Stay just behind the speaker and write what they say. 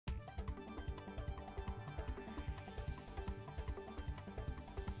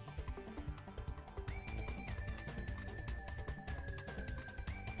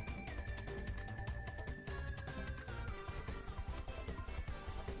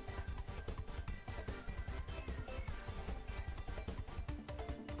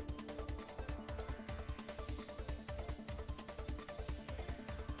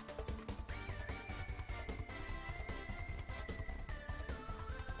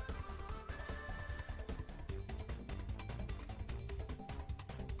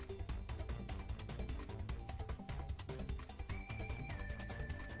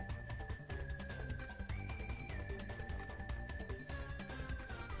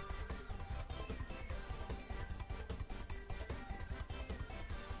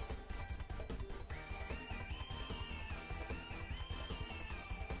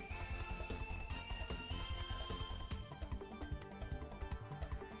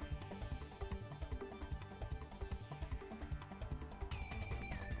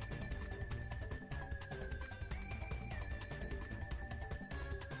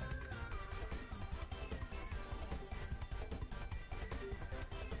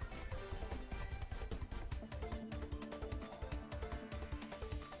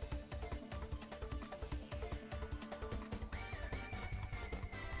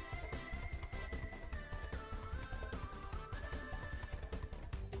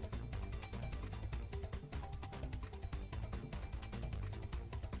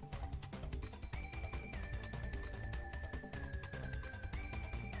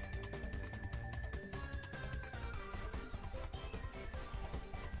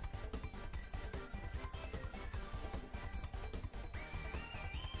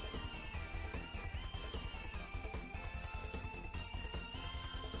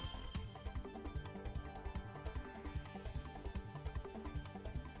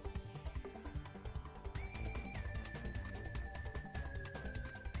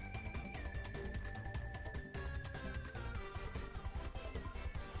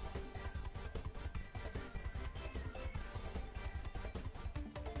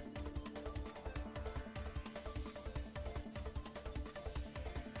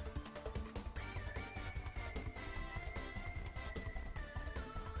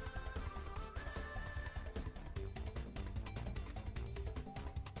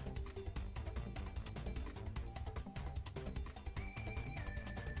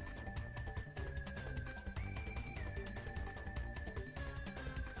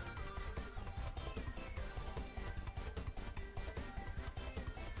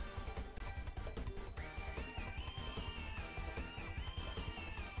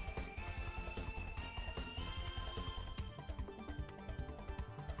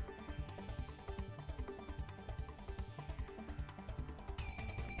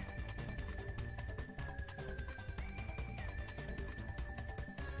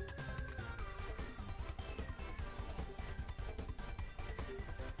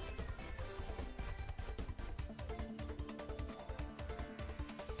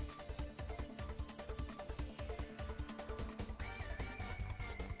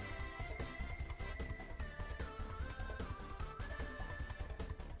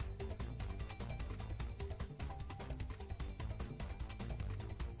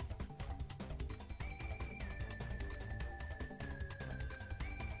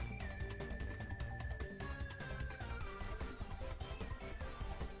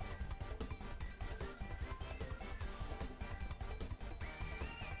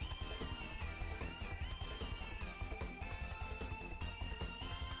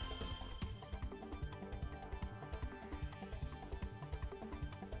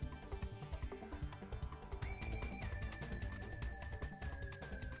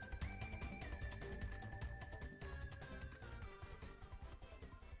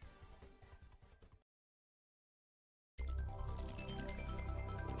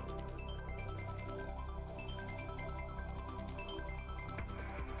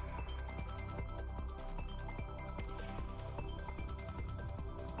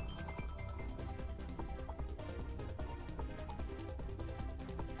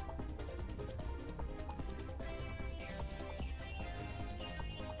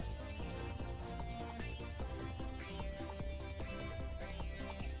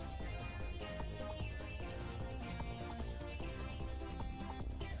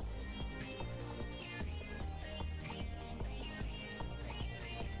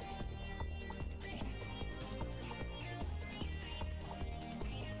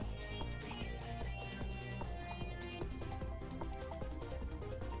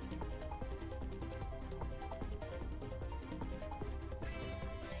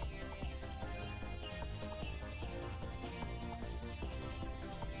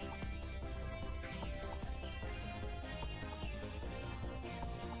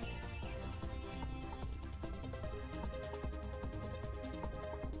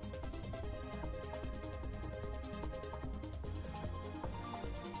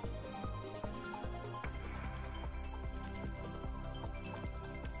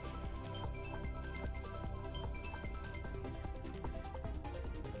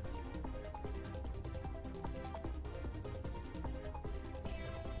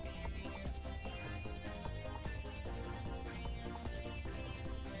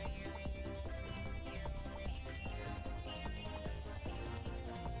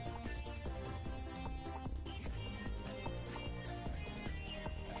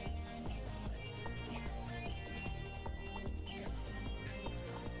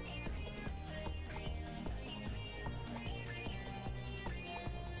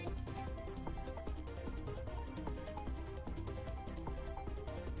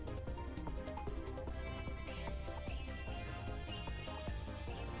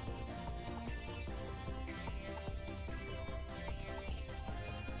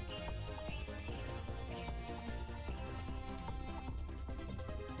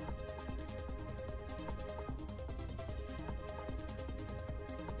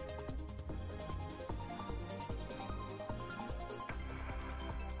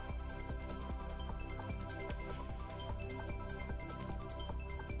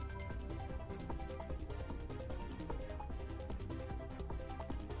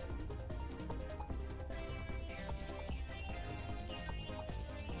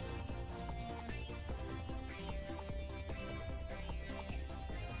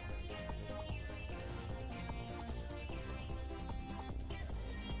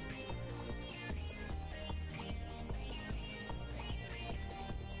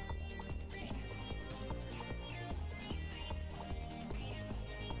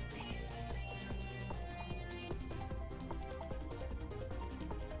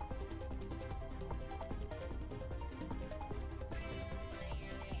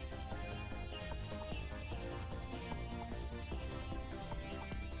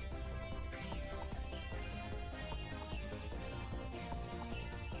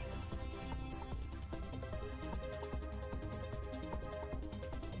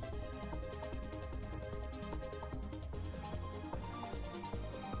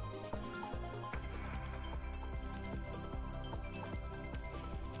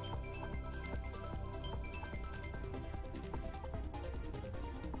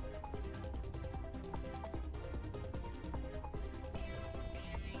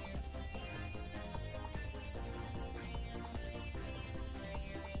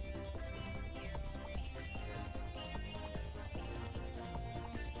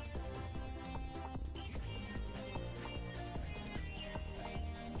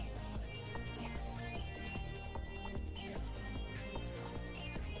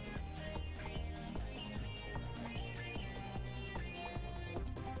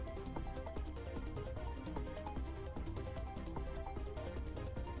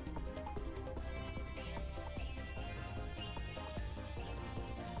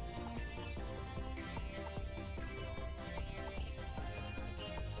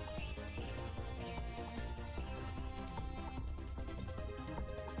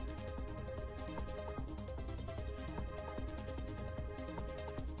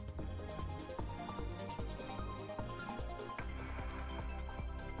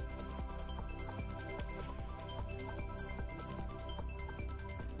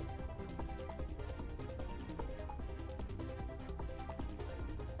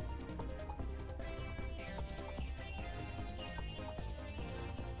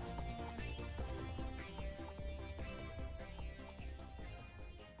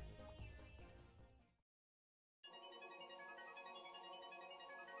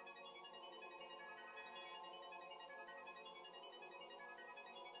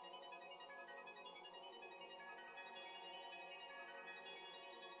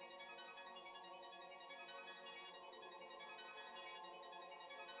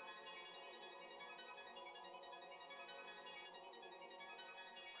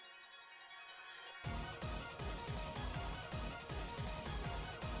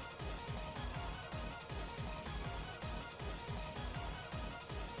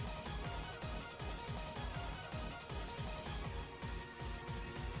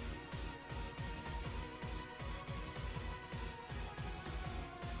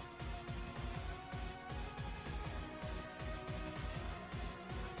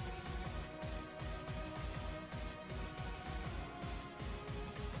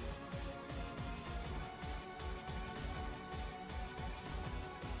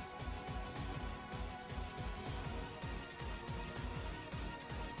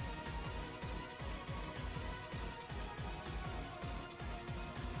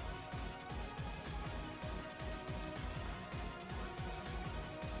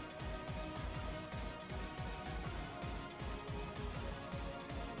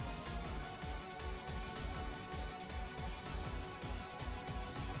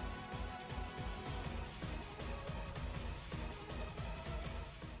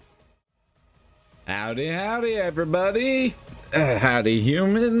Howdy, howdy, everybody. Howdy,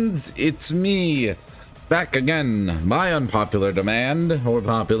 humans. It's me, back again by unpopular demand, or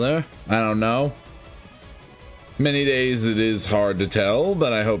popular, I don't know. Many days it is hard to tell,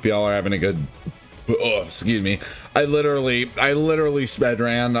 but I hope y'all are having a good... Oh, excuse me. I literally sped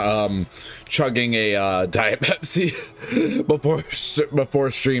ran, chugging a Diet Pepsi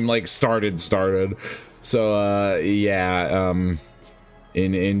before stream like started. So yeah,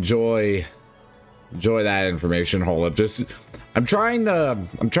 enjoy that information. Hold up, I'm trying to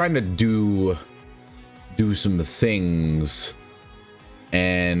do some things,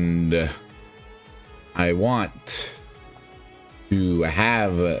 and I want to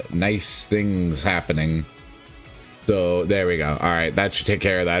have nice things happening. So there we go. All right, that should take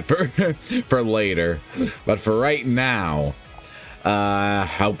care of that for later. But for right now,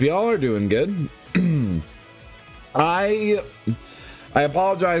 hope y'all are doing good. I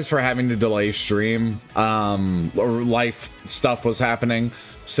apologize for having to delay stream. Life stuff was happening.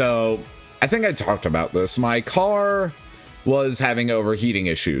 So I think I talked about this. My car was having overheating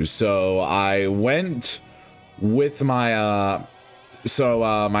issues. So I went with my,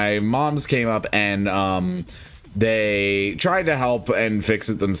 my moms came up and they tried to help and fix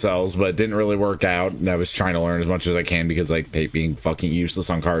it themselves, but it didn't really work out. I was trying to learn as much as I can because I hate being fucking useless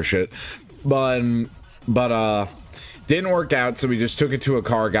on car shit. But didn't work out, so we just took it to a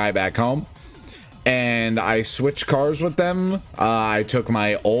car guy back home, and I switched cars with them. I took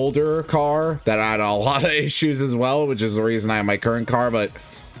my older car that had a lot of issues as well, which is the reason I have my current car, but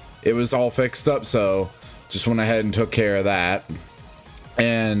it was all fixed up, so just went ahead and took care of that.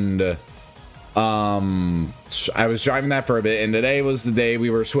 And I was driving that for a bit, and today was the day we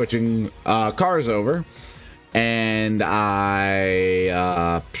were switching cars over, and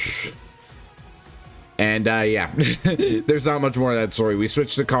yeah. There's not much more of that story. We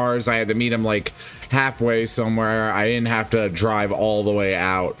switched the cars. I had to meet him like halfway somewhere. I didn't have to drive all the way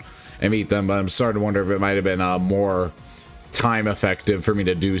out and meet them, but I'm starting to wonder if it might have been more time effective for me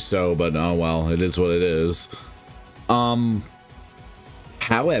to do so, but oh well, it is what it is. However,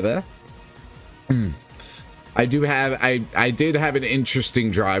 I did have an interesting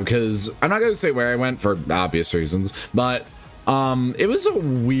drive, because I'm not gonna say where I went for obvious reasons, but it was a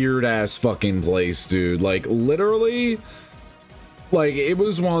weird ass fucking place, dude. Like literally, like it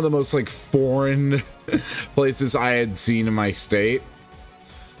was one of the most like foreign places I had seen in my state.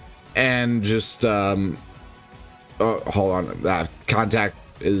 And just oh, hold on, that contact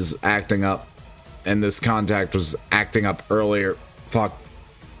is acting up, and this contact was acting up earlier. Fuck,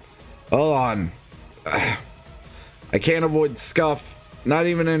 hold on. I can't avoid scuff, not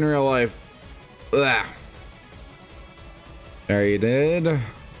even in real life. Ugh. Are you dead?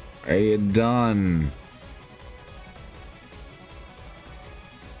 Are you done?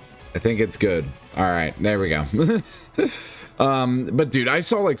 I think it's good. All right, there we go. But dude, I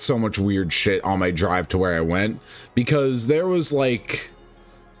saw like so much weird shit on my drive to where I went, because there was like,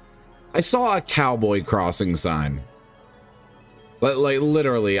 I saw a cowboy crossing sign. Like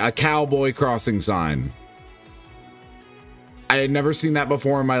literally a cowboy crossing sign. I had never seen that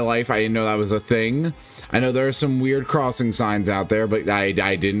before in my life. I didn't know that was a thing. I know there are some weird crossing signs out there, but I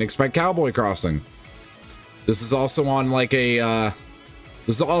didn't expect cowboy crossing. This is also on like a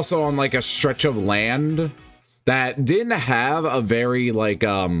stretch of land that didn't have a very like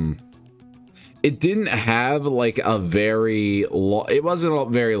it didn't have like a very it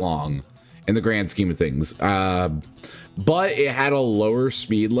wasn't very long in the grand scheme of things. But it had a lower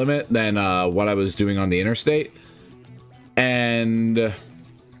speed limit than what I was doing on the interstate. And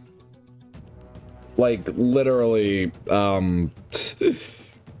like literally I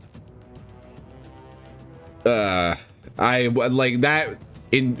like that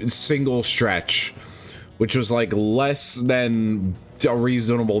in single stretch, which was like less than a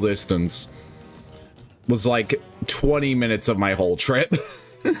reasonable distance, was like 20 minutes of my whole trip.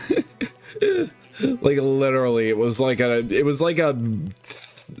 Like literally it was like a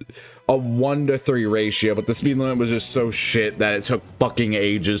 1 to 3 ratio, but the speed limit was just so shit that it took fucking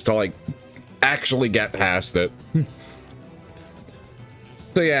ages to like actually get past it.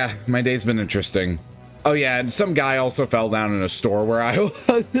 So yeah, my day's been interesting. Oh yeah, and some guy also fell down in a store where I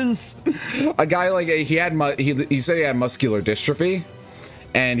was. A guy like he said he had muscular dystrophy,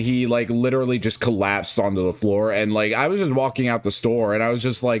 and he like literally just collapsed onto the floor, and like I was just walking out the store and I was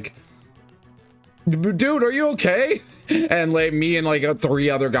just like, dude, are you okay? And like me and like 3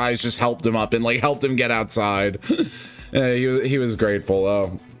 other guys just helped him up and like helped him get outside. He was grateful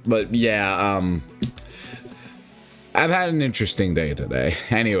though. But yeah, I've had an interesting day today.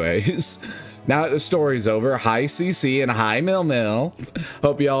 Anyways, Now that the story's over, hi CC and hi Mil Mil.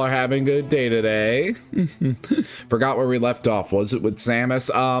 Hope y'all are having a good day today. Forgot where we left off. Was it with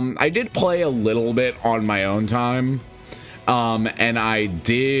Samus? I did play a little bit on my own time. And I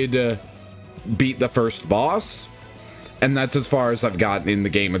did beat the first boss. And that's as far as I've gotten in the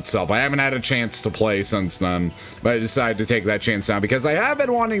game itself. I haven't had a chance to play since then. But I decided to take that chance now because I have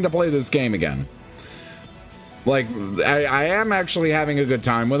been wanting to play this game again. Like, I am actually having a good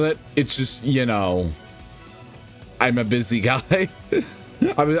time with it. It's just, you know, I'm a busy guy.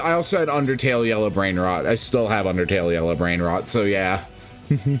 I also had Undertale Yellow Brain Rot. I still have Undertale Yellow Brain Rot, so yeah.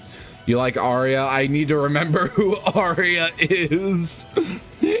 You like Arya? I need to remember who Arya is.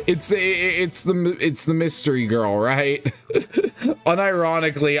 It's the mystery girl, right?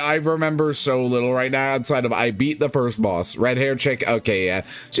 Unironically, I remember so little right now outside of I beat the first boss. Red hair chick. Okay, yeah.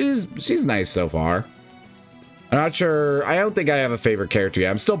 She's nice so far. I'm not sure. I don't think I have a favorite character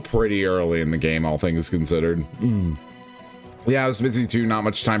yet. I'm still pretty early in the game, all things considered. Yeah, I was busy too. Not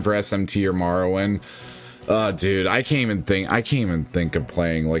much time for SMT or Morrowind. Dude, I can't even think of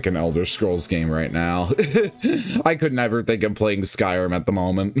playing like an Elder Scrolls game right now. I could never think of playing Skyrim at the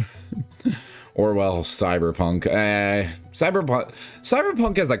moment. Or, well, Cyberpunk.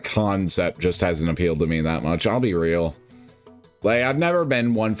 Cyberpunk as a concept just hasn't appealed to me that much. I'll be real. Like, I've never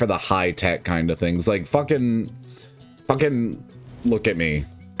been one for the high-tech kind of things. Like, fucking look at me.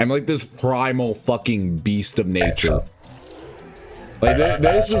 I'm like this primal fucking beast of nature. Like,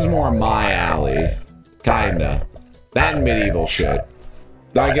 this is more my alley. Kinda. That and medieval shit.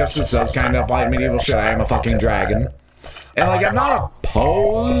 I guess this does kind of apply to medieval shit. I am a fucking dragon. And, like, I'm not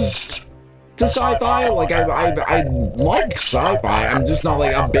opposed to sci-fi. Like, I like sci-fi. I'm just not,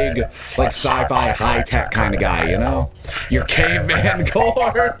 like, a big, like, sci-fi high-tech kind of guy, you know? Your caveman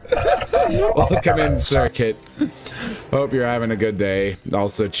core. Welcome in, Circuit. Hope you're having a good day.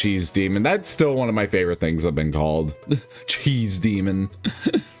 Also, Cheese Demon. That's still one of my favorite things I've been called. Cheese Demon.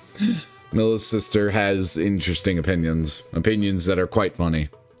 Milla's sister has interesting opinions. Opinions that are quite funny.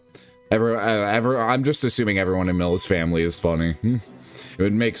 I'm just assuming everyone in Milla's family is funny. It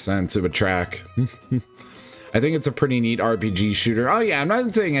would make sense. It would track. I think it's a pretty neat RPG shooter. Oh yeah, I'm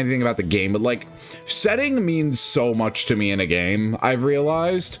not saying anything about the game, but like, setting means so much to me in a game, I've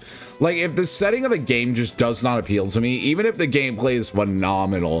realized. Like, if the setting of a game just does not appeal to me, even if the gameplay is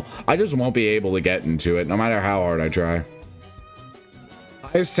phenomenal, I just won't be able to get into it, no matter how hard I try.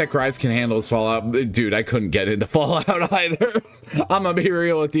 Highest tech Rise can handle is Fallout. Dude, I couldn't get into Fallout either. I'm gonna be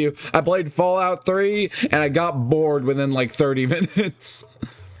real with you. I played Fallout 3 and I got bored within like 30 minutes.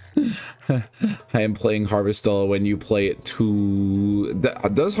 I am playing Harvestella when you play it too.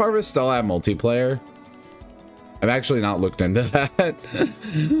 Does Harvestella have multiplayer? I've actually not looked into that.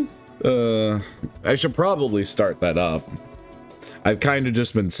 I should probably start that up. I've kind of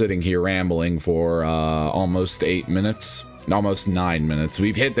just been sitting here rambling for almost 8 minutes. Almost 9 minutes.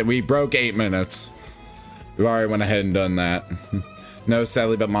 We broke 8 minutes. We've already went ahead and done that. No,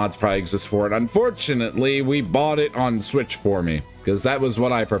 sadly, but mods probably exist for it. Unfortunately, we bought it on Switch for me, because that was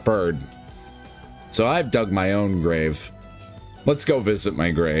what I preferred. So I've dug my own grave. Let's go visit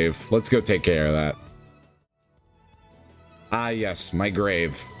my grave. Let's go take care of that. Ah, yes, my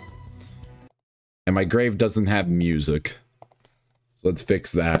grave. And my grave doesn't have music. So let's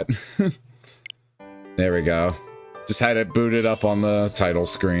fix that. There we go. Just had it booted up on the title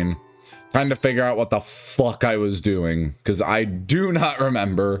screen. Trying to figure out what the fuck I was doing, because I do not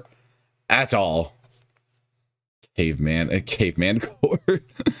remember at all. Caveman core.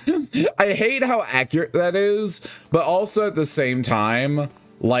 I hate how accurate that is, but also at the same time,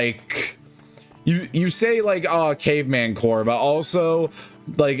 like, you say like, oh, caveman core, but also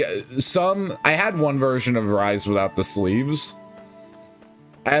like I had one version of Rise without the sleeves.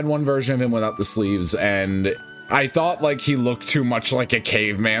 I had one version of him without the sleeves, and I thought like he looked too much like a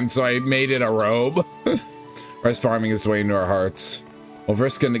caveman, so I made it a robe. Rise farming his way into our hearts. Well,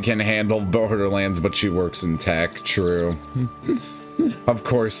 Vriska can handle Borderlands, but she works in tech. True. Of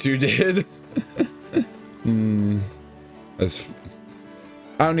course you did. I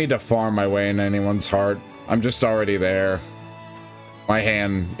don't need to farm my way in anyone's heart. I'm just already there. My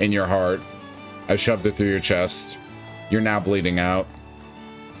hand in your heart. I shoved it through your chest. You're now bleeding out.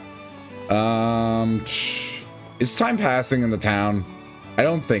 Is time passing in the town? I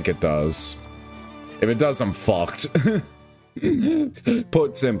don't think it does. If it does, I'm fucked.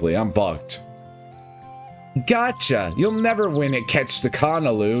 Put simply, I'm fucked. Gotcha! You'll never win at Catch the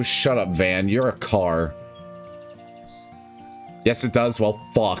Conaloo. Shut up, Van. You're a car. Yes, it does. Well,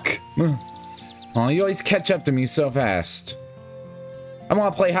 fuck. Oh, you always catch up to me so fast. I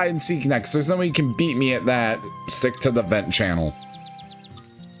want to play hide and seek next. There's no way you can beat me at that. Stick to the vent channel.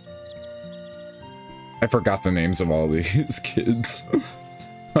 I forgot the names of all these kids.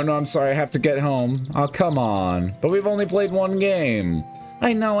 Oh no, I'm sorry, I have to get home. Oh, come on. But we've only played one game.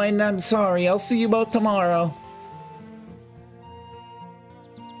 I know, I'm sorry. I'll see you both tomorrow.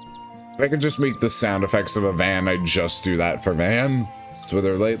 If I could just make the sound effects of a van, I'd just do that for Van. It's with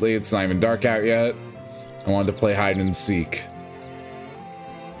her lately, it's not even dark out yet. I wanted to play hide and seek.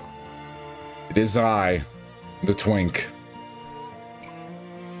 It is I, the twink.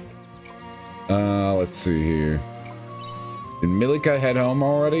 Let's see here. Did Milika head home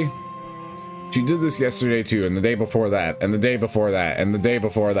already? She did this yesterday too, and the day before that, and the day before that, and the day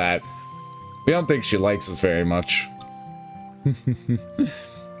before that. We don't think she likes us very much.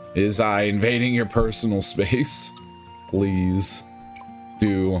 Is I invading your personal space? Please.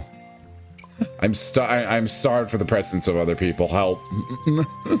 Do. I'm starved for the presence of other people. Help.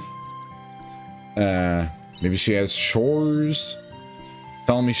 Maybe she has chores?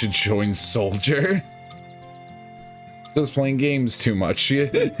 Tell me she should join Soldier. Does playing games too much. I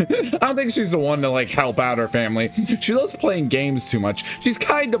don't think she's the one to like help out her family. She loves playing games too much. She's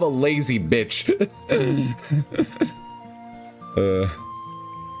kind of a lazy bitch.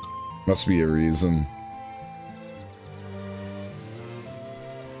 Must be a reason.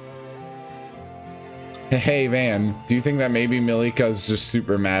 Hey Van, do you think that maybe Milika's just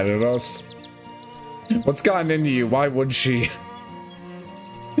super mad at us? What's gotten into you? Why would she?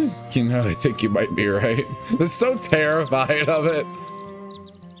 You know, I think you might be right. They're so terrified of it.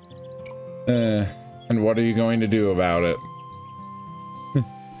 And what are you going to do about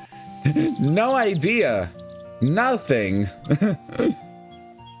it? No idea. Nothing.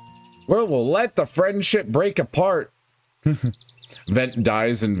 Well, we'll let the friendship break apart. Vent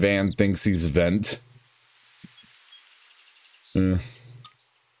dies and Van thinks he's Vent.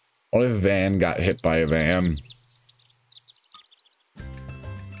 What if Van got hit by a van?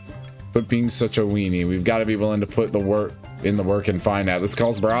 But being such a weenie, we've got to be willing to put the work in the work and find out. This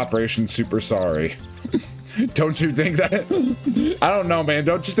calls for Operation Super Sorry. Don't you think that? I don't know, man.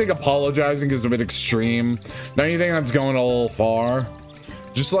 Don't you think apologizing is a bit extreme? Don't you think that's going a little far?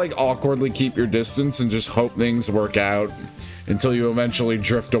 Just like awkwardly keep your distance and just hope things work out until you eventually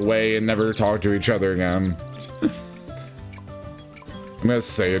drift away and never talk to each other again. I'm gonna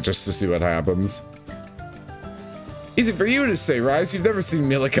say it just to see what happens. Easy for you to say, Rise. You've never seen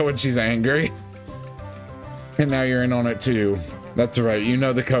Milika when she's angry. And now you're in on it too. That's right, you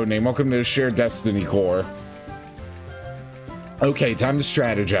know the codename. Welcome to the Shared Destiny Core. Okay, time to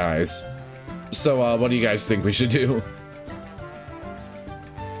strategize. So, what do you guys think we should do?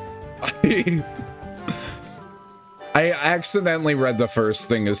 I accidentally read the first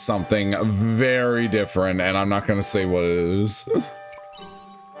thing as something very different, and I'm not gonna say what it is.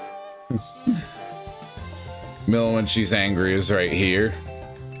 Mill when she's angry is right here.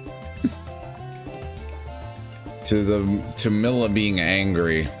 to Milla being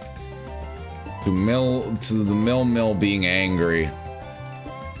angry. To the Mill being angry.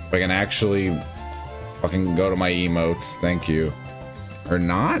 If I can actually fucking go to my emotes, thank you. Or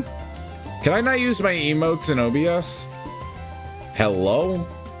not? Can I not use my emotes in OBS? Hello?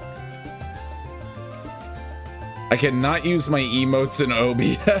 I cannot use my emotes in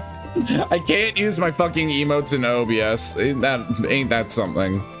OBS. I can't use my fucking emotes in OBS. Ain't that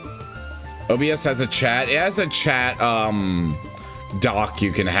something? OBS has a chat. It has a chat dock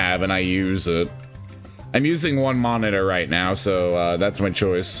you can have, and I use it. I'm using one monitor right now, so that's my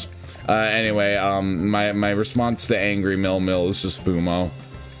choice. Anyway, my response to Angry Mill is just Fumo.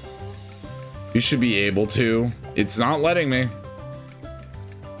 You should be able to. It's not letting me.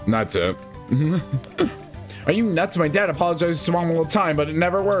 That's it. Are you nuts? My dad apologizes to mom all the time, but it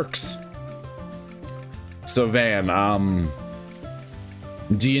never works. So Van,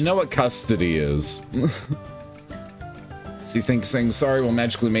 do you know what custody is? So you think saying sorry will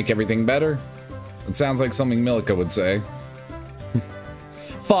magically make everything better? It sounds like something Milika would say.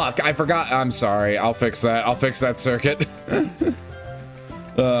 Fuck, I forgot. I'm sorry. I'll fix that. I'll fix that circuit.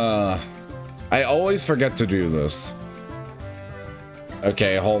 I always forget to do this.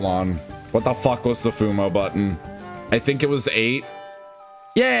 Okay, hold on. What the fuck was the Fumo button? I think it was 8.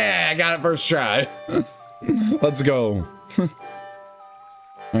 Yeah, I got it first try. Let's go.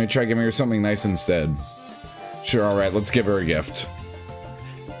 Let me try giving her something nice instead. Sure, alright, let's give her a gift.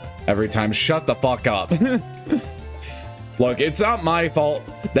 Every time, shut the fuck up. Look, it's not my fault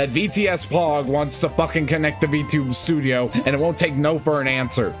that VTS Pog wants to fucking connect to Vtube Studio and it won't take no for an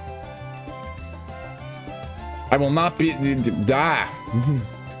answer. I will not be...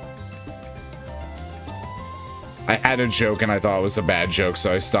 I had a joke and I thought it was a bad joke,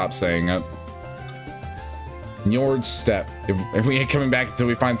 so I stopped saying it. Njord's Step. If we ain't coming back until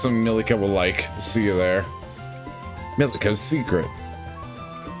we find something Milika will like. See you there. Milika's Secret.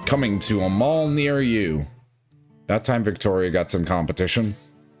 Coming to a mall near you. That time Victoria got some competition.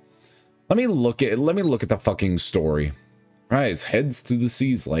 Let me look at the fucking story. Rise heads to the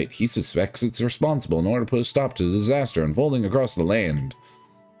sea's light. He suspects it's responsible in order to put a stop to the disaster unfolding across the land.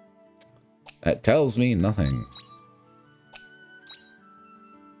 That tells me nothing.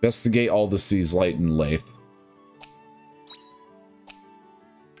 Investigate all the sea's light in Lathe.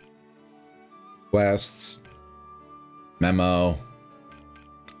 Quests. Memo.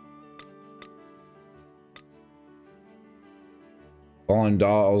 Fallen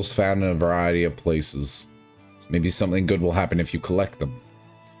dolls found in a variety of places. So maybe something good will happen if you collect them.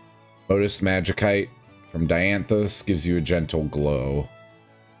 Modus Magicite from Dianthus gives you a gentle glow.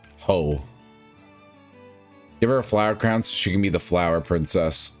 Ho. Give her a flower crown so she can be the flower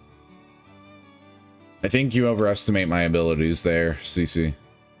princess. I think you overestimate my abilities there, Cece.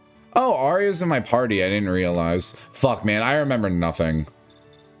 Oh, Arya's in my party. I didn't realize. Fuck, man. I remember nothing.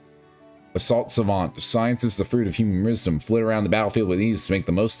 Assault Savant. Science is the fruit of human wisdom. Flit around the battlefield with ease to make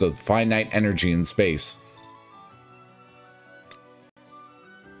the most of finite energy in space.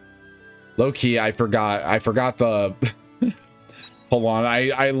 Low-key, I forgot the... Hold on,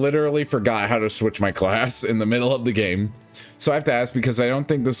 I literally forgot how to switch my class in the middle of the game. So I have to ask, because I don't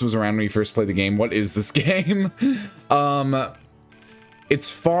think this was around when you first played the game. What is this game? It's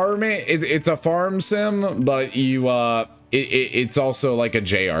farming. It's a farm sim, but you it's also like a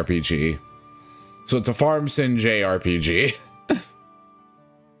JRPG. So it's a farm sim JRPG.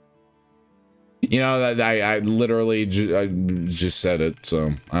 You know that I literally I just said it,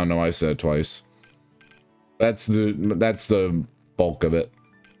 so I don't know why I said it twice. That's the bulk of it.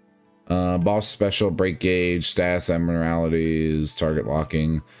 Boss special, break gauge, status abnormalities, target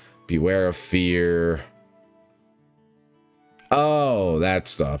locking, beware of fear. Oh, that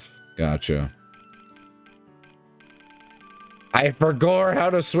stuff. Gotcha. I forgot how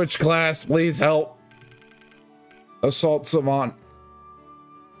to switch class. Please help. Assault Savant.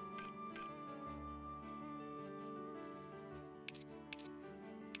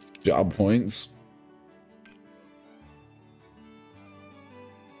 Job points.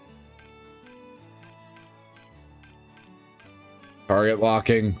 Target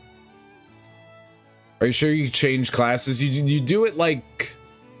locking. Are you sure you change classes? You do it like...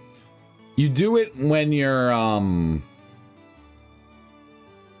 You do it when you're,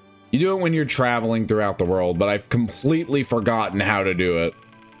 You do it when you're traveling throughout the world, but I've completely forgotten how to do it.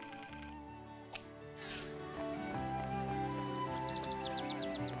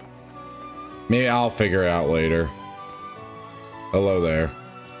 Maybe I'll figure it out later. Hello there.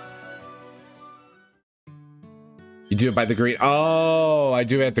 You do it by the green. Oh, I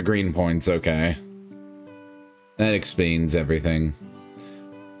do it at the green points. Okay. That explains everything.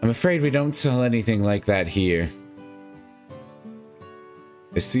 I'm afraid we don't sell anything like that here.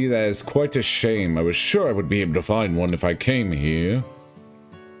 I see that as quite a shame. I was sure I would be able to find one if I came here.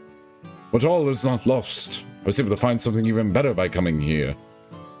 But all is not lost. I was able to find something even better by coming here.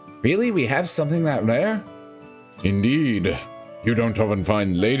 Really? We have something that rare? Indeed. You don't often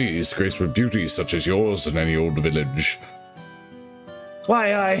find ladies graced with beauty such as yours in any old village.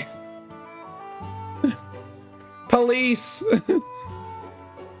 Why, Police!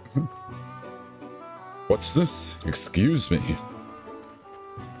 What's this? Excuse me.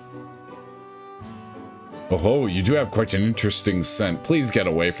 Oh, you do have quite an interesting scent. Please get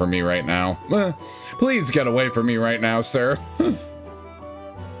away from me right now. Please get away from me right now, sir.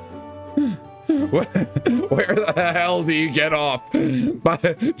 Where the hell do you get off?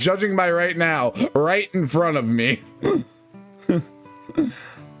 Judging by right now, right in front of me.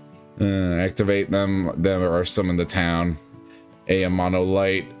 Activate them. There are some in the town. A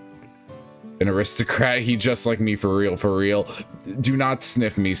monolite. An aristocrat. He just like me for real, for real. Do not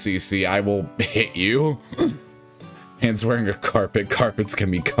sniff me, CC. I will hit you. Hands wearing a carpet. Carpets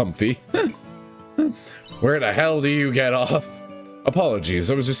can be comfy. Where the hell do you get off? Apologies,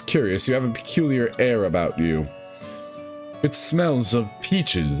 I was just curious. You have a peculiar air about you. It smells of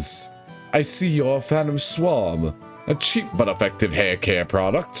peaches. I see you're a fan of Swab, a cheap but effective hair care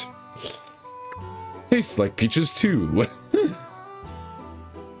product. Tastes like peaches too.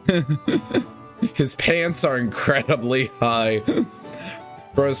 His pants are incredibly high.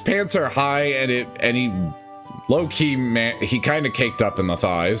 Bro, his pants are high and he low-key, man, he kind of caked up in the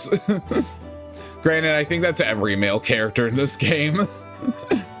thighs. Granted, I think that's every male character in this game.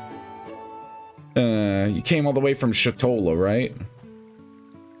 You came all the way from Shatola, right?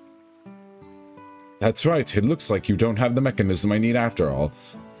 That's right. It looks like you don't have the mechanism I need after all.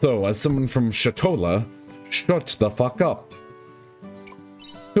 So, as someone from Shatola, Shut the fuck up.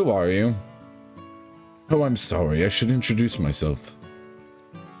 Who are you? Oh, I'm sorry. I should introduce myself.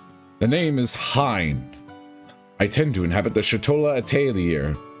 The name is Hein. I tend to inhabit the Shatola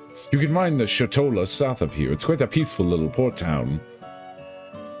Atelier. You can find the Shatola south of here. It's quite a peaceful little port town.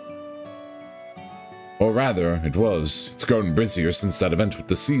 Or rather, it was. It's grown busier since that event with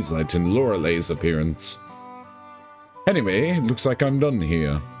the Seaslight and Lorelei's appearance. Anyway, it looks like I'm done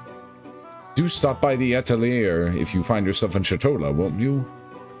here. Do stop by the Atelier if you find yourself in Shatola, won't you?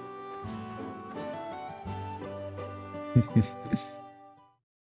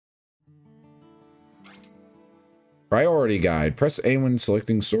 Priority guide. Press A when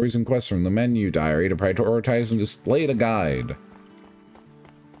selecting stories and quests from the menu diary to prioritize and display the guide.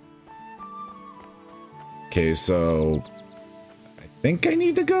 Okay, so I think I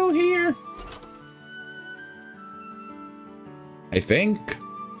need to go here. I think?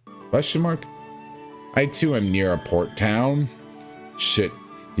 Question mark? I too am near a port town. Shit,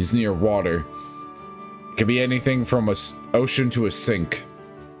 he's near water. It could be anything from a ocean to a sink.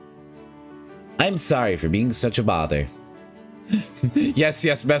 I'm sorry for being such a bother. Yes,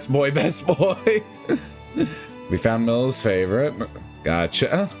 yes, best boy, best boy. We found Mill's favorite.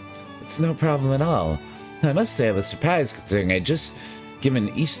 Gotcha. It's no problem at all. I must say I was surprised considering I'd just given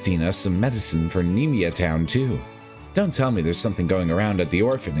Eastina some medicine for Anemia Town too. Don't tell me there's something going around at the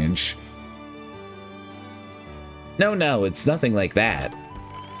orphanage. No, it's nothing like that.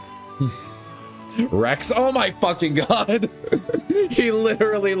 Rex, oh my fucking god! He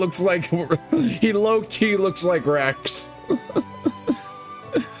literally looks like, he low-key looks like Rex.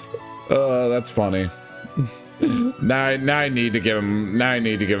 That's funny. Now I need to give him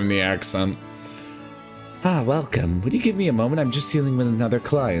the accent. Ah, welcome. Would you give me a moment? I'm just dealing with another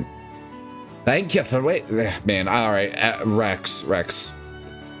client. Thank you for wait, man. All right, Rex.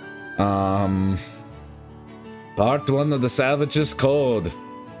 Part 1 of the Savage's Code.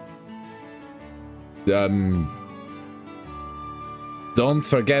 Don't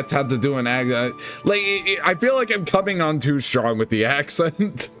forget how to do an accent. Like, I feel like I'm coming on too strong with the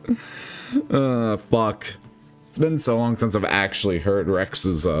accent. Fuck. It's been so long since I've actually heard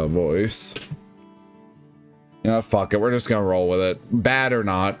Rex's voice. You know, fuck it. We're just gonna roll with it. Bad or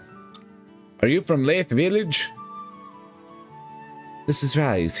not. Are you from Leith Village? This is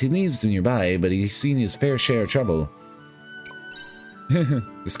Rise. He lives nearby, but he's seen his fair share of trouble.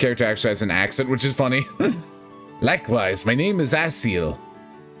 This character actually has an accent, which is funny. Likewise, my name is Asiel.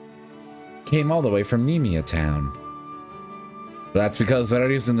 Came all the way from Nemia Town. Well, that's because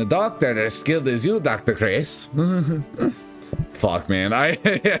there isn't a doctor as skilled as you, Dr. Chris. Fuck, man. I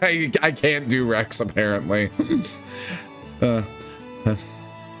can't do Rex, apparently.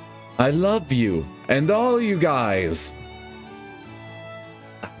 I love you, and all you guys.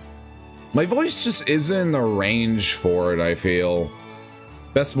 My voice just isn't in the range for it, I feel.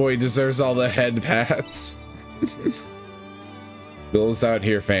 Best boy deserves all the head pats. Bill's out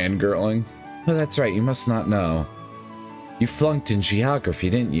here fangirling. Oh, that's right, you must not know. You flunked in geography,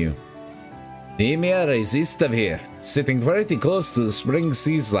 didn't you? Nemia is east of here, sitting pretty close to the spring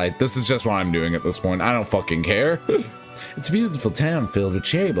seas light. This is just what I'm doing at this point. I don't fucking care. It's a beautiful town filled with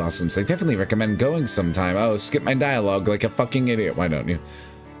cherry blossoms. I definitely recommend going sometime. Oh, skip my dialogue like a fucking idiot. Why don't you?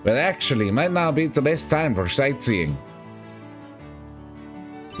 But actually, might not be the best time for sightseeing.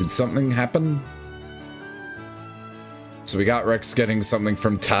 Did something happen? So we got Rex getting something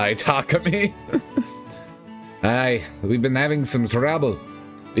from Tai Takami. Aye, we've been having some trouble.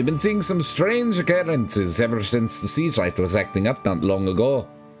 We've been seeing some strange occurrences ever since the siege light was acting up not long ago.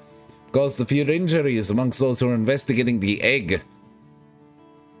 Caused a few injuries amongst those who are investigating the egg.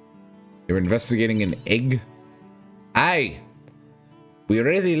 You're investigating an egg? Aye. We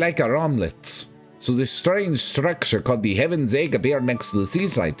really like our omelets. So this strange structure called the Heaven's Egg appeared next to the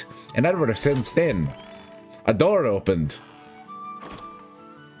siege light, and ever since then, a door opened.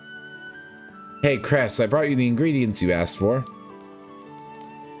 Hey, Cress, I brought you the ingredients you asked for.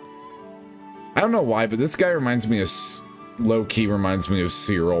 I don't know why, but this guy reminds me of, low-key reminds me of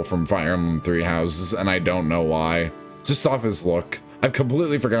Cyril from Fire Emblem Three Houses, and I don't know why. Just off his look. I've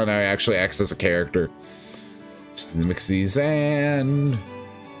completely forgotten how he actually acts as a character. Just mix these and...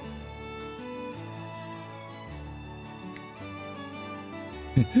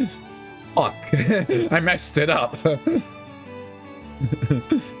 Fuck. I messed it up.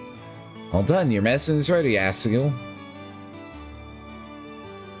 All done, your medicine is ready, Asiel.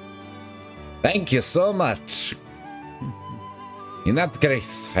 Thank you so much. In that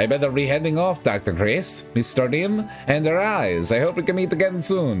case, I better be heading off, Dr. Chris, Mr. Dim, and Rise. I hope we can meet again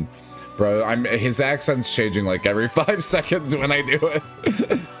soon. Bro, his accent's changing like every 5 seconds when I do it.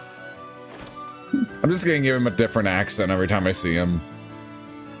 just gonna give him a different accent every time I see him.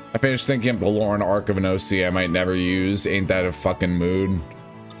 I finished thinking of the lore and arc of an OC I might never use. Ain't that a fucking mood?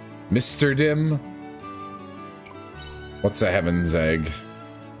 Mr. Dim? What's a heaven's egg?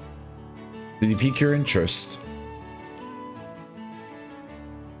 Did he pique your interest?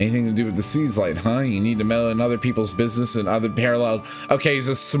 Anything to do with the Seas Light, huh? You need to meddle in other people's business and other parallel... Okay, he's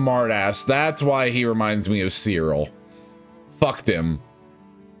a smartass. That's why he reminds me of Cyril. Fucked him.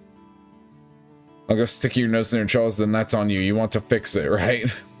 I'll go stick your nose in there, Charles, then that's on you. You want to fix it, right?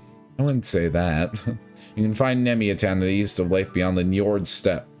 I wouldn't say that. You can find Nemi, a town to the east of Leith beyond the Njord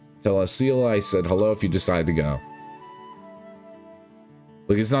Steppe. Tell Asila I said hello if you decide to go.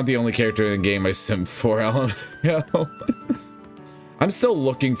 Look, he's not the only character in the game I simp for, Ellen. I'm still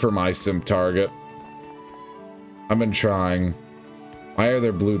looking for my simp target. I've been trying. Why are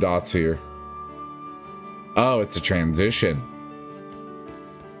there blue dots here? Oh, it's a transition.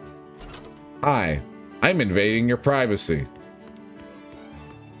 Hi, I'm invading your privacy.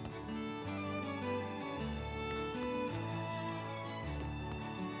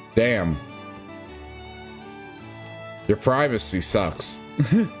 Damn. Your privacy sucks.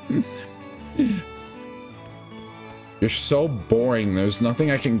 You're so boring. There's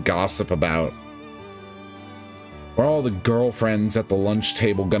nothing I can gossip about. What are all the girlfriends at the lunch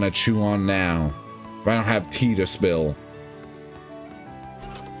table gonna chew on now? If I don't have tea to spill.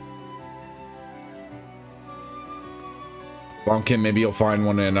 Bonkin, maybe you'll find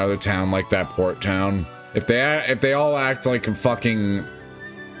one in another town like that port town. If they all act like a fucking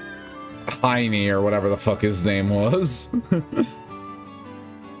Heine or whatever the fuck his name was. I'm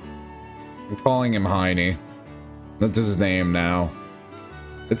calling him Heine. That's his name now.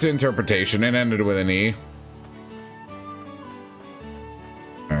 It's interpretation. It ended with an E.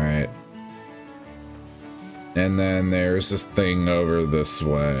 Alright. And then there's this thing over this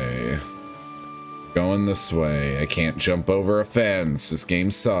way. Going this way. I can't jump over a fence. This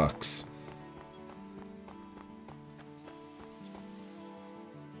game sucks.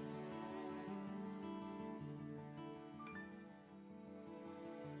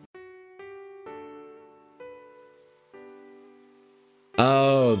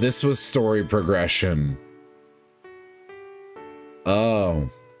 Oh, this was story progression. Oh.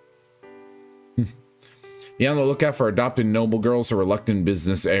 Be on the lookout for adopted noble girls or reluctant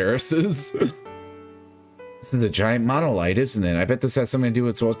business heiresses. This is a giant monolith, isn't it? I bet this has something to do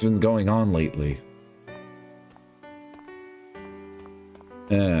with what's been going on lately.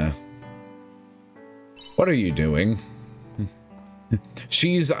 What are you doing?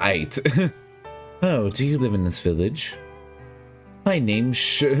 She's ite. Oh, do you live in this village? My name's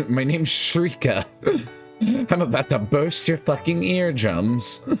Shrika. I'm about to burst your fucking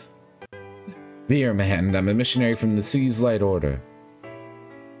eardrums. Veerman, I'm a missionary from the Seas Light Order.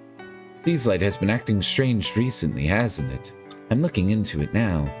 Seas Light has been acting strange recently, hasn't it? I'm looking into it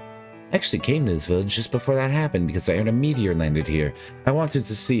now. I actually came to this village just before that happened because I heard a meteor landed here. I wanted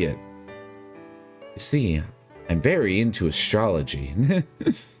to see it. You see, I'm very into astrology.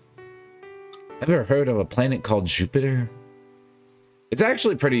 Ever heard of a planet called Jupiter? It's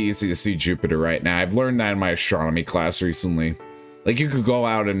actually pretty easy to see Jupiter right now. I've learned that in my astronomy class recently. Like, you could go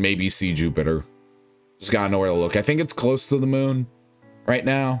out and maybe see Jupiter. Just gotta know where to look. I think it's close to the moon right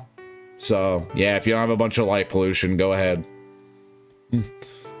now. So, yeah, if you don't have a bunch of light pollution, go ahead.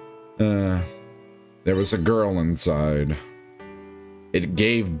 There was a girl inside. It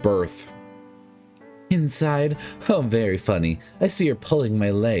gave birth. Inside? Oh, very funny. I see you're pulling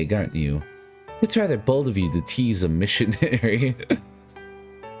my leg, aren't you? It's rather bold of you to tease a missionary.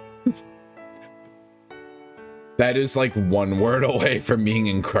 That is like one word away from being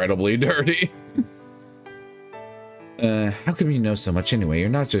incredibly dirty. How come you know so much anyway? You're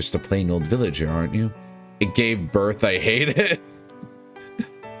not just a plain old villager, aren't you? It gave birth. I hate it.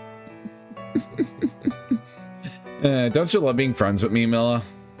 Don't you love being friends with me, Milla?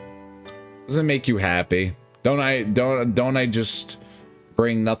 Does it make you happy? Don't I just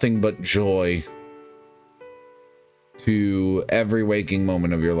bring nothing but joy to every waking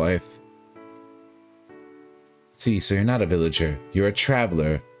moment of your life? See, so you're not a villager. You're a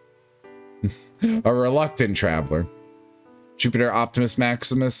traveler. A reluctant traveler. Jupiter Optimus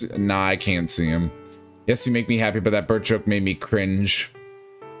Maximus? Nah, I can't see him. Yes, you make me happy, but that bird joke made me cringe.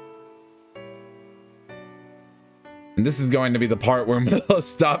 And this is going to be the part where Milla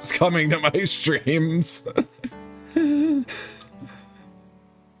stops coming to my streams.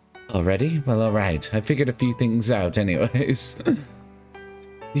 Already? Well, alright. I figured a few things out anyways.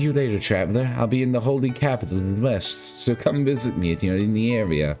 See you later, traveler. I'll be in the holy capital of the west, so come visit me if you're in the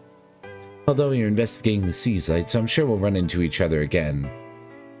area. Although you're investigating the Seas Light, so I'm sure we'll run into each other again.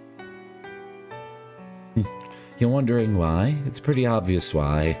 You're wondering why? It's pretty obvious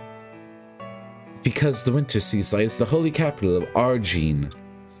why. It's because the Winter Seaside is the holy capital of Argene.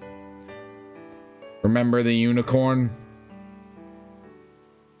 Remember the unicorn?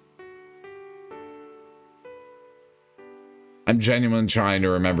 I'm genuinely trying to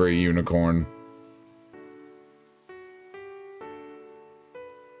remember a unicorn.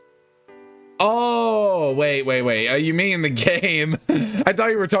 Oh, wait. You mean the game? I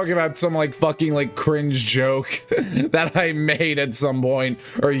thought you were talking about some like fucking like cringe joke that I made at some point,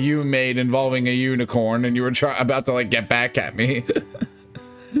 or you made involving a unicorn, and you were about to like get back at me.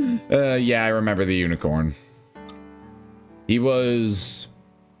 Yeah, I remember the unicorn. He was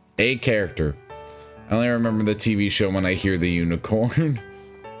a character. I only remember the TV show when I hear the unicorn.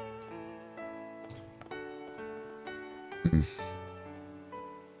 When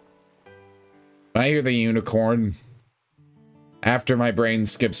I hear the unicorn, after my brain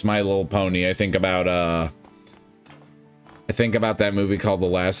skips My Little Pony, I think about that movie called The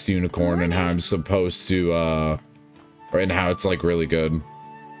Last Unicorn and how I'm supposed to and how it's like really good. You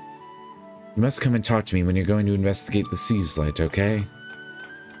must come and talk to me when you're going to investigate the Seas Light, okay?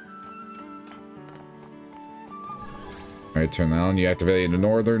 Alright, turn that on. You activate the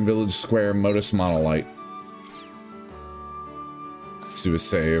Northern Village Square Modus Monolight. Let's do a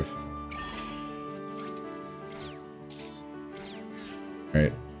save.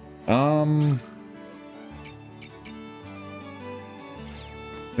 Alright. I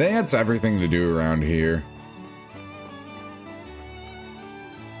think that's everything to do around here.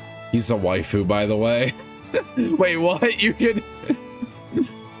 He's a waifu, by the way. Wait, what? You can...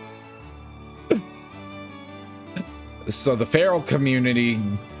 So the feral community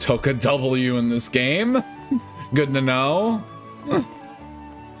took a W in this game. Good to know.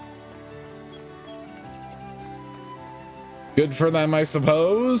 Good for them, I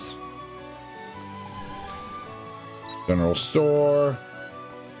suppose. General store.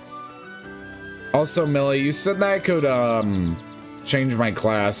 Also, Millie, you said that I could change my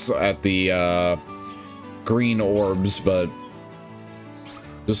class at the green orbs, but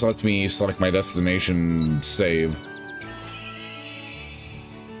just lets me select my destination save.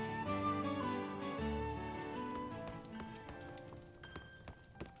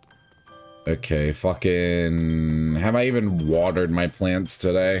 Okay, fucking... Have I even watered my plants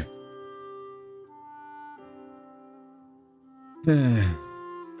today?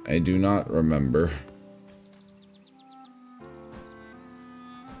 I do not remember.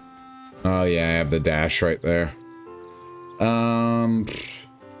 Oh yeah, I have the dash right there.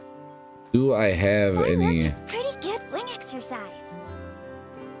 Do I have any... Pretty good wing exercise.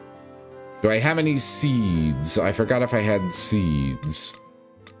 Do I have any seeds? I forgot if I had seeds.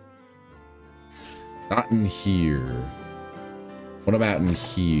 Not in here. What about in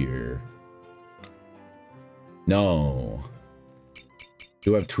here? No.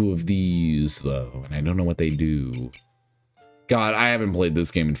 Do have two of these, though, and I don't know what they do. God, I haven't played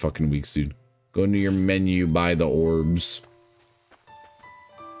this game in fucking weeks, dude. Go into your menu, buy the orbs.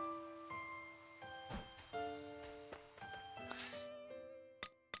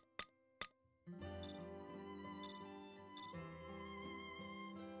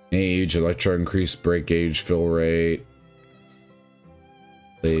 Age, electro increase, break gauge, fill rate.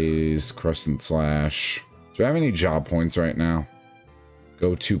 Blaze, crescent slash. Do I have any job points right now?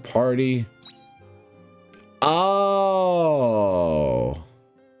 Go to party. Oh,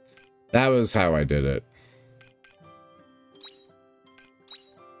 that was how I did it.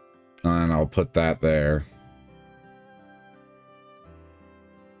 And I'll put that there.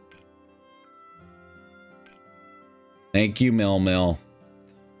 Thank you, Mill.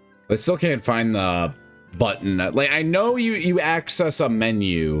 I still can't find the button. Like, I know you access a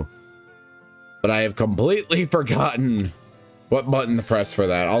menu, but I have completely forgotten what button to press for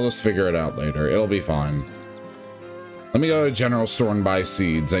that. I'll just figure it out later. It'll be fine. Let me go to the general store and buy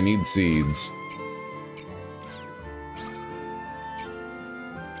seeds. I need seeds.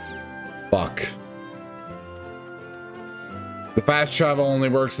 Fuck. The fast travel only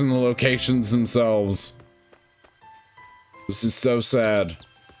works in the locations themselves. This is so sad.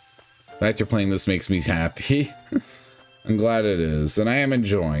 The fact you're playing this makes me happy. I'm glad it is, and I am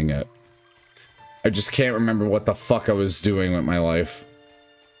enjoying it. I just can't remember what the fuck I was doing with my life.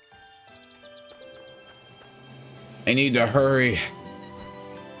 I need to hurry.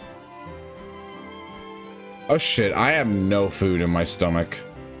 Oh shit, I have no food in my stomach.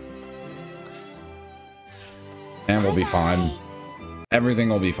 And we'll be fine. Everything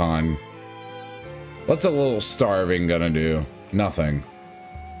will be fine. What's a little starving gonna do? Nothing.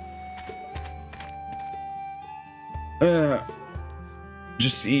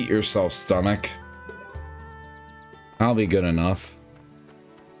 Just eat yourself, stomach. I'll be good enough.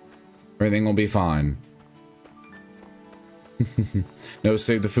 Everything will be fine. No,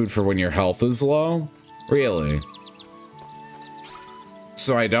 save the food for when your health is low? Really?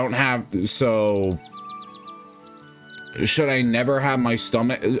 So I don't have... So... Should I never have my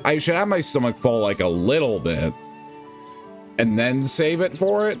stomach... I should have my stomach full like a little bit. And then save it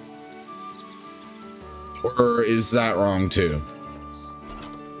for it? Or is that wrong too?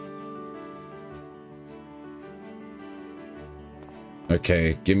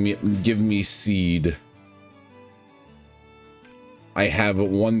 Okay, give me seed. I have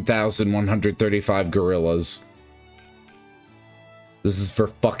 1,135 gorillas. This is for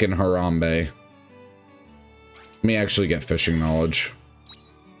fucking Harambe. Let me actually get fishing knowledge.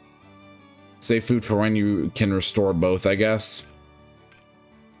 Save food for when you can restore both, I guess.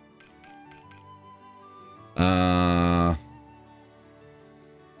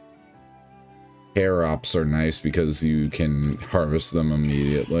 Hair ops are nice because you can harvest them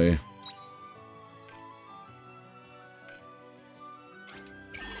immediately.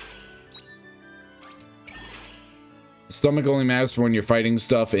 Stomach only matters for when you're fighting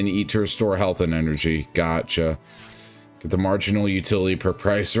stuff, and eat to restore health and energy. Gotcha. Get the marginal utility per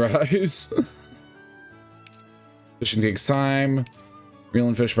price rise. Fishing takes time.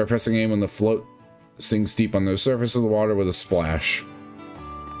 Reeling fish by pressing aim when the float sinks deep on the surface of the water with a splash.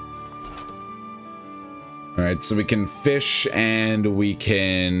 Alright, so we can fish and we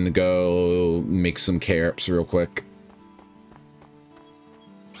can go make some carrots real quick.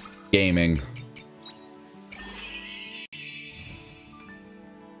 Gaming.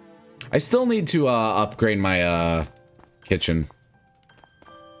 I still need to upgrade my kitchen.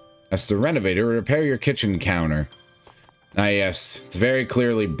 As the renovator, repair your kitchen counter. Ah yes, it's very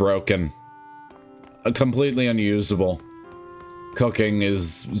clearly broken. Completely unusable. Cooking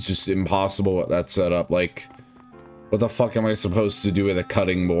is just impossible with that setup. Like, what the fuck am I supposed to do with a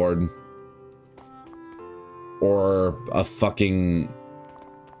cutting board? Or a fucking...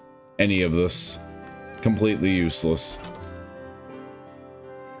 any of this. Completely useless.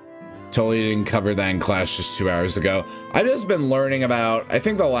 Totally didn't cover that in class just 2 hours ago. I've just been learning about... I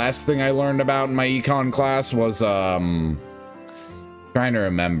think the last thing I learned about in my econ class was, trying to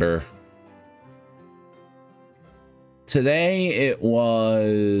remember. Today it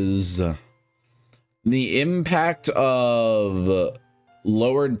was the impact of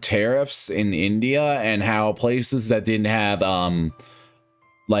lowered tariffs in India and how places that didn't have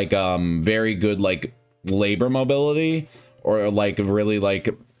very good like labor mobility or like really like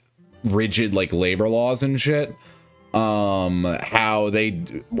rigid like labor laws and shit, how they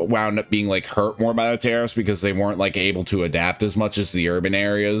wound up being like hurt more by the tariffs because they weren't like able to adapt as much as the urban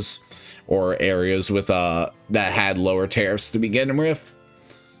areas or areas with that had lower tariffs to begin with.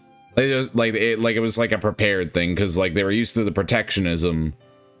 It was like a prepared thing because like they were used to the protectionism,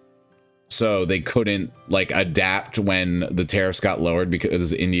 so they couldn't like adapt when the tariffs got lowered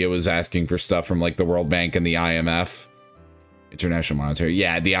because India was asking for stuff from like the World Bank and the IMF, International Monetary,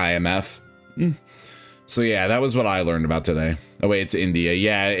 the IMF. So yeah, that was what I learned about today. Oh wait, it's India.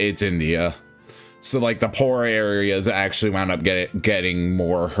 Yeah, it's India. So like the poor areas actually wound up getting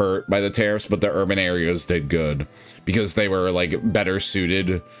more hurt by the tariffs, but the urban areas did good because they were like better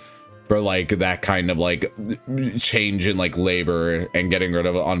suited for like that kind of like change in like labor and getting rid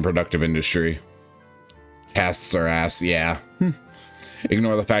of unproductive industry. Casts our ass, yeah.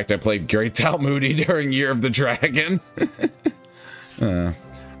 Ignore the fact I played Great Talmudi during Year of the Dragon.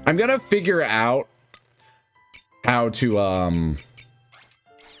 I'm gonna figure out how to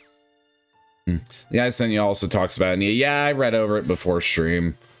the guy sent you also talks about it. Yeah, I read over it before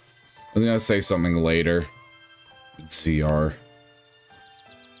stream. I was gonna say something later. CR.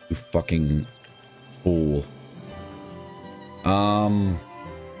 You fucking fool. I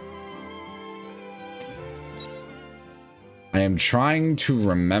am trying to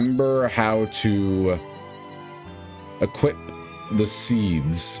remember how to equip the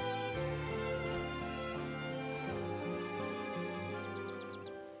seeds.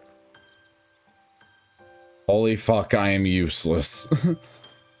 Holy fuck, I am useless.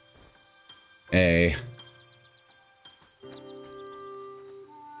 A.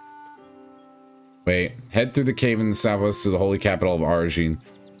 Wait, head through the cave in the southwest to the holy capital of Arjun.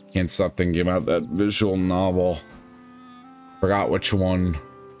 Can't stop thinking about that visual novel. Forgot which one.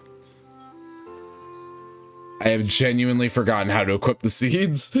 I have genuinely forgotten how to equip the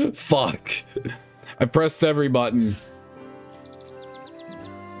seeds. Fuck. I pressed every button.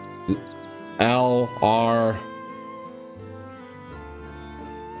 L, R.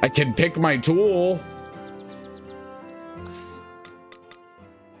 I can pick my tool.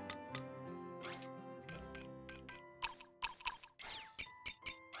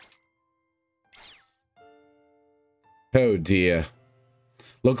 Oh dear.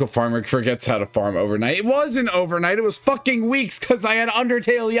 Local farmer forgets how to farm overnight. It wasn't overnight, it was fucking weeks because I had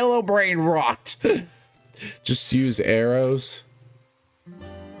Undertale yellow brain rot. Just use arrows.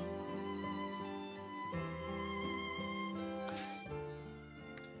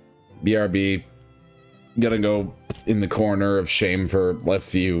 BRB. Gonna go in the corner of shame for a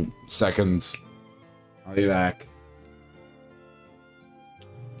few seconds. I'll be back.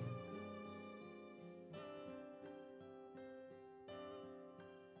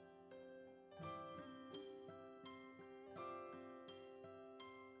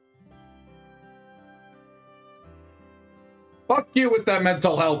 Fuck you with that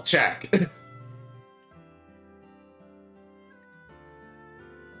mental health check.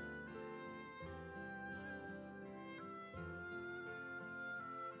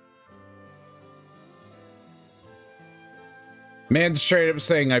 Man straight up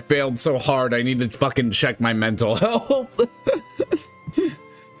saying I failed so hard I need to fucking check my mental health.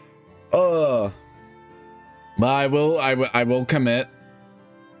 I will commit.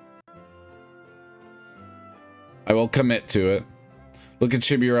 I will commit to it. Look at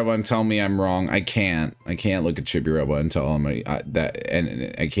Chibi-Robo and tell me I'm wrong. I can't look at Chibi-Robo and tell him that,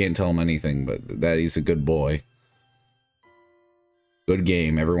 and I can't tell him anything, but that he's a good boy. Good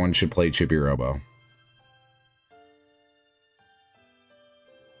game. Everyone should play Chibi-Robo.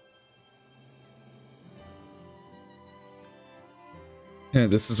 Yeah,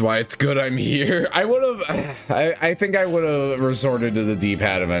 this is why it's good I'm here. I would have, I think I would have resorted to the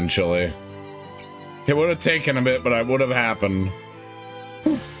D-pad eventually. It would have taken a bit, but it would have happened.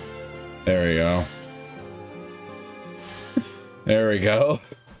 There we go. There we go.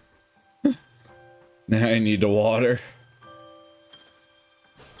 Now I need to water.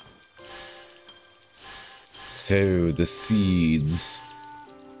 Sow the seeds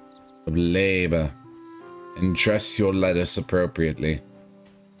of labor and dress your lettuce appropriately.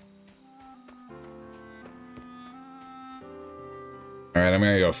 All right, I'm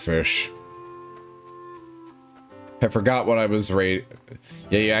gonna go fish. I forgot what I was rating.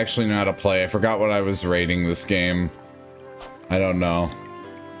 Yeah, you actually know how to play. I forgot what I was rating this game. I don't know.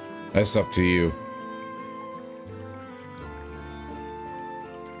 That's up to you.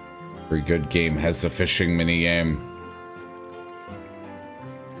 Every good game has a fishing minigame.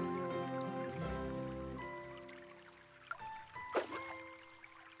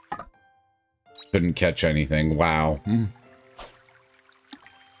 Couldn't catch anything. Wow.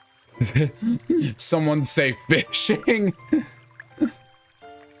 Someone say fishing.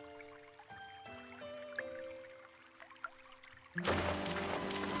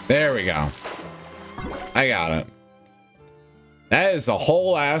 There we go. I got it. That is a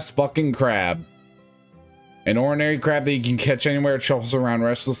whole ass fucking crab. An ordinary crab that you can catch anywhere. It shuffles around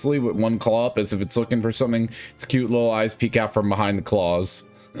restlessly with one claw up as if it's looking for something. Its cute little eyes peek out from behind the claws.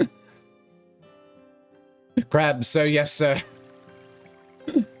 Crab, so yes, sir.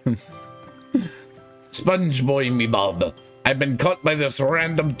 Sponge boy me bob. I've been caught by this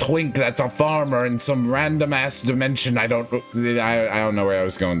random twink that's a farmer in some random ass dimension. I don't know where I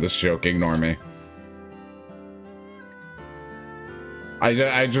was going with this joke. Ignore me.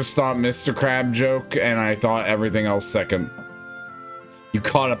 I just thought Mr. Crab joke and I thought everything else second. You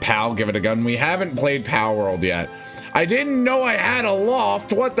caught a pal, give it a gun. We haven't played Pal World yet. I didn't know I had a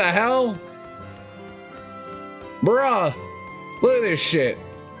loft. What the hell? Bruh. Look at this shit.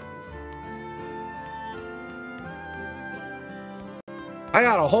 I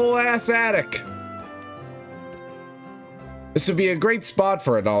got a whole ass attic. This would be a great spot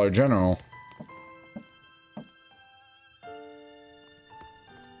for a Dollar General.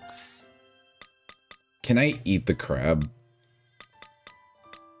 Can I eat the crab?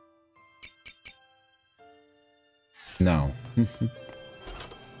 No.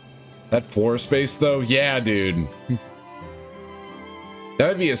 That floor space though? Yeah, dude. That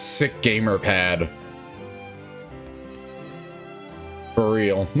would be a sick gamer pad. For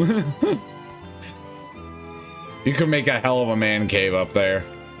real. You could make a hell of a man cave up there.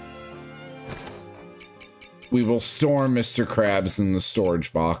 We will store Mr. Krabs in the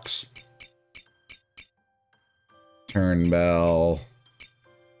storage box. Turn bell.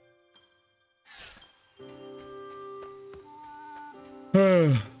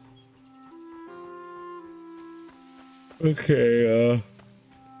 Okay,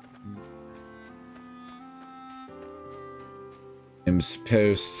 I'm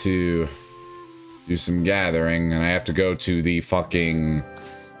supposed to do some gathering, and I have to go to the fucking...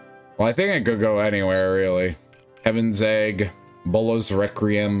 Well, I think I could go anywhere, really. Heaven's Egg, Bolo's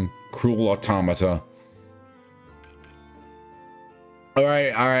Requiem, Cruel Automata.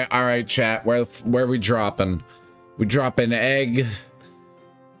 Alright, chat. Where we dropping? We drop an egg.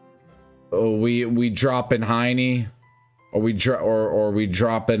 Oh, we drop in Heine. Or we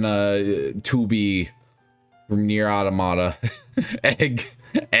drop in a Tubi from Nier Automata. Egg.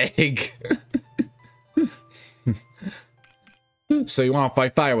 So you want to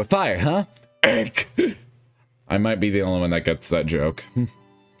fight fire with fire, huh? Egg. I might be the only one that gets that joke.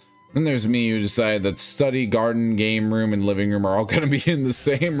 Then there's me who decided that study, garden, game room, and living room are all gonna be in the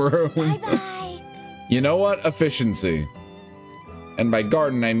same room. Bye-bye. You know what? Efficiency. And by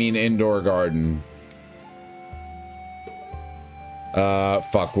garden, I mean indoor garden.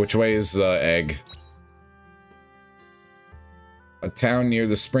 Fuck, which way is the egg? A town near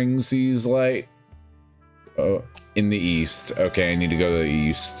the spring sees light. Oh, in the east. Okay, I need to go to the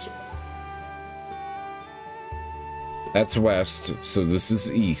east. That's west, so this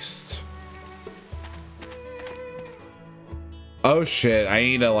is east. Oh shit, I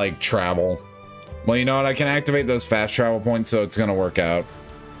need to like travel. Well, you know what? I can activate those fast travel points, so it's gonna work out.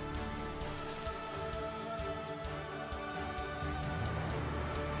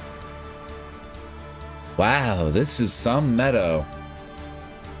 Wow, this is some meadow.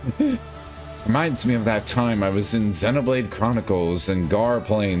 Reminds me of that time I was in Xenoblade Chronicles and Gar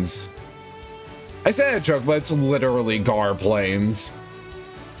Plains. I said a joke, but it's literally Gar Plains.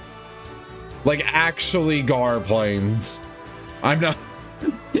 Like, actually Gar Plains. I'm not...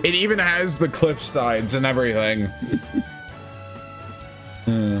 It even has the cliff sides and everything.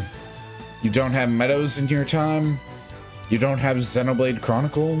 You don't have meadows in your time? You don't have Xenoblade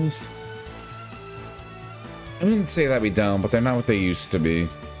Chronicles? I wouldn't say that we don't, but they're not what they used to be.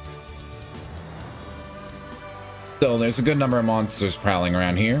 Still, there's a good number of monsters prowling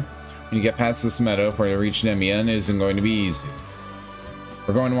around here. When you get past this meadow, for you to reach Nemia, it isn't going to be easy.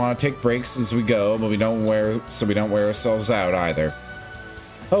 We're going to want to take breaks as we go, but we don't wear ourselves out either.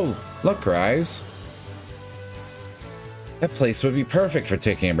 Oh, look, Rise. That place would be perfect for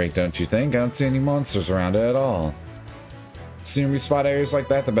taking a break, don't you think? I don't see any monsters around it at all. The sooner we spot areas like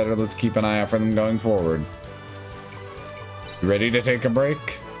that, the better. Let's keep an eye out for them going forward. You ready to take a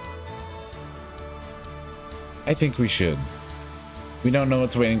break? I think we should. We don't know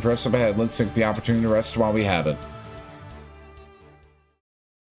what's waiting for us up ahead. Let's take the opportunity to rest while we have it.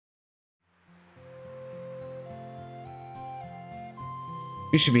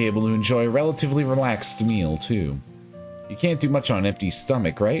 We should be able to enjoy a relatively relaxed meal, too. You can't do much on an empty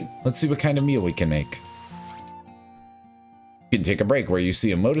stomach, right? Let's see what kind of meal we can make. You can take a break where you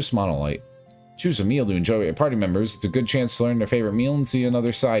see a Modus Monolite. Choose a meal to enjoy with your party members. It's a good chance to learn their favorite meal and see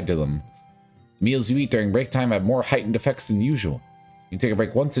another side to them. The meals you eat during break time have more heightened effects than usual. You can take a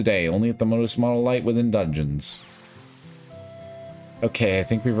break once a day, only at the Modus Monolite within dungeons. Okay, I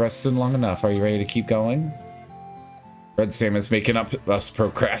think we've rested long enough. Are you ready to keep going? Red Sam is making us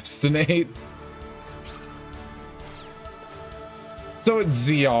procrastinate. So it's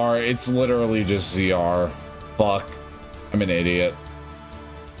ZR. It's literally just ZR. Fuck. I'm an idiot.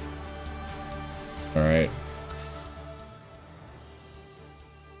 Alright.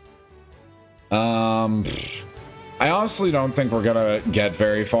 I honestly don't think we're gonna get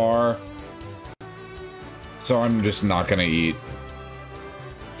very far. So I'm just not gonna eat.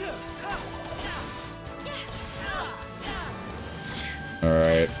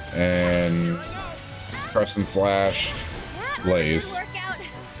 Alright, and press and slash, blaze.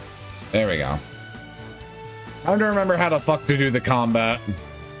 There we go. Time to remember how the fuck to do the combat.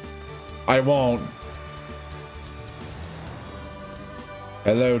 I won't.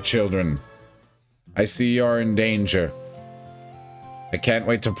 Hello, children. I see you are in danger. I can't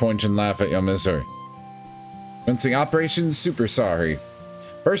wait to point and laugh at your misery. Commencing Operation Super Sorry.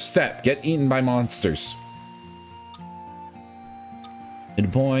 First step, get eaten by monsters.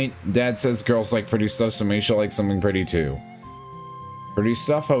 Good point. Dad says girls like pretty stuff, so maybe she'll like something pretty too. Pretty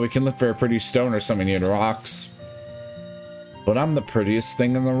stuff? Oh, we can look for a pretty stone or something in rocks. But I'm the prettiest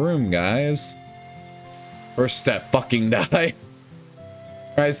thing in the room, guys. First step, fucking die.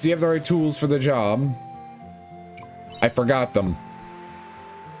 Guys, do you have the right tools for the job? I forgot them.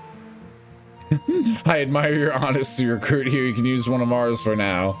 I admire your honesty, recruit. Here, you can use one of ours for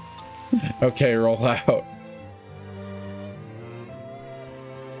now. Okay, roll out.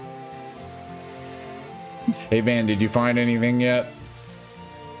 Hey, Van, did you find anything yet?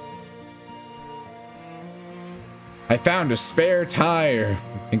 I found a spare tire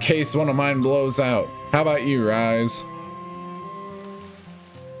in case one of mine blows out. How about you, Rise?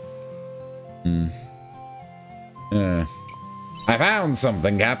 I found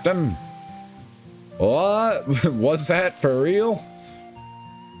something, Captain. What? Was that for real?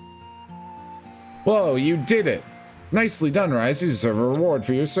 Whoa, you did it. Nicely done, Rise. You deserve a reward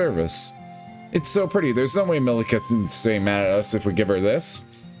for your service. It's so pretty. There's no way Millie can stay mad at us if we give her this.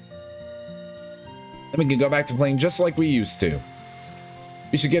 And we can go back to playing just like we used to.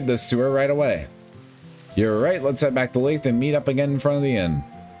 We should give this to her right away. You're right. Let's head back to Lathe and meet up again in front of the inn.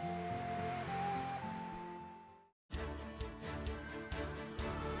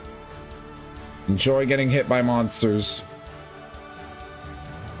 Enjoy getting hit by monsters.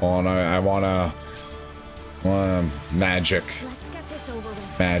 Oh no, I wanna magic. Let's get this over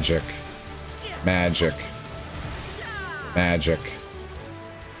with. Magic. Magic. Magic.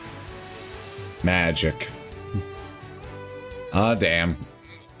 Magic. Ah, damn.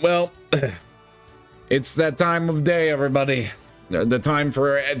 Well, it's that time of day, everybody. The time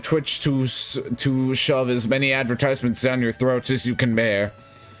for Twitch to shove as many advertisements down your throats as you can bear.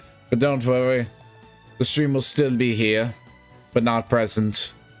 But don't worry. The stream will still be here, but not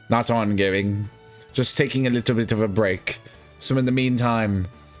present, not ongoing. Just taking a little bit of a break. So in the meantime,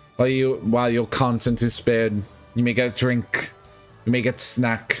 while your content is spared, you may get a drink, you may get a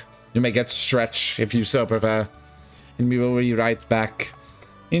snack, you may get stretch if you so prefer. And we will be right back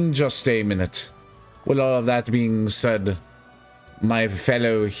in just a minute. With all of that being said, my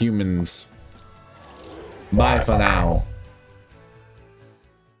fellow humans, bye for now.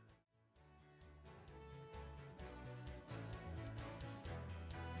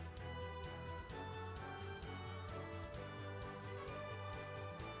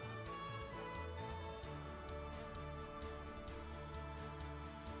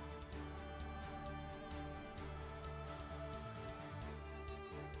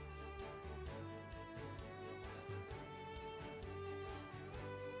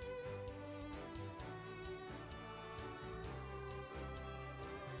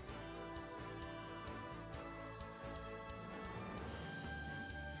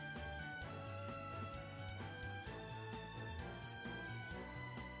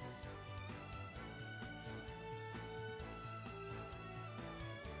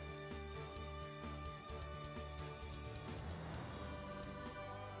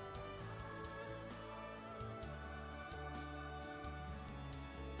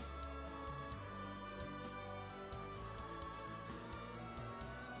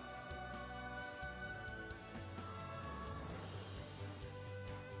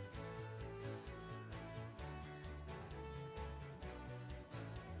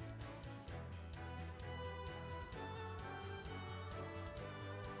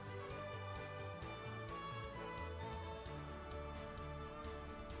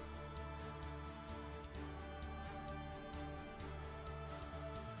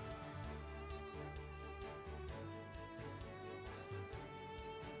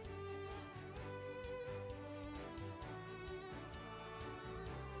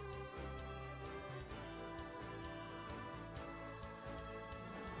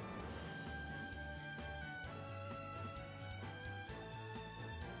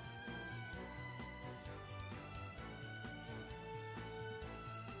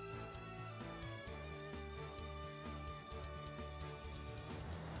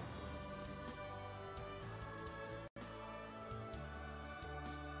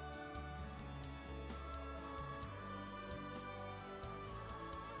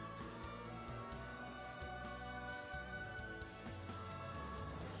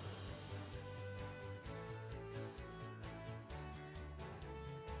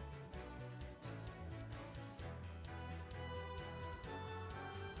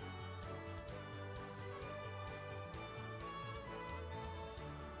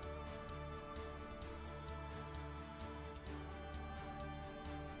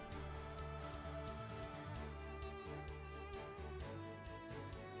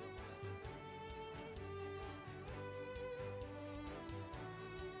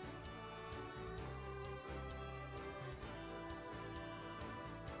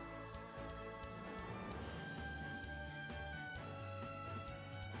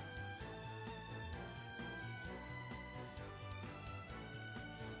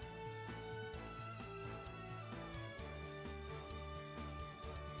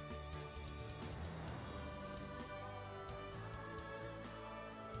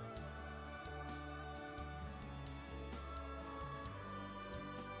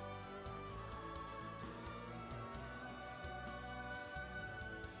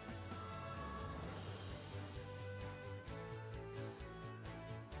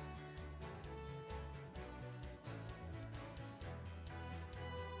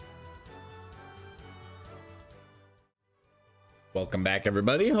 Welcome back,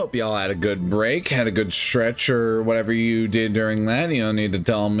 everybody. Hope y'all had a good break, had a good stretch, or whatever you did during that. You don't need to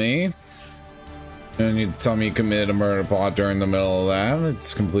tell me. And you tell me you committed a murder plot during the middle of that.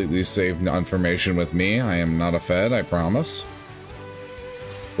 It's completely safe information with me. I am not a Fed, I promise.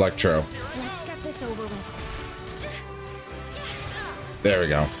 Electro. Let's get this over with. There we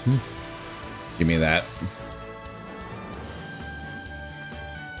go. Give me that.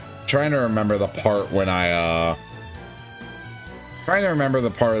 Trying to remember the part when trying to remember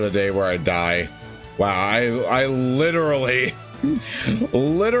the part of the day where I die. Wow, I literally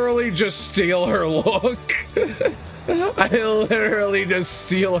just steal her look. I literally just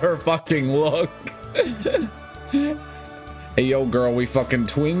steal her fucking look. Hey, yo, girl, we fucking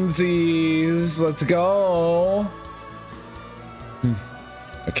twinsies. Let's go.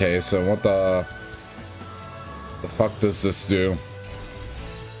 Okay, so what the fuck does this do?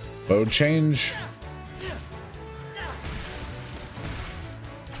 Mode change?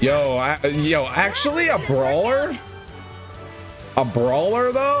 Yo, actually a brawler? A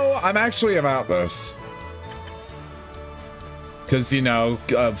brawler, though? I'm actually about this. Because, you know,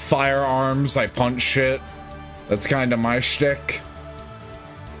 firearms, I punch shit. That's kind of my shtick.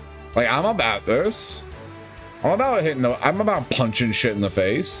 Like, I'm about this. I'm about punching shit in the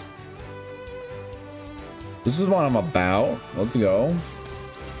face. This is what I'm about. Let's go.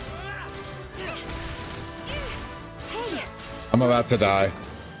 I'm about to die.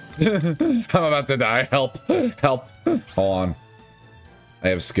 I'm about to die. Help. Help. Hold on. I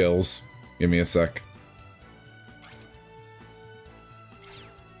have skills. Give me a sec.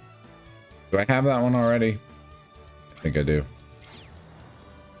 Do I have that one already? I think I do.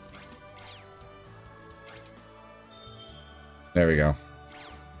 There we go.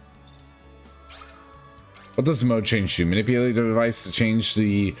 What does mode change do? Manipulate the device to change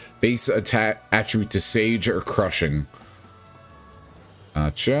the base attack attribute to Sage or Crushing.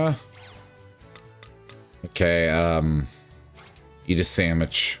 Gotcha. Okay, eat a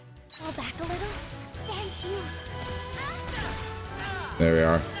sandwich. Fall back a little. Thank you. There we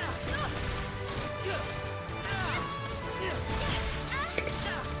are.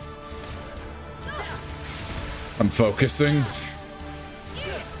 I'm focusing.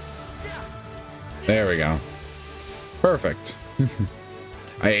 There we go. Perfect.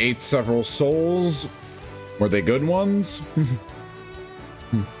 I ate several souls. Were they good ones?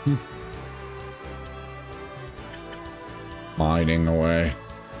 Mining away.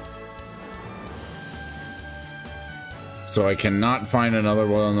 So I cannot find another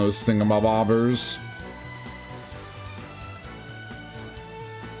one of those thingamabobbers.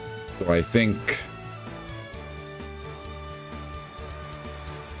 So I think...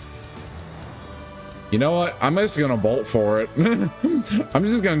 You know what? I'm just gonna bolt for it. I'm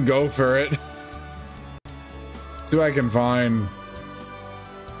just gonna go for it. See what I can find.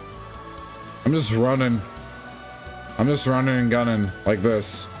 I'm just running. I'm just running and gunning like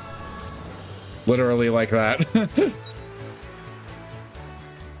this. Literally like that.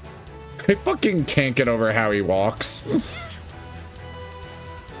 I fucking can't get over how he walks.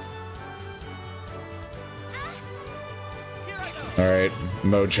 Alright,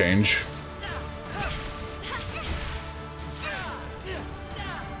 mode change.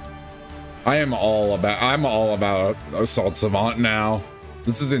 I'm all about Assault Savant now.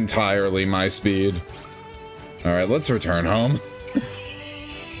 This is entirely my speed. All right, let's return home.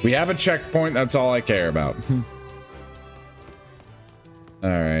 We have a checkpoint. That's all I care about. All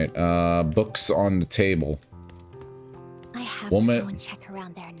right, books on the table. I have to go and check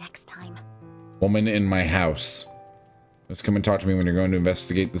around there next time. Woman in my house. Just come and talk to me when you're going to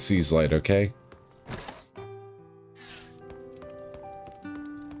investigate the Seas Light, okay?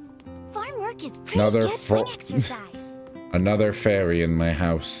 Farm work is pretty good wing exercise. Another fairy in my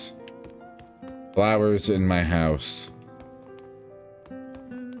house. Flowers in my house.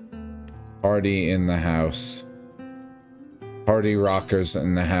 Party in the house. Party rockers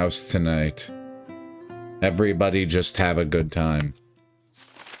in the house tonight. Everybody just have a good time.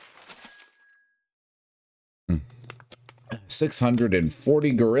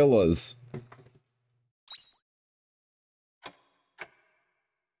 640 gorillas.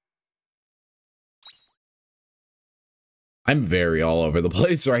 I'm very all over the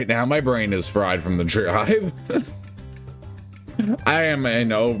place right now. My brain is fried from the drive. I am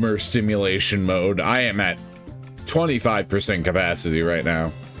in overstimulation mode. I am at 25% capacity right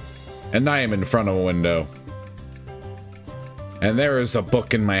now. And I am in front of a window. And there is a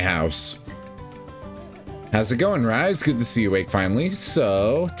book in my house. How's it going, Rise? Good to see you awake finally.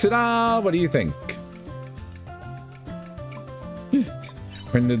 So, ta-da! What do you think?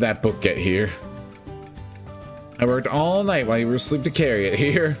 When did that book get here? I worked all night while you were asleep to carry it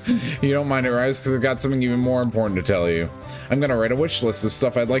here. You don't mind it, Rise, because I've got something even more important to tell you. I'm gonna write a wish list of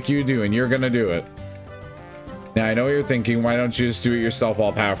stuff I'd like you to do, and you're gonna do it. Now, I know what you're thinking. Why don't you just do it yourself,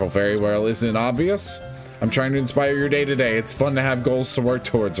 all-powerful fairy? Well, isn't it obvious? I'm trying to inspire your day-to-day. It's fun to have goals to work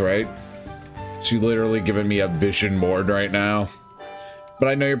towards, right? She literally giving me a vision board right now. But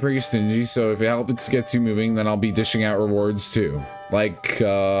I know you're pretty stingy, so if it helps gets you moving, then I'll be dishing out rewards too. Like,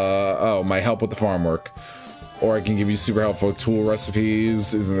 oh, my help with the farm work. Or I can give you super helpful tool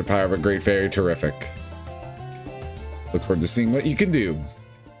recipes. Isn't the power of a great fairy terrific? Look forward to seeing what you can do.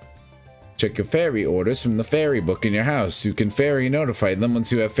 Check your fairy orders from the fairy book in your house. You can fairy notify them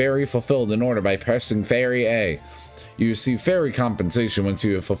once you have fairy fulfilled an order by pressing fairy A. You receive fairy compensation once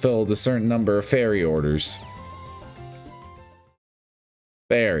you have fulfilled a certain number of fairy orders.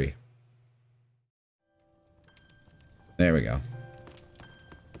 Fairy. There we go.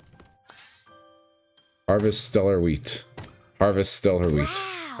 Harvest stellar wheat. Harvest stellar wheat.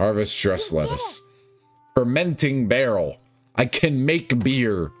 Wow, Harvest dress lettuce. Fermenting barrel. I can make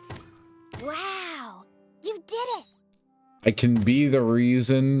beer. Wow, you did it. I can be the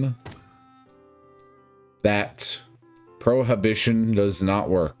reason that prohibition does not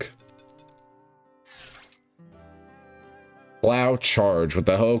work. Plow charge. With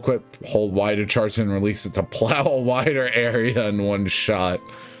the hoe equip, hold Y to charge and release it to plow a wider area in one shot.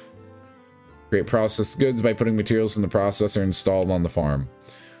 Create processed goods by putting materials in the processor installed on the farm.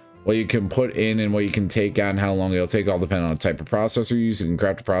 What you can put in and what you can take out and how long it'll take all depend on the type of processor you use. You can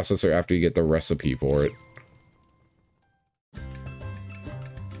craft a processor after you get the recipe for it.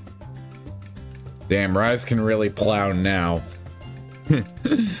 Damn, Rise can really plow now.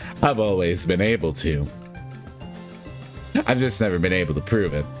 I've always been able to. I've just never been able to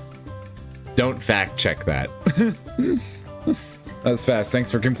prove it. Don't fact check that. That was fast.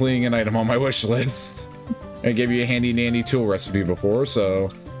 Thanks for completing an item on my wish list. I gave you a handy dandy tool recipe before, so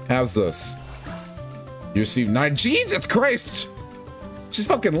how's this? You received 9. Jesus Christ! She's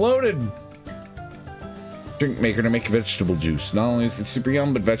fucking loaded. Drink maker to make vegetable juice. Not only is it super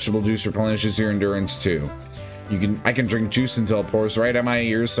yum, but vegetable juice replenishes your endurance too. I can drink juice until it pours right at my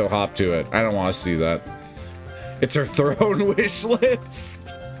ears, so hop to it. I don't want to see that. It's her throne wish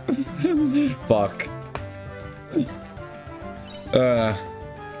list. Fuck.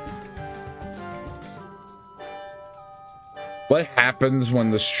 What happens when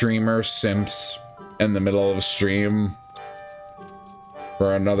the streamer simps in the middle of a stream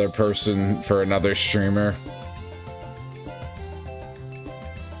for another person, for another streamer?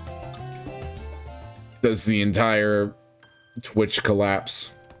 Does the entire Twitch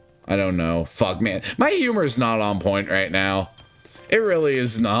collapse? I don't know. Fuck, man. My humor is not on point right now. It really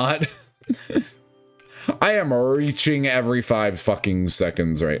is not. I am reaching every 5 fucking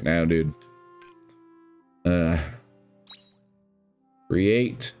seconds right now, dude.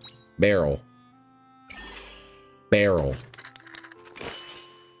 Create barrel. Barrel.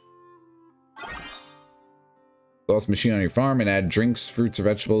 Sauce machine on your farm and add drinks, fruits, or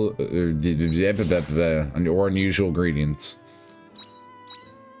vegetables, or unusual ingredients.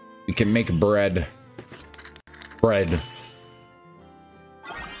 We can make bread. Bread.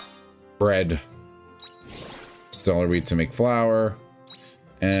 Stellar wheat to make flour.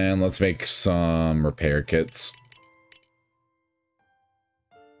 And let's make some repair kits.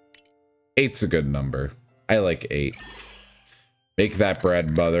 8's a good number. I like 8. Make that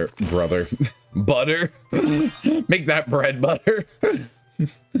bread butter. Butter? Make that bread butter.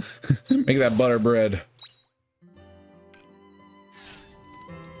 Make that butter bread.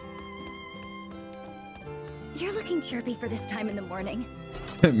 You're looking chirpy for this time in the morning.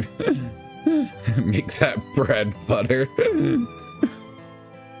 Make that bread butter.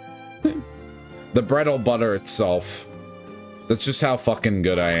 The bread will butter itself. That's just how fucking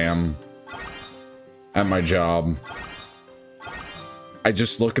good I am at my job. I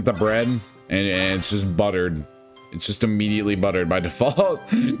just look at the bread and it's just buttered. It's just immediately buttered by default.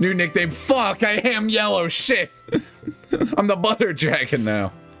 New nickname. Fuck, I am yellow. Shit. I'm the butter dragon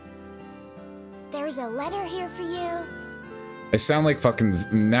now. There's a letter here for you. I sound like fucking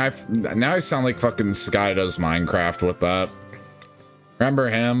now I sound like fucking Sky does Minecraft with that. Remember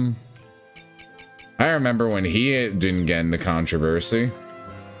him? I remember when he didn't get into controversy.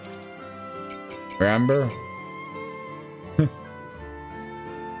 Remember?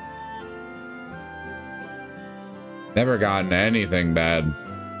 Never gotten anything bad.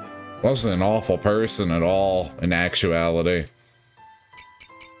 Wasn't an awful person at all, in actuality.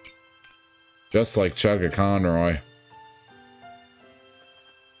 Just like Chugga Conroy.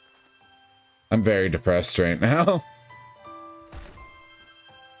 I'm very depressed right now.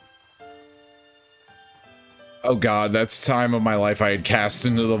 Oh god, that's the time of my life I had cast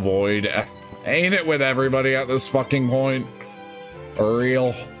into the void. Ain't it with everybody at this fucking point? For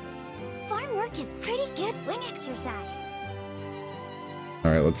real. Farm work is pretty good wing exercise.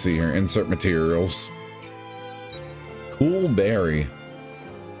 All right, let's see here. Insert materials. Cool berry.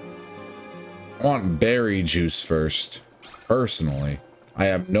 I want berry juice first. Personally, I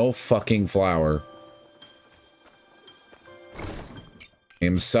have no fucking flour.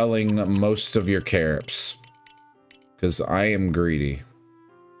 I'm selling most of your carrots because I am greedy.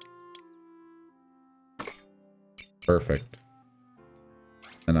 Perfect.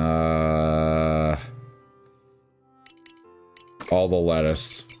 And all the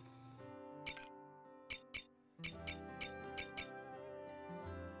lettuce.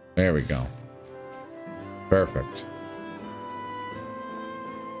 There we go. Perfect.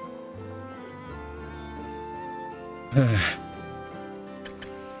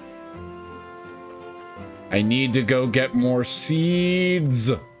 I need to go get more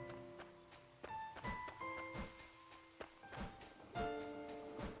seeds.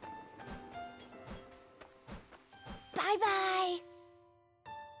 Bye-bye.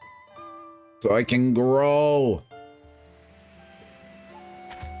 So I can grow.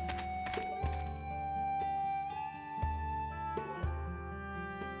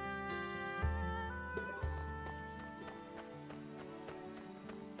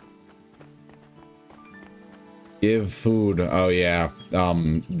 Give food. Oh yeah.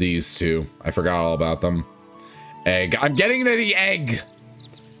 These two. I forgot all about them. Egg. I'm getting to the egg.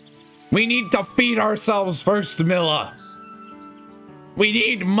 We need to feed ourselves first, Milla. We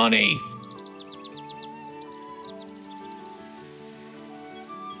need money.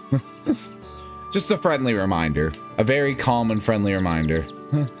 Just a friendly reminder. A very calm and friendly reminder.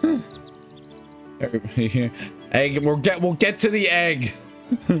 Egg. We'll get to the egg.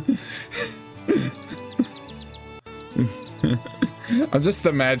 I'm just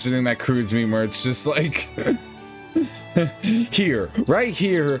imagining that cruise meme where it's just like here, right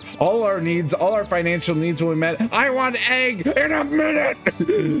here, all our needs, all our financial needs will be met. I want egg in a minute.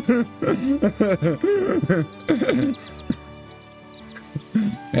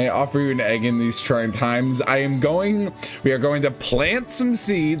 I offer you an egg in these trying times. We are going to plant some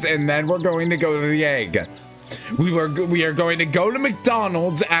seeds and then we're going to go to the egg. We are going to go to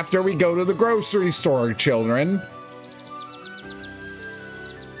McDonald's after we go to the grocery store, children.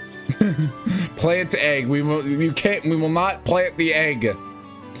 Plant egg. We will not plant the egg.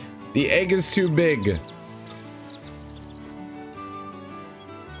 The egg is too big.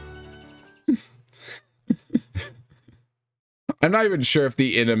 I'm not even sure if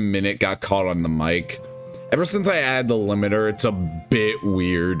the "in a minute" got caught on the mic. Ever since I added the limiter, it's a bit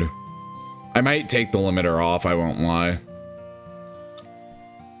weird. I might take the limiter off, I won't lie.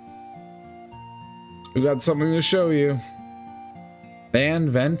 We got something to show you. Van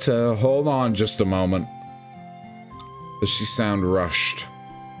Venta, hold on just a moment. Does she sound rushed?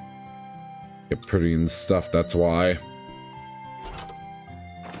 Get pretty and stuff, that's why.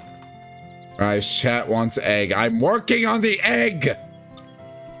 Alright, chat wants egg. I'm working on the egg!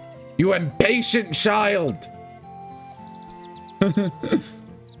 You impatient child! And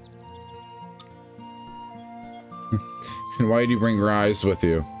why did you bring Rise with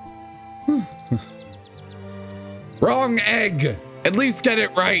you? Wrong egg! At least get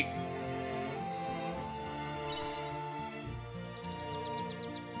it right!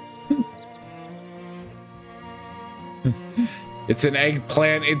 It's an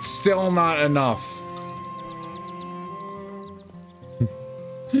eggplant, it's still not enough.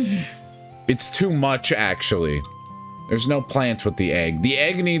 It's too much, actually. There's no plant with the egg. The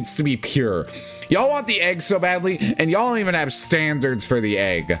egg needs to be pure. Y'all want the egg so badly, and y'all don't even have standards for the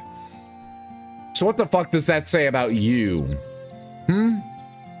egg. So what the fuck does that say about you? You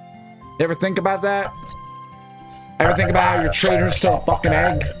ever think about that? Ever think about how your trader's still a fucking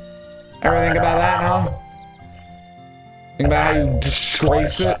egg? Ever think about that, huh? Think about how you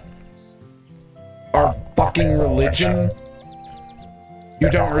disgrace it? Our fucking religion? You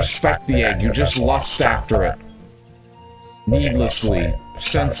don't respect the egg, you just lust after it. Needlessly,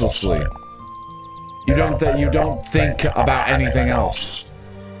 senselessly. You don't think about anything else.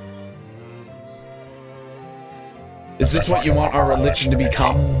 Is this what you want our religion to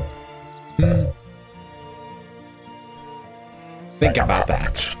become? Think about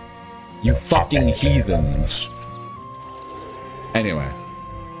that. You fucking heathens. Anyway.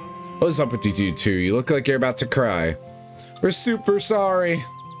 What is up with you two? You look like you're about to cry. We're super sorry.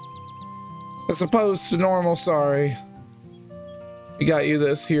 As opposed to normal sorry. We got you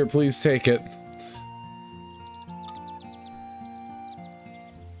this. Here, please take it.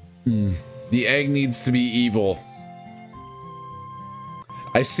 The egg needs to be evil.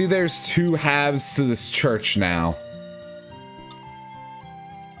 I see there's two halves to this church now.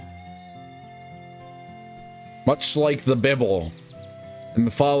 Much like the Bible. and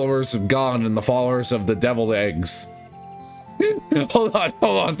the followers of God and the followers of the deviled eggs. Hold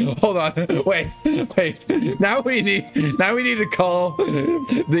on. Wait. Now we need to call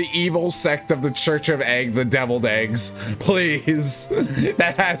the evil sect of the Church of Egg the deviled eggs. Please.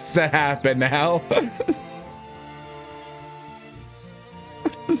 That has to happen now.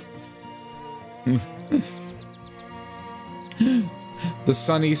 The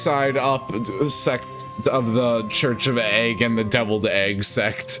sunny side up sect of the Church of Egg and the deviled egg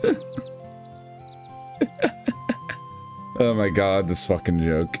sect. Oh my god, this fucking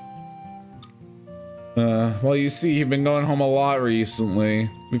joke. Well, you see, you've been going home a lot recently.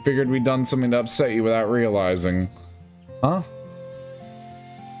 We figured we'd done something to upset you without realizing. Huh?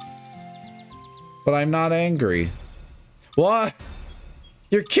 But I'm not angry. What?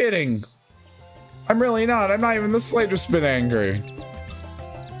 You're kidding. I'm really not. I'm not even the slightest bit angry.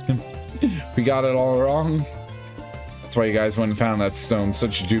 We got it all wrong. That's why you guys went and found that stone.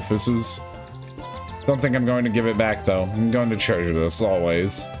 Such doofuses. Don't think I'm going to give it back, though. I'm going to treasure this,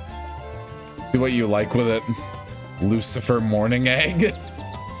 always. Do what you like with it. Lucifer morning egg.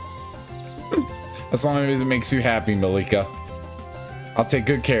 As long as it makes you happy, Malika. I'll take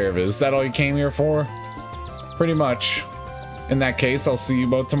good care of it. Is that all you came here for? Pretty much. In that case, I'll see you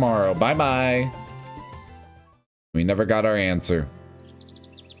both tomorrow. Bye-bye. We never got our answer.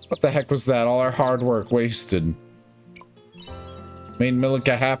 What the heck was that? All our hard work wasted. Made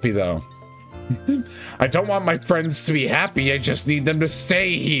Malika happy, though. I don't want my friends to be happy, I just need them to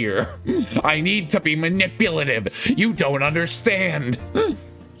stay here. I need to be manipulative. You don't understand.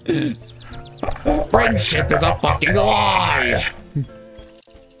 Friendship is a fucking lie.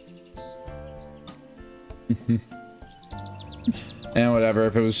 And whatever,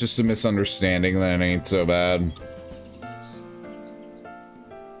 if it was just a misunderstanding, then it ain't so bad.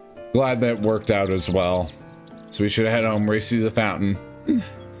 Glad that worked out as well. So we should head home, race to the fountain.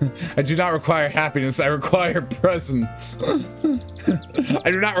 I do not require happiness, I require presence. I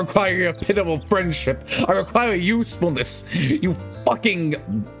do not require a pitiful friendship, I require usefulness, you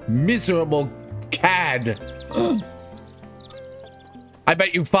fucking miserable cad. I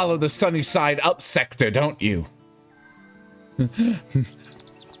bet you follow the sunny side up sector, don't you?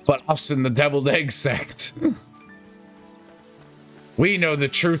 But us in the deviled egg sect. We know the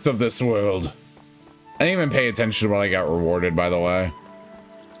truth of this world. I didn't even pay attention to what I got rewarded, by the way.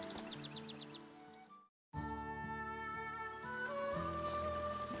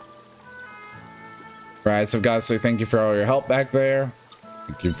 Right, so I've got to say thank you for all your help back there.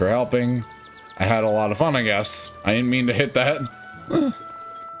 Thank you for helping. I had a lot of fun, I guess. I didn't mean to hit that.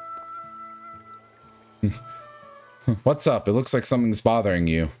 What's up? It looks like something's bothering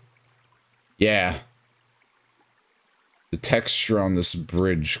you. Yeah. The texture on this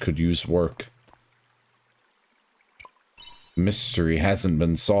bridge could use work. Mystery hasn't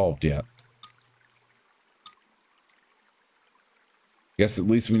been solved yet. Guess at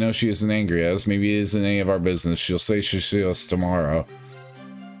least we know she isn't angry at us. Maybe it isn't any of our business. She'll say she'll see us tomorrow.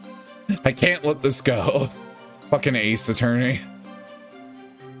 I can't let this go. Fucking ace attorney.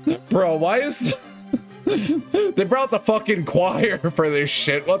 Bro, why is... They brought the fucking choir for this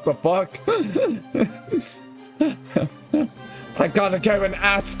shit. What the fuck? I gotta go and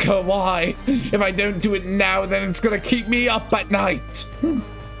ask her why. If I don't do it now, then it's gonna keep me up at night.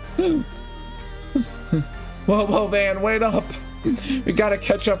 Whoa, Van, wait up. We gotta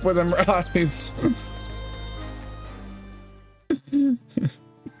catch up with him, Rise.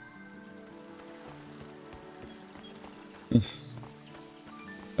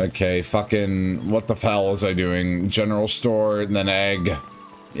 Okay, fucking, what the hell was I doing? General store and then egg.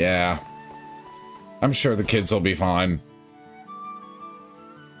 Yeah. I'm sure the kids will be fine.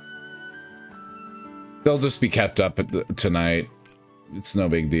 They'll just be kept up tonight. It's no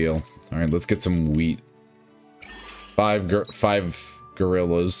big deal. All right, let's get some wheat. Five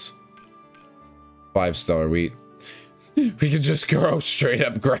gorillas. 5-star wheat. We could just grow straight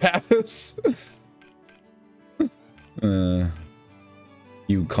up grass.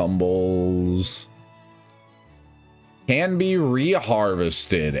 Cucumbers. Can be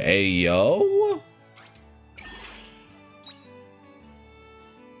reharvested. Ayo.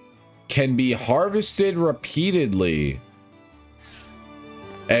 Can be harvested repeatedly.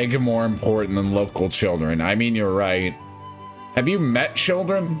 Egg more important than local children. I mean, you're right. Have you met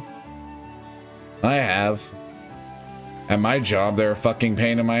children? I have. At my job, they're a fucking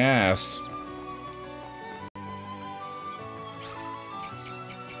pain in my ass.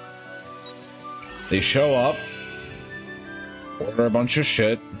 They show up, order a bunch of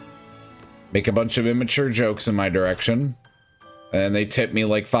shit, make a bunch of immature jokes in my direction, and then they tip me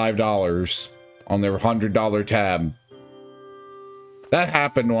like $5 on their $100 tab. That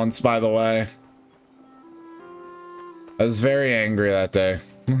happened once, by the way. I was very angry that day.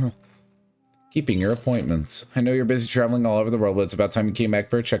 Keeping your appointments. I know you're busy traveling all over the world, but it's about time you came back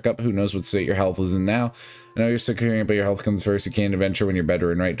for a checkup. Who knows what state your health is in now? I know you're sick of hearing it, but your health comes first. You can't adventure when you're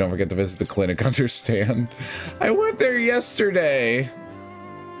bedridden, right? Don't forget to visit the clinic, understand? I went there yesterday.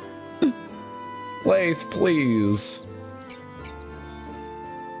 Laith, please.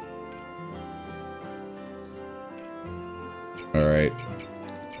 All right.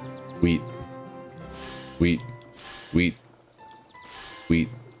 Wheat. Wheat. Wheat. Wheat.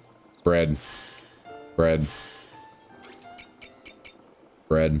 Bread. Bread.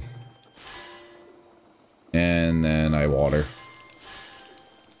 Bread. And then I water.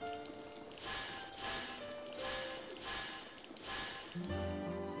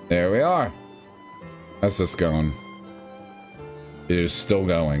 There we are. How's this going? It is still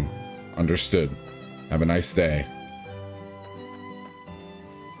going. Understood. Have a nice day.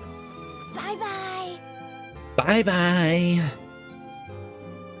 Bye-bye. Bye-bye.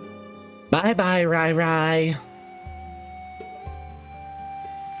 Bye-bye, Rye Rye.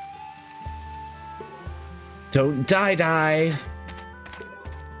 Don't die.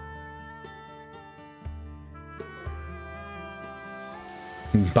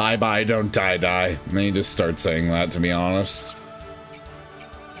 Bye-bye, don't die. And then you just start saying that, to be honest.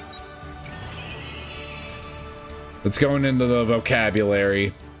 It's going into the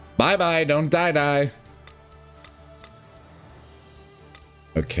vocabulary. Bye-bye, don't die.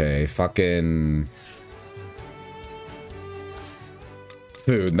 Okay, fucking...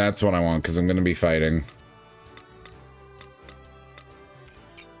 food, that's what I want, because I'm going to be fighting.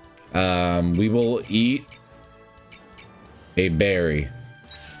 We will eat a berry.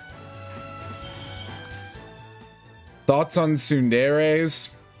 Thoughts on tsunderes?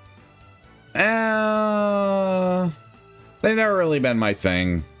 They've never really been my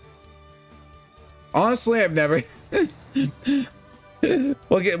thing. Honestly, I've never...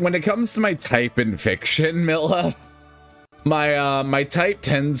 Well, when it comes to my type in fiction, Milla, my type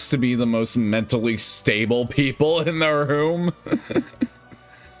tends to be the most mentally stable people in the room.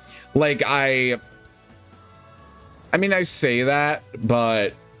 Like, I mean, I say that,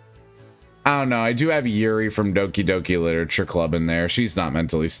 but I don't know. I do have Yuri from Doki Doki Literature Club in there. She's not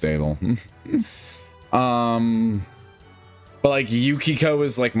mentally stable. But like Yukiko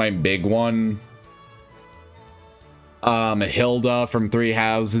is like my big one. Hilda from Three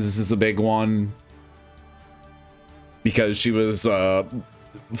Houses is a big one. Because she was a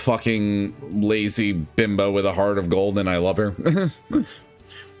fucking lazy bimbo with a heart of gold and I love her.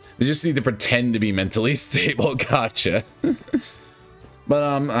 They just need to pretend to be mentally stable. Gotcha.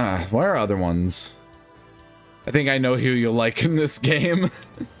 But, what are other ones? I think I know who you'll like in this game.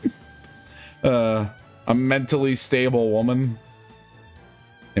 A mentally stable woman.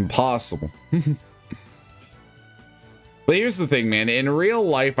 Impossible. But here's the thing, man. In real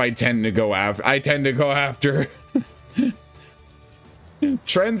life, I tend to go after...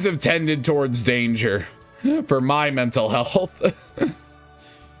 Trends have tended towards danger for my mental health.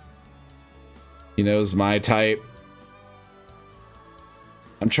 He knows my type.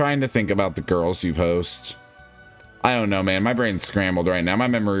 I'm trying to think about the girls you post. I don't know, man. My brain's scrambled right now. My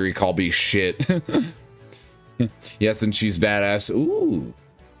memory recall be shit. Yes, and she's badass. Ooh.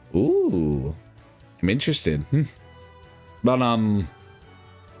 Ooh. I'm interested. But,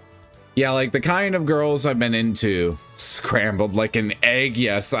 yeah, like the kind of girls I've been into. Scrambled like an egg.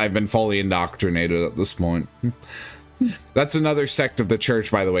 Yes, I've been fully indoctrinated at this point. That's another sect of the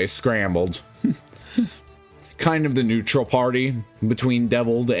church, by the way. Scrambled. Kind of the neutral party between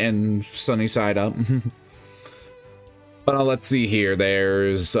Deviled and Sunny Side Up. But let's see here.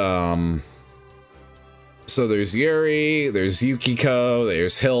 There's, so there's Yuri, there's Yukiko,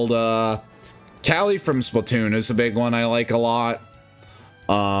 there's Hilda. Callie from Splatoon is a big one I like a lot.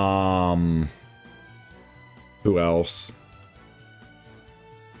 Who else?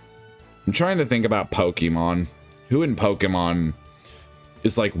 I'm trying to think about Pokemon. Who in Pokemon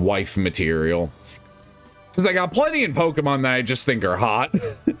is like wife material? Because I got plenty in Pokemon that I just think are hot.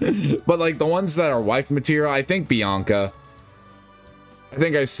 But like the ones that are wife material, I think Bianca. I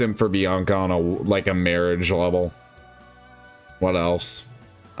think I simp for Bianca on a marriage level. What else?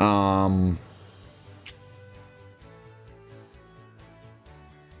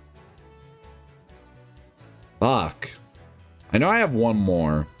 Fuck. I know I have one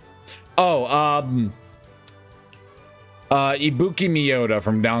more. Oh, Ibuki Miyota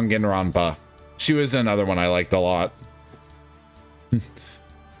from Danganronpa. She was another one I liked a lot.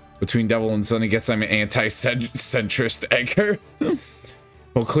 Between Devil and Sun, I guess I'm an anti-centrist Edgar.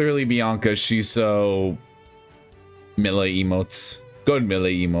 Well, clearly Bianca, she's so... Milla emotes. Good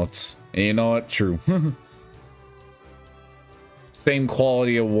melee emotes. And you know what? True. Same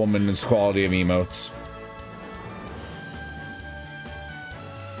quality of woman as quality of emotes.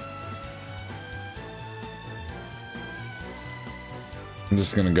 I'm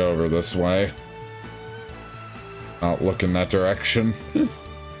just gonna go over this way. Not look in that direction. That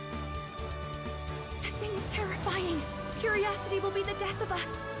thing is terrifying. Curiosity will be the death of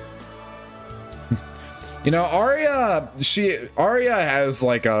us. You know, Arya has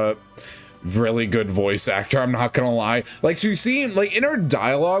like a really good voice actor, I'm not gonna lie. Like, she seems like in her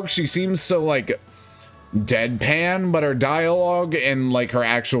dialogue, she seems so like deadpan, but her dialogue and like her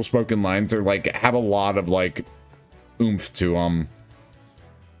actual spoken lines are like have a lot of like oomph to them.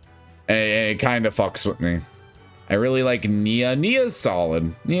 And it kind of fucks with me. I really like Nia. Nia's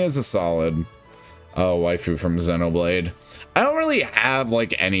solid. Nia's a solid waifu from Xenoblade. I don't really have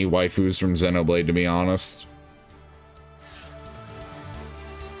like any waifus from Xenoblade, to be honest.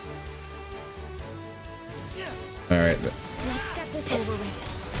 All right. Let's get this over with.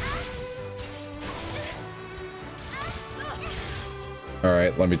 All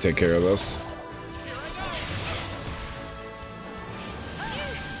right, let me take care of this.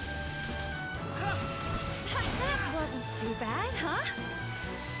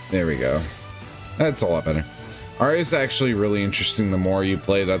 There we go. That's a lot better. Arya's actually really interesting the more you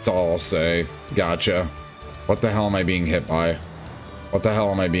play, that's all I'll say. Gotcha. What the hell am I being hit by? What the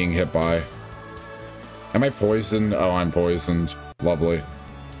hell am I being hit by? Am I poisoned? Oh, I'm poisoned. Lovely.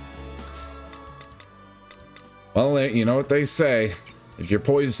 Well, you know what they say. If you're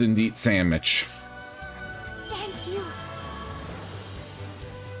poisoned, eat sandwich. Thank you.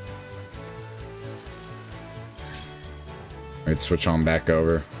 Alright, switch on back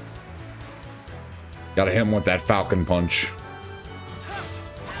over. Gotta hit him with that falcon punch.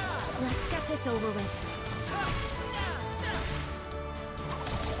 Let's get this over with.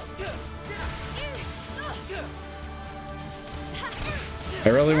 I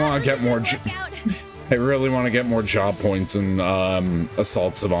really want to get more. I really want to get more job points in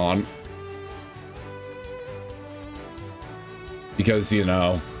Assault Savant, because you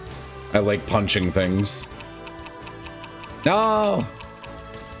know I like punching things. No.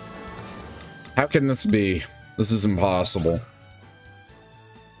 How can this be? This is impossible.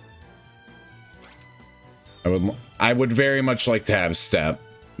 I would very much like to have step.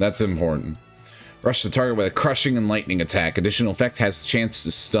 That's important. Rush the target with a crushing and lightning attack. Additional effect has a chance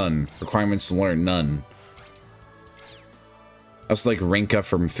to stun. Requirements to learn none. That's like Rinka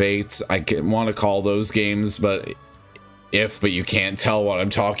from Fates. I want to call those games, but you can't tell what I'm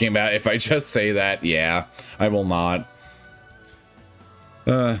talking about. If I just say that, yeah, I will not.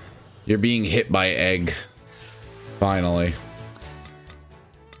 You're being hit by egg. Finally.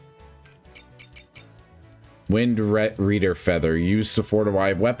 Wind Reader Feather. Used to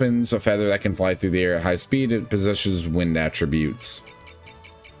fortify weapons. A feather that can fly through the air at high speed. It possesses wind attributes.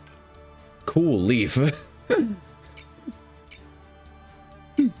 Cool leaf.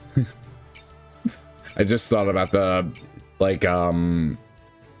 I just thought about the, like,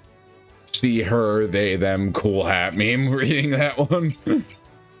 she, her, they, them, cool hat meme reading that one.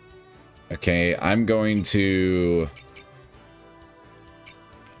 Okay, I'm going to...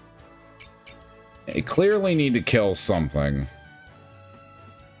 I clearly need to kill something.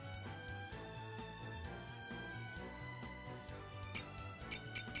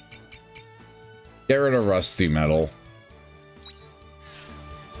 Get rid of rusty metal.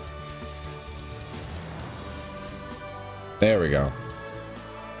 There we go.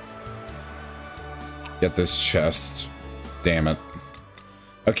 Get this chest. Damn it.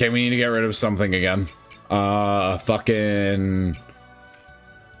 Okay, we need to get rid of something again. Fucking...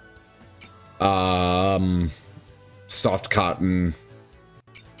 soft cotton,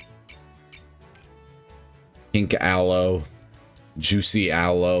 pink aloe, juicy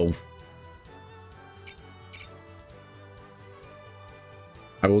aloe.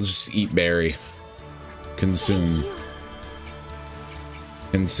 I will just eat berry. Consume.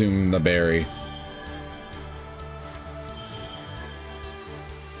 Consume the berry.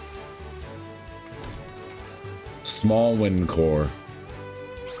 Small wind core.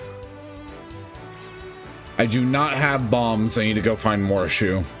 I do not have bombs. I need to go find more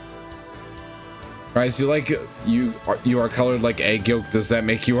shoe. Rise, you are colored like egg yolk. Does that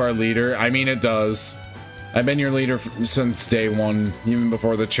make you our leader? I mean, it does. I've been your leader since day one, even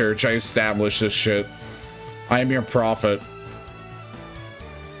before the church. I established this shit. I am your prophet.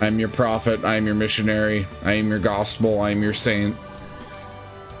 I am your prophet. I am your missionary. I am your gospel. I am your saint.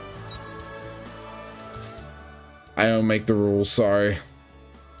 I don't make the rules. Sorry.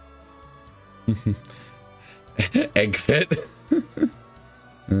 Egg fit.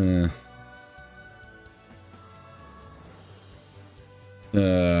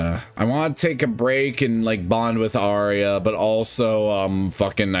 I want to take a break and like bond with Arya, but also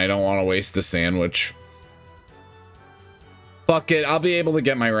fucking I don't want to waste a sandwich. Fuck it, I'll be able to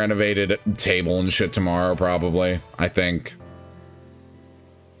get my renovated table and shit tomorrow probably, I think.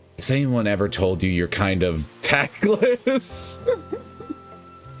 Has anyone ever told you you're kind of tactless?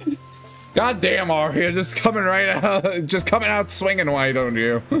 God damn, Arya, just coming right out, just coming out swinging, why don't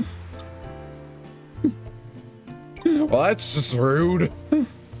you? Well, that's just rude.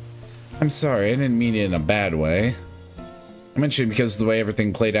 I'm sorry, I didn't mean it in a bad way. I mentioned because of the way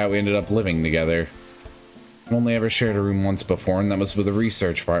everything played out, we ended up living together. I've only ever shared a room once before, and that was with a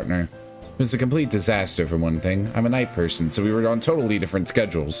research partner. It was a complete disaster for one thing. I'm a night person, so we were on totally different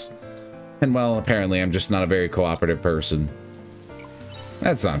schedules. And well, apparently I'm just not a very cooperative person.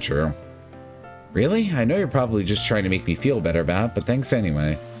 That's not true. Really? I know you're probably just trying to make me feel better about it, but thanks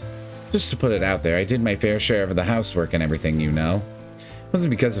anyway. Just to put it out there, I did my fair share of the housework and everything, you know. It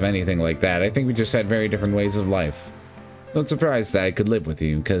wasn't because of anything like that. I think we just had very different ways of life. Don't surprise that I could live with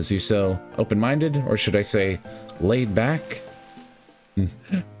you, because you're so open-minded, or should I say, laid back?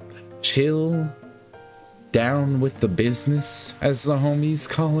 Chill. Down with the business, as the homies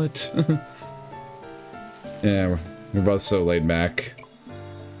call it. Yeah, we're both so laid back.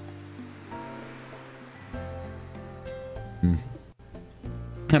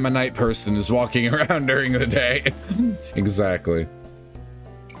 I'm a night person who's walking around during the day. Exactly.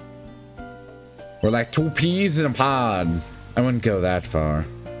 We're like 2 peas in a pod. I wouldn't go that far.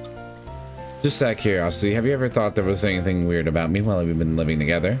 Just out of curiosity, have you ever thought there was anything weird about me while we've been living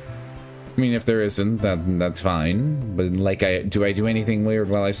together? I mean, if there isn't, that's fine. But like, do I do anything weird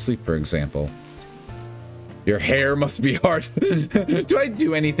while I sleep, for example? Your hair must be hard. Do I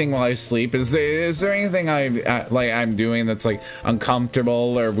do anything while I sleep? Is there anything I'm doing that's like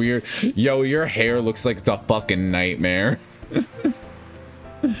uncomfortable or weird? Yo, your hair looks like it's a fucking nightmare.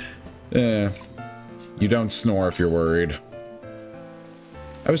 You don't snore if you're worried.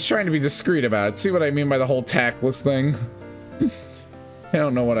 I was trying to be discreet about it. See what I mean by the whole tactless thing? I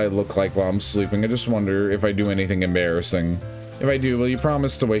don't know what I look like while I'm sleeping. I just wonder if I do anything embarrassing. If I do, will you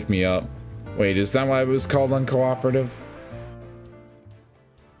promise to wake me up? Wait, is that why it was called uncooperative?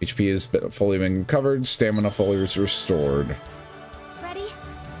 HP has fully been covered. Stamina fully is restored. Ready?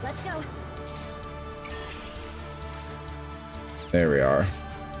 Let's go. There we are.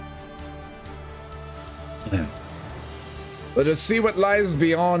 Let us see what lies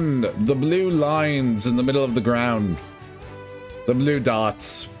beyond the blue lines in the middle of the ground. The blue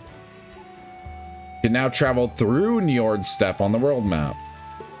dots. You can now travel through Njord Steppe on the world map.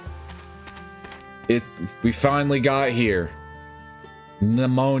 We finally got here.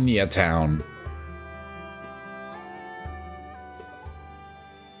 Pneumonia Town.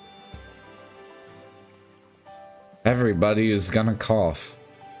 Everybody is gonna cough.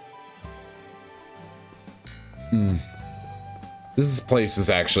 This place is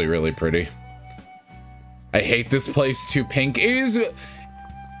actually really pretty. I hate this place too. Pink is...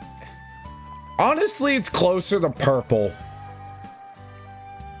 Honestly, it's closer to purple.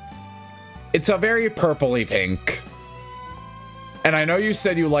 It's a very purpley pink. And I know you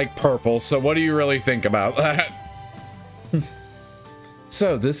said you like purple, so what do you really think about that?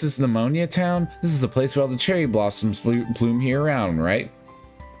 So, this is Pneumonia Town? This is the place where all the cherry blossoms bloom year-round, right?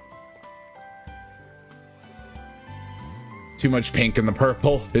 Too much pink in the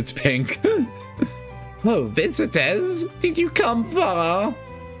purple. It's pink. Oh, visitors, did you come far?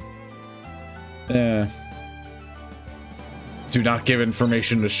 Do not give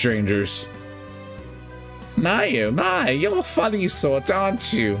information to strangers. My, oh my, you're a funny sort,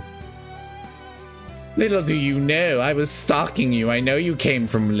 aren't you? Little do you know, I was stalking you. I know you came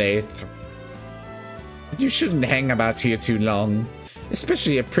from Lathe. But you shouldn't hang about here too long.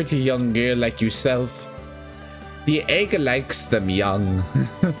 Especially a pretty young girl like yourself. The egg likes them young.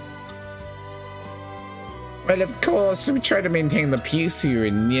 Well, of course, we try to maintain the peace here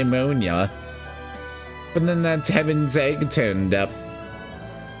in Pneumonia. But then that Heaven's Egg turned up.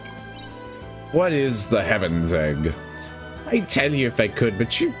 What is the Heaven's Egg? I'd tell you if I could,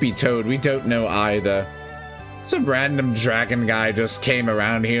 but truth be told, we don't know either. Some random dragon guy just came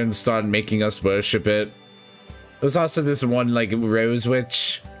around here and started making us worship it. There was also this one, like, rose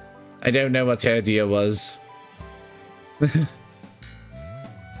witch. I don't know what her deal was.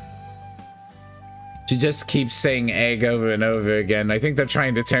 She just keeps saying egg over and over again. I think they're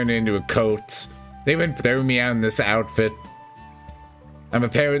trying to turn it into a coat. They even threw me on this outfit. I'm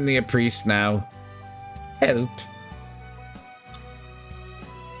apparently a priest now. Help.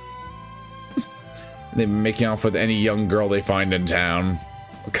 They've been making off with any young girl they find in town.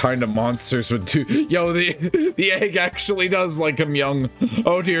 What kind of monsters would do? Yo, the egg actually does like him young.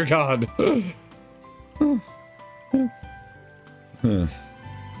 Oh dear God.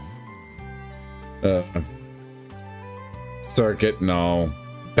 Circuit, no.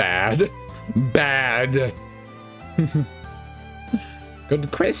 Bad. Bad.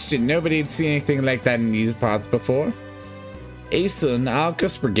 Good question. Nobody had seen anything like that in these parts before. Asa and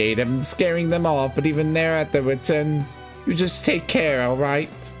Arcus Brigade have been scaring them off, but even they're at their wits' end. You just take care,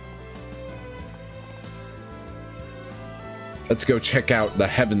 alright? Let's go check out the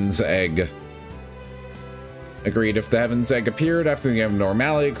Heaven's Egg. Agreed, if the Heaven's Egg appeared after the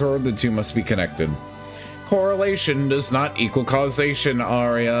abnormality occurred, the two must be connected. Correlation does not equal causation,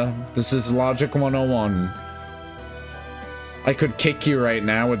 Arya. This is Logic 101. I could kick you right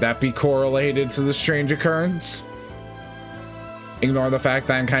now. Would that be correlated to the strange occurrence? Ignore the fact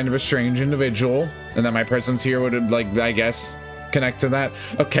that I'm kind of a strange individual, and that my presence here would, like, I guess, connect to that.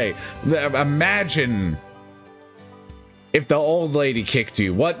 Okay, imagine if the old lady kicked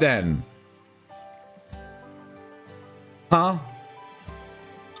you. What then? Huh?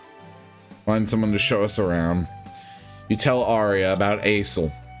 Find someone to show us around. You tell Arya about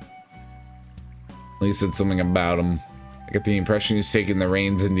Aesel. At least it's something about him. I get the impression he's taking the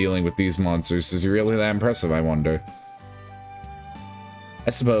reins in dealing with these monsters. Is he really that impressive, I wonder? I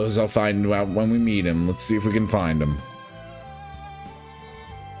suppose I'll find out when we meet him. Let's see if we can find him.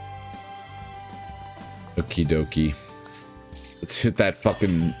 Okie dokie. Let's hit that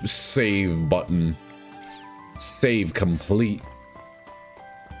fucking save button. Save complete.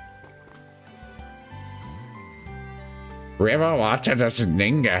 River water doesn't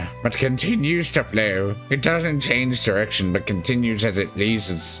linger, but continues to flow. It doesn't change direction, but continues as it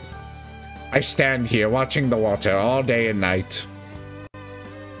pleases. I stand here watching the water all day and night.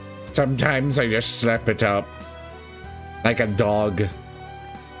 Sometimes I just slap it up. Like a dog.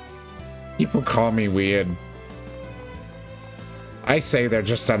 People call me weird. I say they're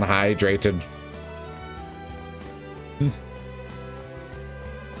just unhydrated.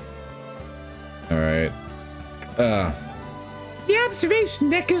 Alright. The observation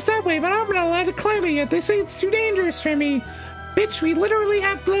deck is that way, but I'm not allowed to climb it yet. They say it's too dangerous for me. Bitch, we literally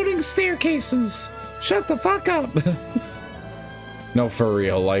have floating staircases. Shut the fuck up. No, for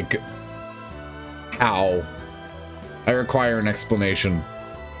real, like, how? I require an explanation.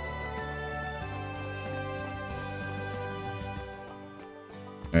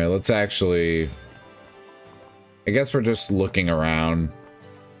 Alright, let's actually... I guess we're just looking around.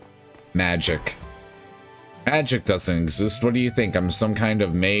 Magic. Magic doesn't exist. What do you think? I'm some kind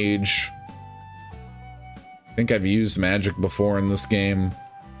of mage? I think I've used magic before in this game.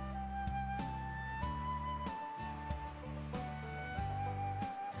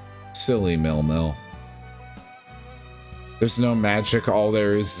 Silly Mill. There's no magic. All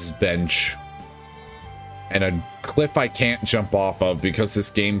there is bench. And a cliff I can't jump off of because this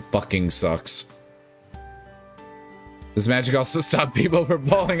game fucking sucks. Does magic also stop people from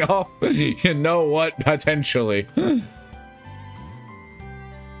falling off? You know what? Potentially.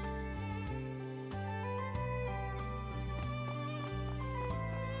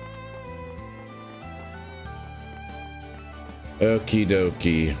 Okie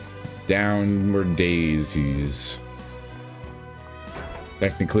dokie. Downward daisies.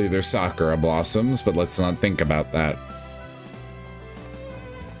 Technically, they're sakura blossoms, but let's not think about that.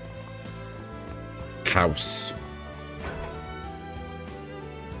 House.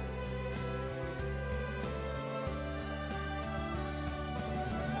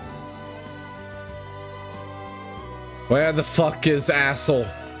 Where the fuck is Axel?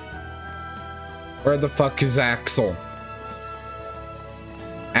 Where the fuck is Axel?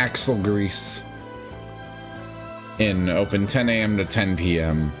 Axel Grease. Open 10 a.m. to 10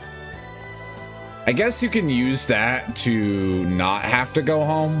 p.m. I guess you can use that to not have to go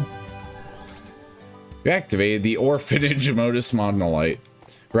home. You activated the orphanage modus monolite.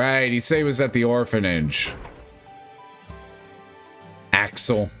 Right, he said he was at the orphanage.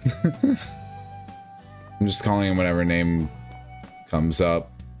 Axel. I'm just calling him whatever name comes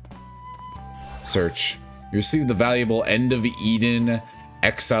up. Search. You received the valuable End of Eden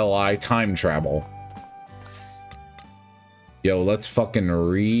XLI time travel. Yo, let's fucking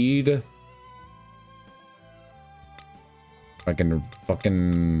read. I can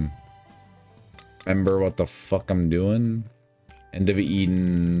fucking remember what the fuck I'm doing. End of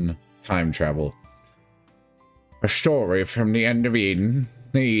Eden time travel. A story from the End of Eden.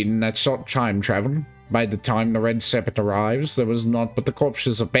 Eden that sought time travel. By the time the Red Serpent arrives, there was naught but the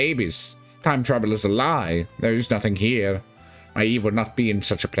corpses of babies. Time travel is a lie. There is nothing here. My Eve would not be in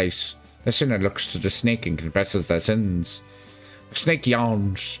such a place. The sinner looks to the snake and confesses their sins. The snake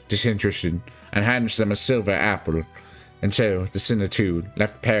yawns, disinterested, and hands them a silver apple. And so, the sinner too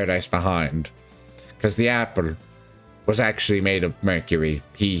left paradise behind. Because the apple was actually made of mercury.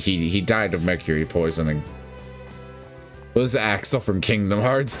 He died of mercury poisoning. What is Axel from Kingdom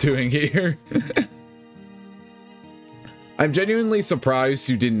Hearts doing here? I'm genuinely surprised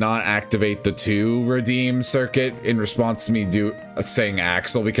you did not activate the 2 redeem circuit in response to me saying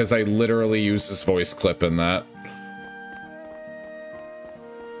Axel, because I literally used his voice clip in that.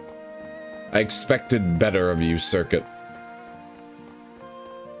 I expected better of you, circuit.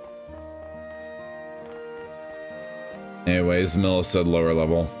 Anyways, Milla said lower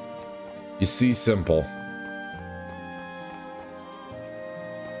level. You see, simple.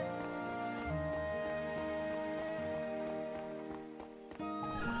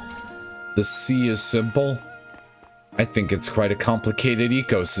 The sea is simple? I think it's quite a complicated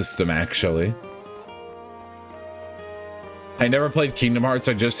ecosystem, actually. I never played Kingdom Hearts,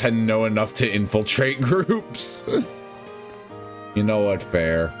 I just hadn't know enough to infiltrate groups. You know what,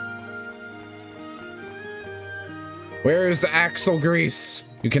 fair. Where is Axel Grease?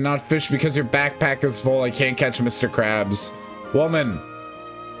 You cannot fish because your backpack is full. I can't catch Mr. Krabs. Woman.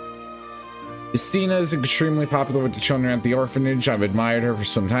 Justina is extremely popular with the children at the orphanage. I've admired her for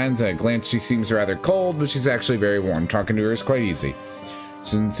some time. At a glance, she seems rather cold, but she's actually very warm. Talking to her is quite easy.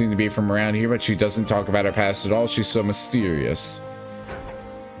 She doesn't seem to be from around here, but she doesn't talk about her past at all. She's so mysterious.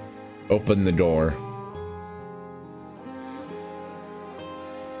 Open the door.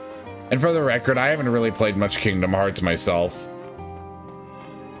 And for the record, I haven't really played much Kingdom Hearts myself.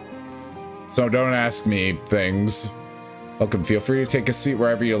 So don't ask me things. Welcome, feel free to take a seat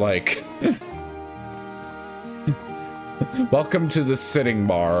wherever you like. Welcome to the sitting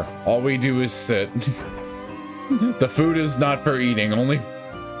bar. All we do is sit. The food is not for eating,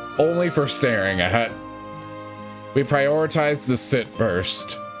 only for staring at. We prioritize the sit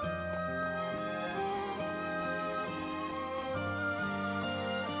first.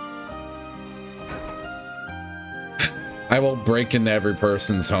 I will break into every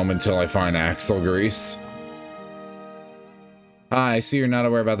person's home until I find Axel Grease. Ah, I see you're not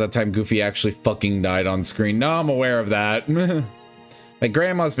aware about that time Goofy actually fucking died on screen. No, I'm aware of that. My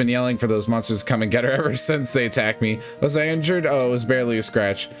grandma's been yelling for those monsters to come and get her ever since they attacked me. Was I injured? Oh, it was barely a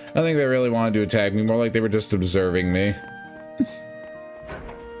scratch. I don't think they really wanted to attack me, more like they were just observing me.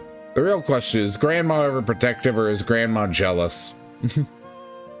 The real question is Grandma overprotective or is Grandma jealous?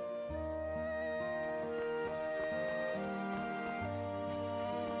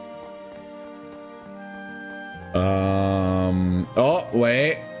 Oh,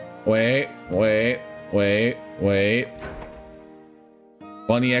 wait.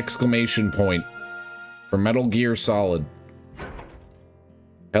 Funny exclamation point for Metal Gear Solid.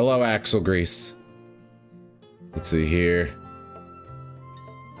 Hello, Axel Grease. Let's see here.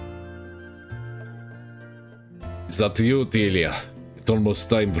 Is that you, Delia? It's almost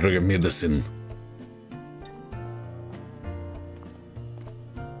time for your medicine.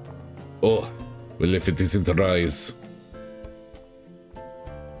 Oh, well, if it isn't Rise.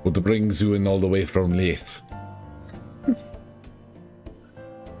 What brings you in all the way from Leith?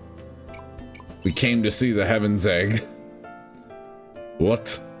 We came to see the Heaven's Egg.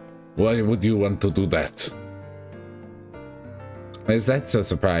 What? Why would you want to do that? Why is that so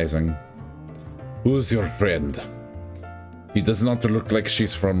surprising? Who's your friend? She does not look like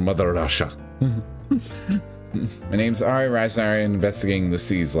she's from Mother Russia. My name's Ari Reisner, investigating the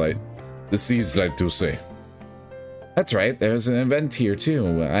Seas Light. The Seas Light, to say. That's right, there's an event here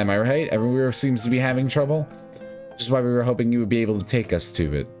too. Am I right? Everywhere seems to be having trouble. Which is why we were hoping you would be able to take us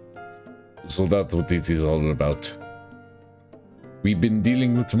to it. So that's what it is all about. We've been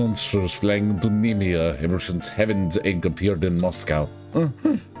dealing with monsters flying into Nemea ever since Heaven's Egg appeared in Moscow.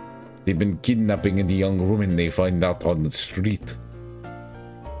 They've been kidnapping any young woman they find out on the street.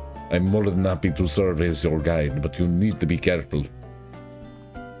 I'm more than happy to serve as your guide, but you need to be careful.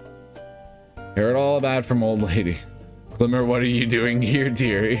 Heard all about it from old lady. Glimmer, what are you doing here,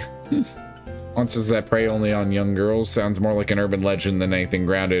 dearie? Monsters that prey only on young girls sounds more like an urban legend than anything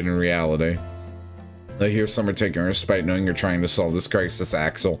grounded in reality. I hear some are taking respite knowing you're trying to solve this crisis,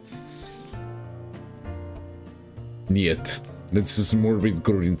 Axel. Yet, that's just morbid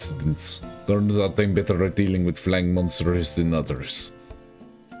coincidence. Turns out I'm better at dealing with flying monsters than others.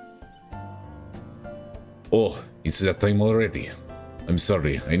 Oh, it's that time already. I'm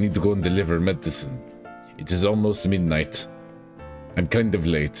sorry, I need to go and deliver medicine. It is almost midnight. I'm kind of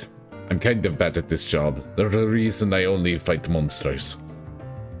late. I'm kind of bad at this job. There's a reason I only fight monsters.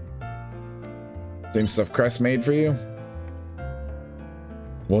 Same stuff Crest made for you?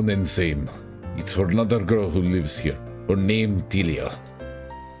 One and same. It's for another girl who lives here. Her name, Delia.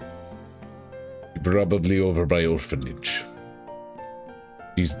 Probably over by orphanage.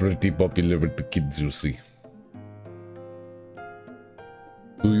 She's pretty popular with the kids, you see.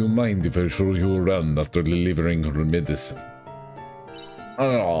 Do you mind if I show you around after delivering her medicine?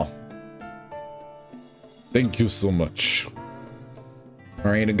 Not at all. Thank you so much.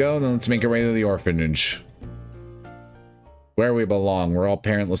 Ready to go? Then let's make our way to the orphanage. Where we belong. We're all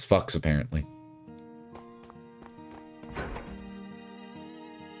parentless fucks, apparently.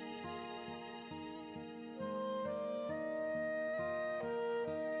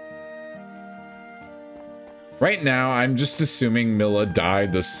 Right now, I'm just assuming Milla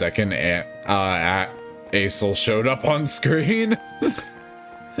died the second Aesol showed up on screen.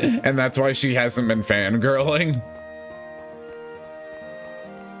 And that's why she hasn't been fangirling.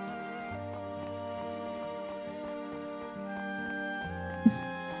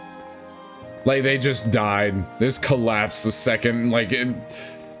 Like, they just died. This collapsed the second, like,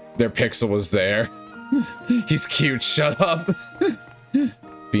 their pixel was there. He's cute, shut up.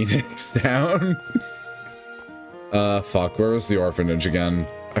 Phoenix down. Fuck, where was the orphanage again?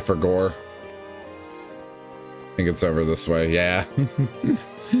 I forgot. I think it's over this way, yeah.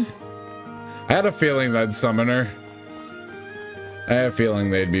 I had a feeling that'd summon her. I had a feeling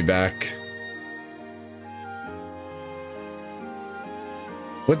they'd be back.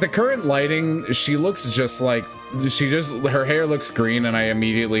 With the current lighting, she looks just like, her hair looks green, and I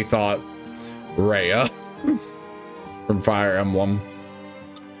immediately thought Rhea from Fire Emblem.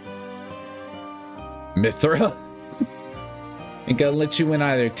 Mithra? Ain't gonna let you in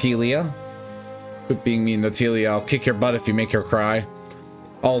either, Telia. Quit being mean to Telia. I'll kick your butt if you make her cry.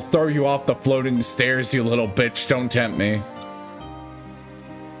 I'll throw you off the floating stairs, you little bitch. Don't tempt me.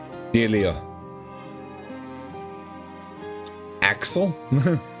 Telia. Axel?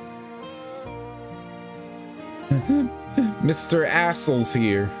 Mr. Assel's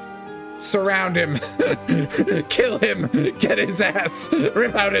here. Surround him. Kill him. Get his ass.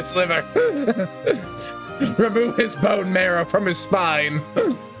 Rip out his liver. Remove his bone marrow from his spine.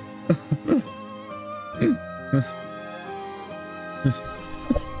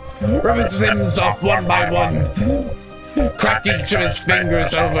 Rub his limbs off one by one. Crack each of his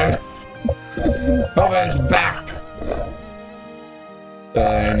fingers over his back.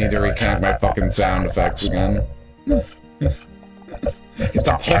 I need to recount my fucking sound effects again. It's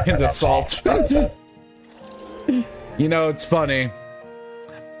a planned assault. You know, it's funny.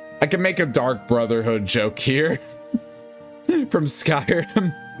 I can make a Dark Brotherhood joke here. From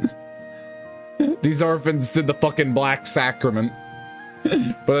Skyrim. These orphans did the fucking Black Sacrament.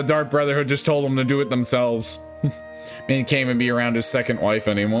 But the Dark Brotherhood just told them to do it themselves. Man, he can't even be around his second wife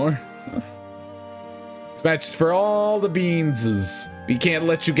anymore. This match is for all the beanses. We can't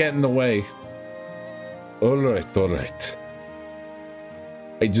let you get in the way. Alright, alright.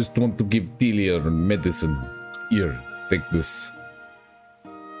 I just want to give Delia medicine. Here, take this.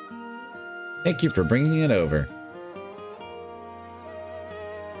 Thank you for bringing it over.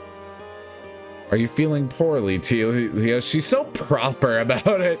 Are you feeling poorly, Telia? She's so proper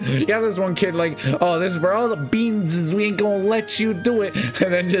about it. Yeah, there's one kid like, oh, this is for all the beans, we ain't gonna let you do it.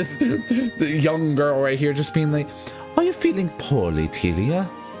 And then just the young girl right here just being like, are you feeling poorly, Telia?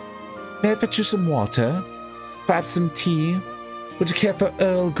 May I fetch you some water? Perhaps some tea? Would you care for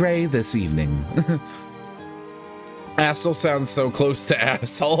Earl Grey this evening? Asshole sounds so close to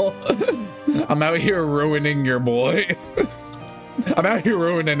asshole. I'm out here ruining your boy. I'm out here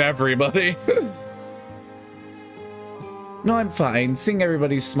ruining everybody. No, I'm fine. Seeing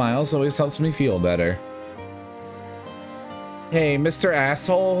everybody's smiles always helps me feel better. Hey, Mr.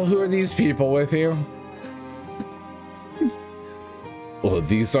 Asshole, who are these people with you? Oh,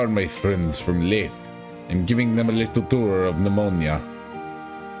 these are my friends from Leith. I'm giving them a little tour of pneumonia.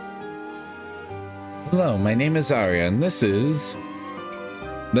 Hello, my name is Arya, and this is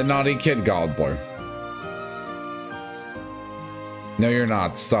the Naughty Kid Gobbler. No, you're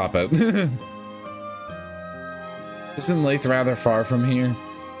not. Stop it. Isn't Leith rather far from here?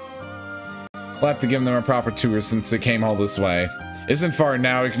 We'll have to give them a proper tour since they came all this way. Isn't far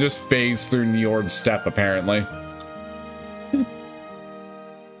now. We can just phase through Njord's steppe, apparently.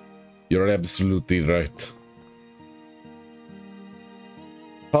 You're absolutely right.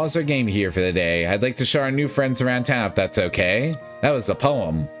 Pause our game here for the day. I'd like to show our new friends around town if that's okay. That was a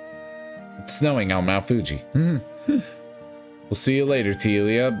poem. It's snowing on Mount Fuji. We'll see you later,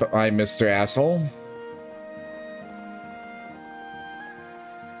 Telia. Bye, Mr. Asshole.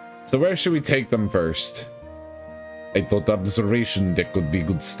 So where should we take them first? I thought observation deck would be a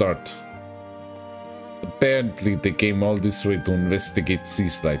good start. Apparently, they came all this way to investigate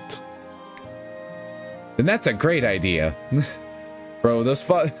Seaslight. And that's a great idea. Bro, those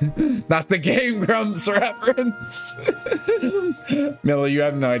not the Game Grumps reference. Miller, you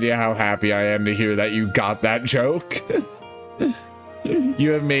have no idea how happy I am to hear that you got that joke. You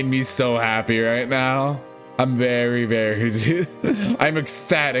have made me so happy right now. I'm very, very... I'm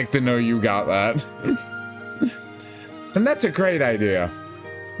ecstatic to know you got that. And that's a great idea.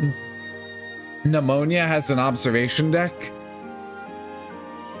 Pneumonia has an observation deck?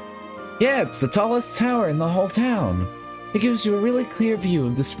 Yeah, it's the tallest tower in the whole town. It gives you a really clear view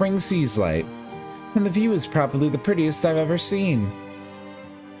of the spring seas light. And the view is probably the prettiest I've ever seen.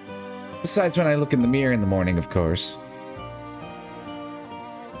 Besides when I look in the mirror in the morning, of course.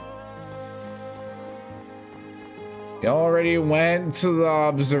 You already went to the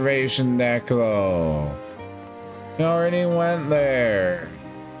observation deck, though. You already went there.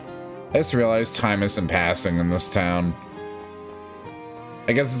 I just realized time isn't passing in this town.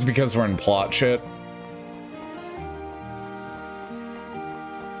 I guess it's because we're in plot shit.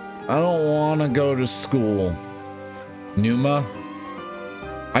 I don't want to go to school. Pneuma?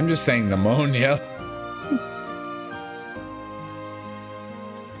 I'm just saying pneumonia.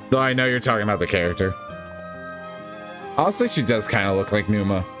 Though I know you're talking about the character. Honestly, she does kind of look like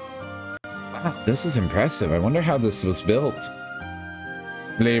Pneuma. Wow, this is impressive. I wonder how this was built.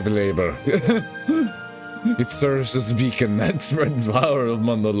 Slave labor. It serves as a beacon that spreads power of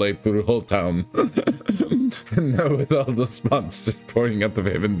Munda light through the whole town. And now with all the spots pouring out of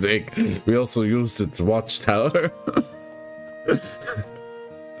heaven's egg, we also use its watchtower.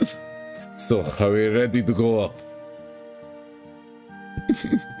 So, are we ready to go up?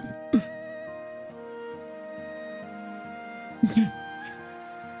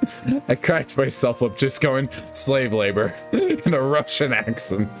 I cracked myself up just going slave labor in a Russian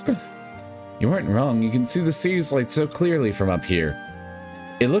accent. You weren't wrong. You can see the seas light so clearly from up here.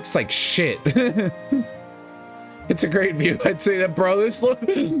 It looks like shit. It's a great view. I'd say that, bro. This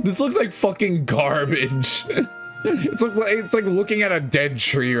looks like fucking garbage. It's like looking at a dead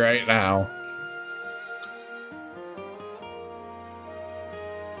tree right now.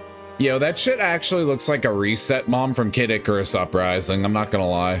 Yo, that shit actually looks like a reset mom from Kid Icarus Uprising. I'm not gonna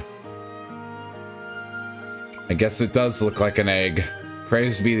lie. I guess it does look like an egg.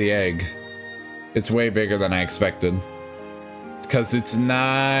 Praise be the egg. It's way bigger than I expected. It's because it's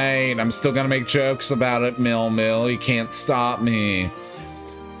night. I'm still gonna make jokes about it, Mill. You can't stop me.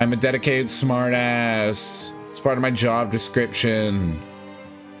 I'm a dedicated smartass. It's part of my job description.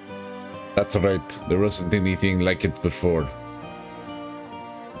 That's right. There wasn't anything like it before.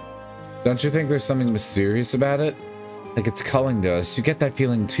 Don't you think there's something mysterious about it? Like it's calling to us. You get that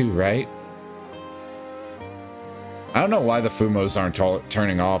feeling too, right? I don't know why the Fumos aren't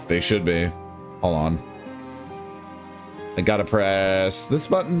turning off. They should be. Hold on. I gotta press this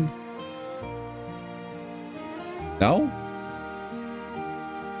button. No?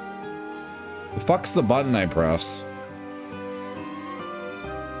 The fuck's the button I press?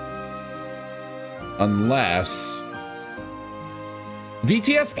 Unless...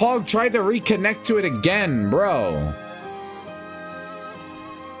 VTS Pog tried to reconnect to it again, bro.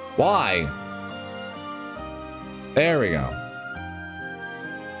 Why? There we go.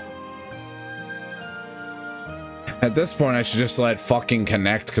 At this point, I should just let fucking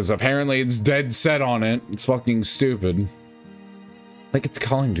connect, because apparently it's dead set on it. It's fucking stupid. Like it's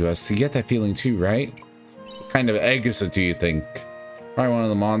calling to us. You get that feeling too, right? What kind of egg is it, do you think? Probably one of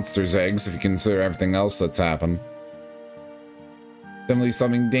the monster's eggs, if you consider everything else that's happened. Definitely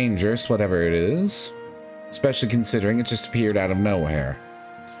something dangerous, whatever it is. Especially considering it just appeared out of nowhere.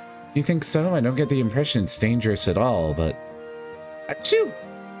 Do you think so? I don't get the impression it's dangerous at all, but... Achoo!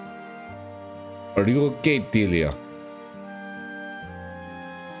 Are you okay, Delia?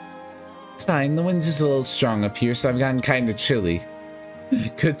 It's fine. The wind's just a little strong up here, so I've gotten kind of chilly.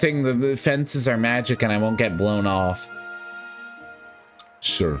 Good thing the fences are magic and I won't get blown off.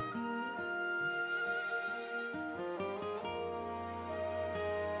 Sure.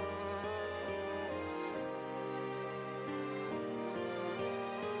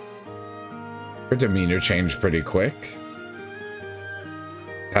 Her demeanor changed pretty quick.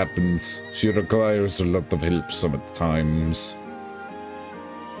 Happens. She requires a lot of help sometimes.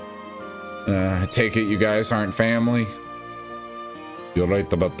 I take it you guys aren't family? You're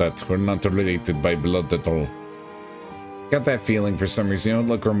right about that. We're not related by blood at all. Got that feeling for some reason. You don't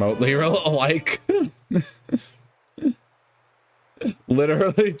look remotely alike.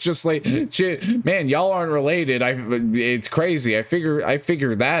 Literally, just like, man, y'all aren't related. It's crazy. I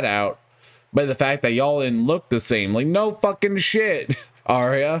figure that out by the fact that y'all didn't look the same. Like, no fucking shit,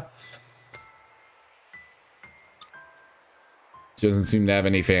 Arya. She doesn't seem to have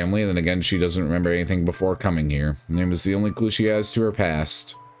any family, and then again, she doesn't remember anything before coming here. Her name is the only clue she has to her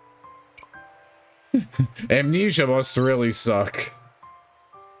past. Amnesia must really suck.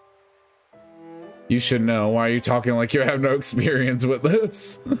 You should know. Why are you talking like you have no experience with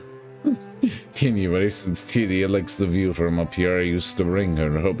this? Anyway, since Titi likes the view from up here, I used to ring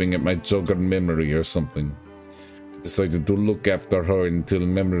her, hoping it might jog her memory or something. I decided to look after her until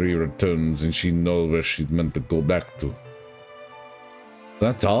memory returns and she knows where she's meant to go back to.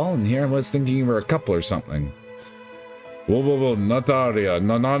 That's all? And here I was thinking you were a couple or something. Whoa, not Arya.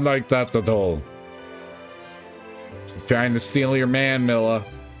 No, not like that at all. She's trying to steal your man, Milla.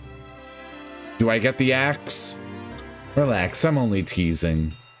 Do I get the axe? Relax, I'm only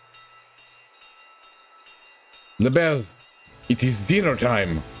teasing. The bell. It is dinner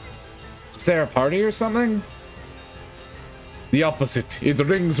time. Is there a party or something? The opposite. It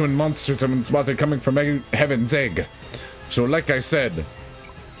rings when monsters have been spotted coming from Heaven's Egg. So like I said,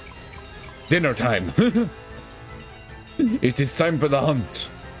 dinner time. It is time for the hunt.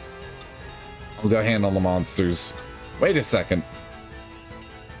 I'll go handle the monsters. Wait a second.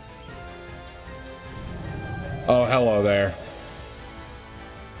 Oh, hello there.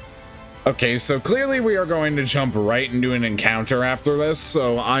 Okay, so clearly we are going to jump right into an encounter after this,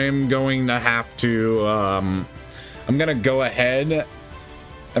 so I am going to have to, I'm gonna go ahead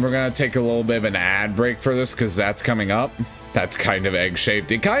and we're gonna take a little bit of an ad break for this because that's coming up. That's kind of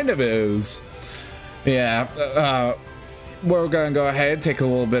egg-shaped. It kind of is. Yeah, we're gonna go ahead, take a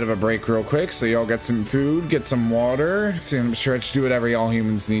little bit of a break real quick so y'all get some food, get some water, some stretch, do whatever y'all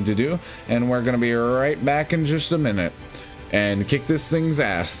humans need to do, and we're gonna be right back in just a minute and kick this thing's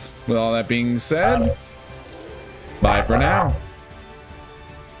ass. With all that being said, bye for now.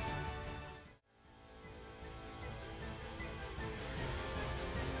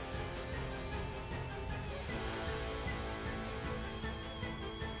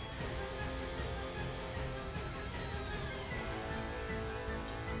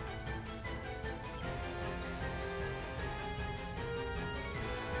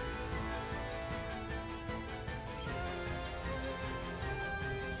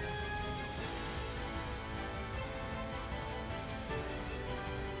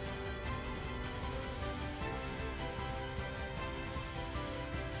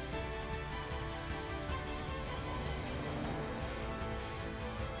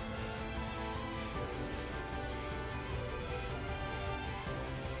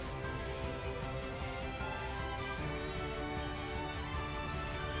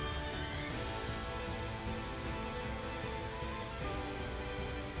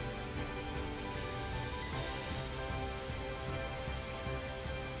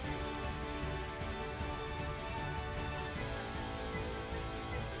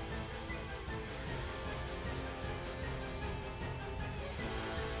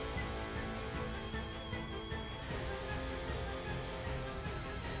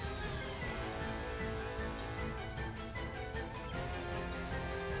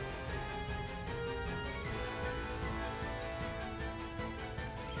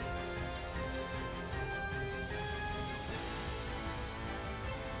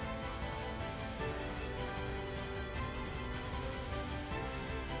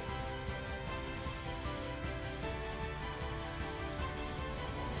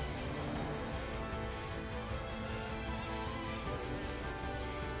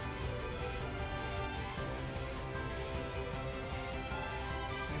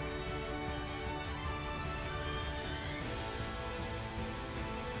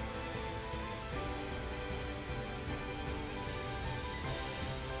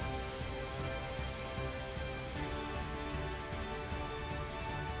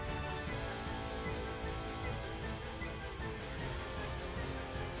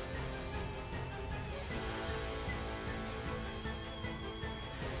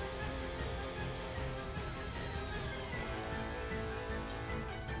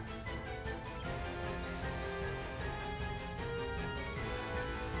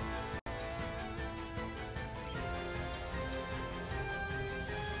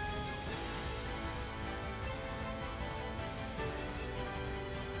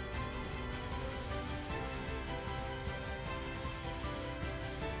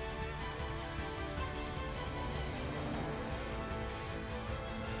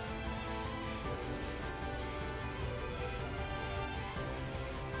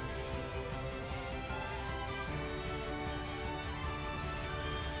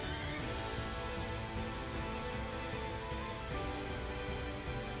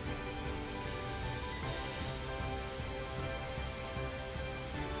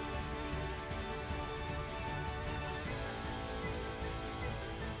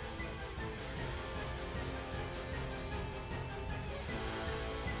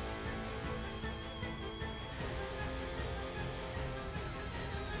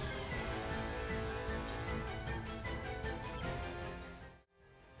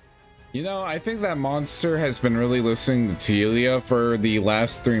 You know, I think that monster has been really listening to Telia for the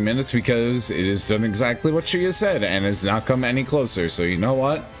last 3 minutes because it has done exactly what she has said and has not come any closer. So you know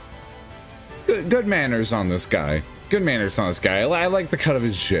what? Good manners on this guy. Good manners on this guy. I like the cut of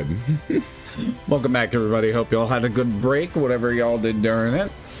his jib. Welcome back, everybody. Hope y'all had a good break, whatever y'all did during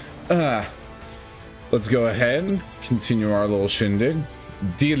it. Let's go ahead and continue our little shindig.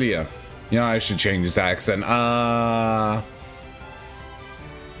 Delia. You know, I should change his accent.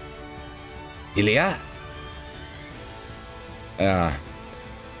 Delia. Yeah,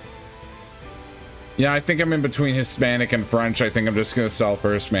 I think I'm in between Hispanic and French. I think I'm just gonna sell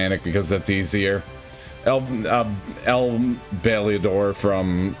for Hispanic because that's easier. El Beliador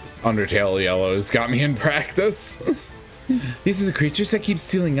from Undertale Yellows got me in practice. These are the creatures that keep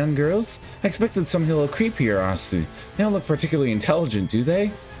stealing young girls? I expected something a little creepier, honestly. They don't look particularly intelligent, do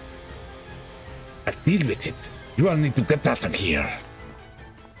they? I'll deal with it. You all need to get out of here.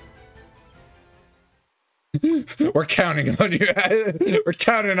 We're counting on you. We're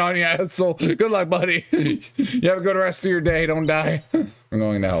counting on you, asshole. Good luck, buddy. You have a good rest of your day. Don't die. We're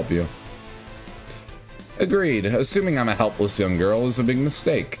going to help you. Agreed. Assuming I'm a helpless young girl is a big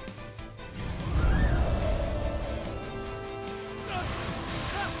mistake.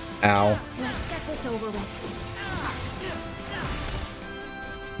 Ow. Let's get this over with.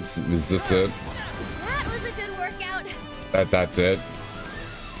 Is this it? That was a good workout. That's it?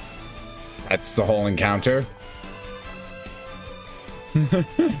 That's the whole encounter?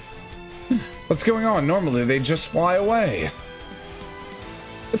 What's going on? Normally they just fly away.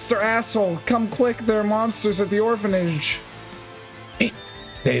 Mr. Asshole, come quick. There are monsters at the orphanage. Wait,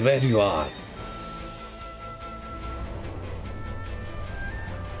 stay where you are.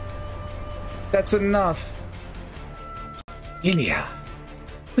 That's enough. Delia,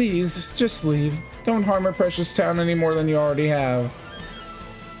 please, just leave. Don't harm our precious town any more than you already have.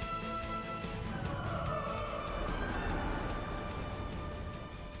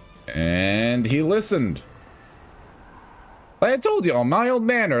 And he listened. Like I told y'all, mild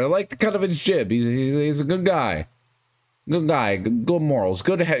manner. I like the cut of his jib. He's a good guy. Good guy. Good morals.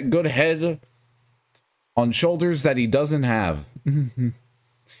 Good head on shoulders that he doesn't have.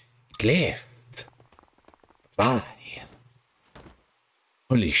 Left. Bye.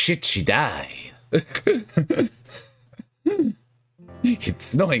 Holy shit, she died. It's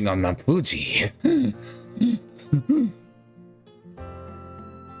snowing on Mount Fuji.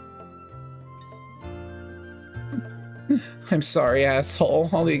 I'm sorry, asshole.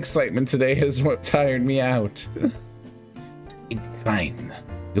 All the excitement today is what tired me out. It's fine.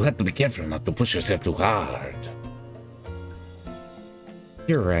 You have to be careful not to push yourself too hard.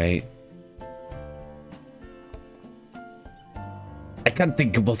 You're right. I can't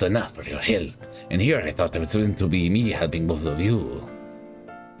thank you both enough for your help. And here I thought it was going to be me helping both of you.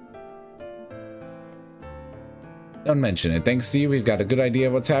 Don't mention it. Thanks to you, we've got a good idea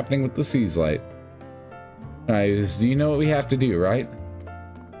of what's happening with the Seas Light. Do you know what we have to do, right?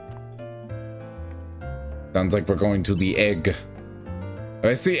 Sounds like we're going to the egg. If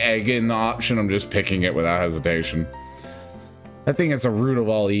I see egg in the option, I'm just picking it without hesitation. I think it's a root of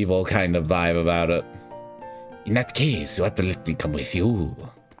all evil kind of vibe about it. In that case, you have to let me come with you.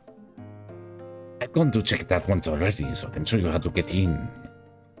 I've gone to check that once already, so I can show you how to get in.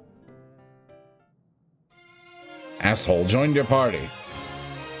 Asshole joined your party.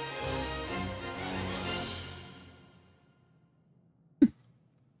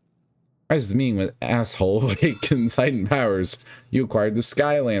 As the meeting with Asshole awakens heightened powers, you acquired the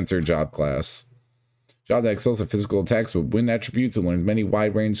Sky Lancer job class. Job that excels at physical attacks with wind attributes and learns many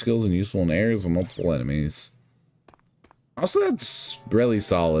wide-range skills and useful in areas with multiple enemies. Also, that's really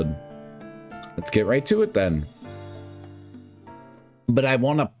solid. Let's get right to it then. But I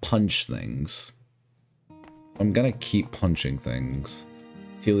want to punch things. I'm gonna keep punching things.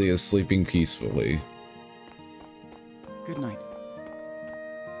 Telia is sleeping peacefully. Good night.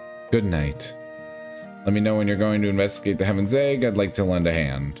 Good night. Let me know when you're going to investigate the Heaven's Egg. I'd like to lend a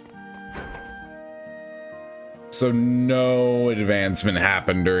hand. So no advancement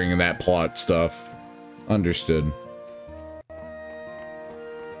happened during that plot stuff. Understood.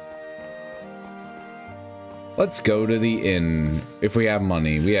 Let's go to the inn. If we have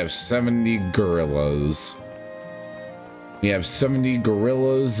money. We have 70 gorillas. We have 70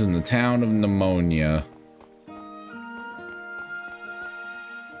 gorillas in the town of Pneumonia.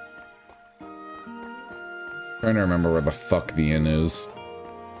 Trying to remember where the fuck the inn is.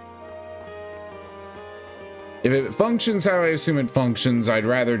 If it functions how I assume it functions, I'd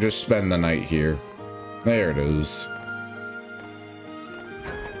rather just spend the night here. There it is.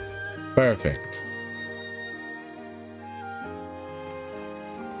 Perfect.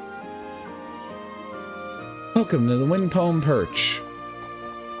 Welcome to the Wind Poem Perch.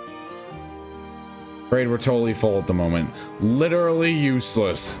 Afraid we're totally full at the moment. Literally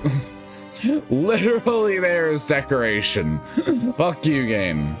useless. Literally there is decoration. Fuck you,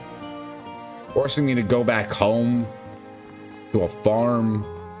 game. Forcing me to go back home to a farm.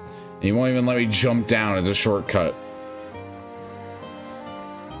 And you won't even let me jump down as a shortcut.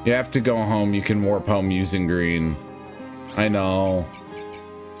 You have to go home. You can warp home using green. I know.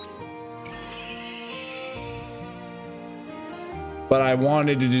 But I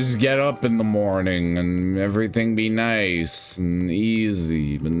wanted to just get up in the morning and everything be nice and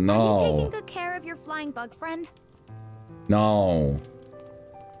easy, but no. Are you taking good care of your flying bug friend? No.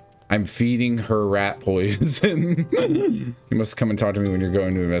 I'm feeding her rat poison. You must come and talk to me when you're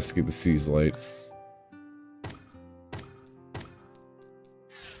going to investigate the sea's light.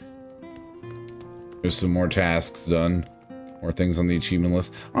 There's some more tasks done. More things on the achievement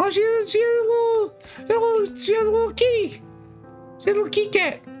list. Oh, she's a little key. She's a little key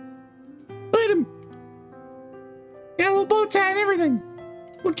cat. Look at him. Got a little bow tie and everything.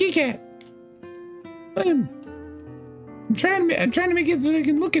 Little key cat. Look at him. I'm trying to make it so I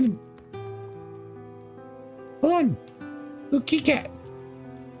can look at him. Hold on. Little key cat.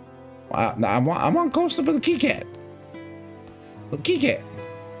 I want close up of the key cat. Little key cat.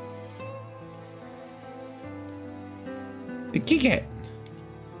 The key cat.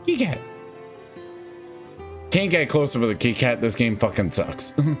 Key cat. Can't get closer with a key cat. This game fucking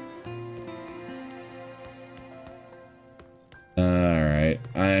sucks. Alright.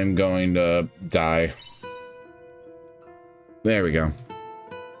 I'm going to die. There we go.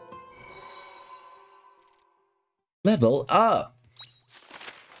 Level up.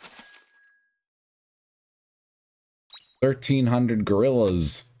 1,300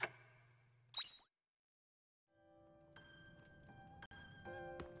 gorillas.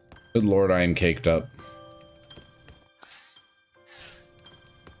 Good lord, I am caked up.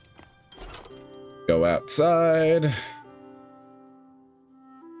 Go outside.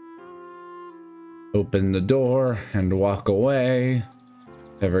 Open the door and walk away.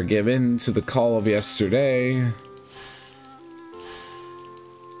 Never give in to the call of yesterday.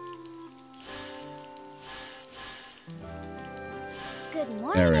 Good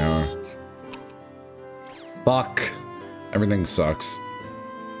morning. There we are. Fuck. Everything sucks.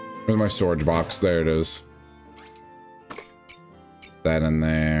 Where's my storage box? There it is. Put that in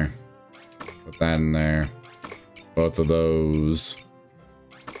there. Put that in there. Both of those.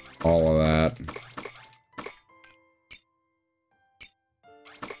 All of that.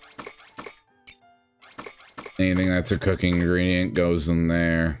 Anything that's a cooking ingredient goes in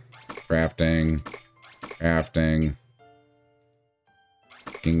there. Crafting. Crafting.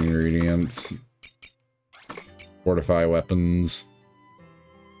 Cooking ingredients. Fortify weapons.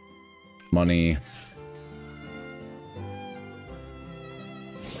 Money.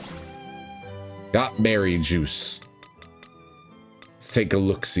 Got berry juice. Let's take a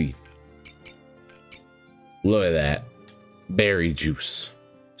look-see. Look at that. Berry juice.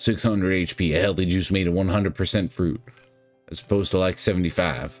 600 HP. A healthy juice made of 100% fruit. As opposed to like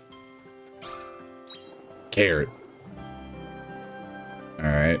 75. Carrot.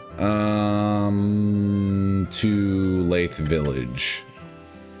 Alright. To Lathe Village.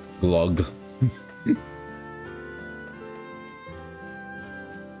 Glug.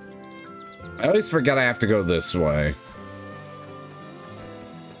 I always forget I have to go this way.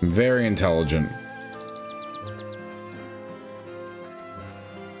 I'm very intelligent.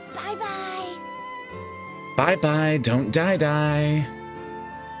 Bye-bye. Bye-bye, don't die.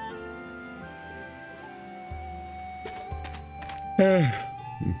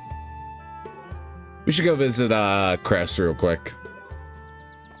 We should go visit Crest real quick.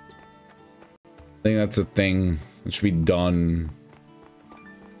 I think that's a thing that should be done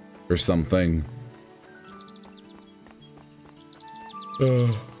or something.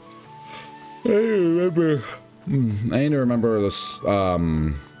 I need to remember where this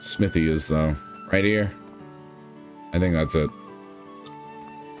smithy is though. Right here. I think that's it.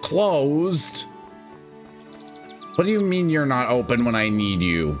 Closed? What do you mean you're not open when I need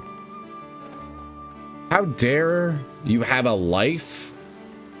you? How dare you have a life?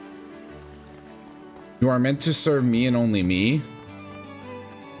 You are meant to serve me and only me?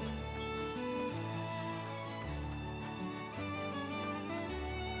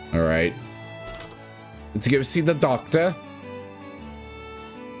 Alright. Let's go see the doctor.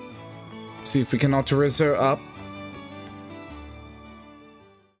 See if we can authorize her up.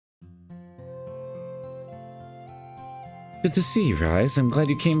 Good to see you, Rise. I'm glad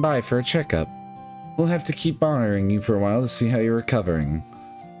you came by for a checkup. We'll have to keep monitoring you for a while to see how you're recovering.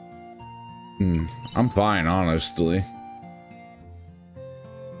 I'm fine, honestly.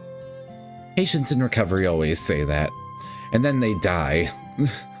 Patients in recovery always say that. And then they die.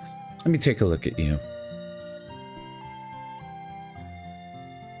 Let me take a look at you.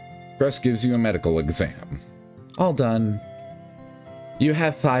 Trust gives you a medical exam. All done. You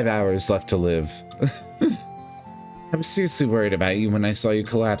have 5 hours left to live. I was seriously worried about you when I saw you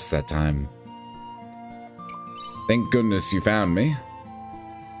collapse that time. Thank goodness you found me.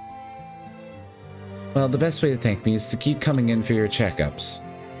 Well, the best way to thank me is to keep coming in for your checkups.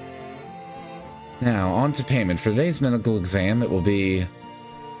 Now, on to payment. For today's medical exam, it will be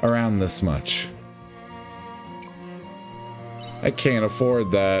around this much. I can't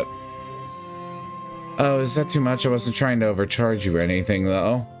afford that. Oh, is that too much? I wasn't trying to overcharge you or anything,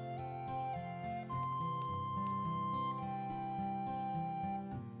 though.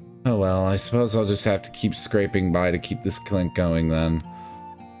 Oh well, I suppose I'll just have to keep scraping by to keep this clink going then.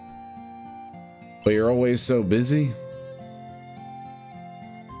 But you're always so busy?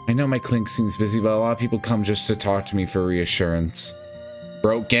 I know my clink seems busy, but a lot of people come just to talk to me for reassurance.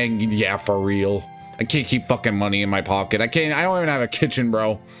 Broke gang, yeah, for real. I can't keep fucking money in my pocket. I don't even have a kitchen,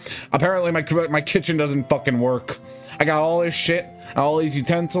 bro. Apparently my kitchen doesn't fucking work. I got all this shit, all these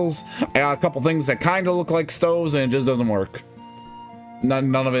utensils. I got a couple things that kind of look like stoves and it just doesn't work.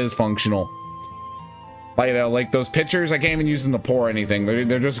 None of it is functional. Like those pitchers, I can't even use them to pour anything.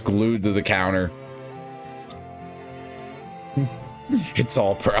 They're just glued to the counter. It's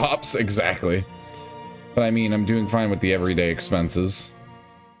all props, exactly. But I mean, I'm doing fine with the everyday expenses.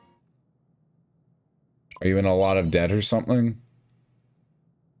 Are you in a lot of debt or something?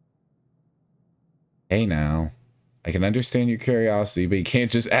 Hey now. I can understand your curiosity, but you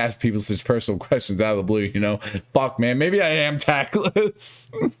can't just ask people such personal questions out of the blue, you know? Fuck, man, maybe I am tactless.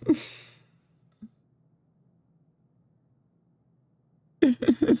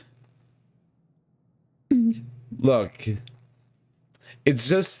 Look. It's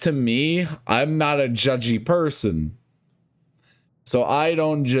just, to me, I'm not a judgy person. So I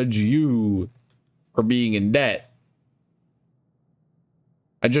don't judge you for being in debt.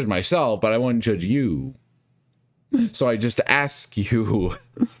 I judge myself, but I wouldn't judge you. So I just ask you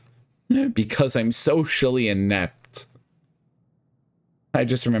because I'm socially inept. I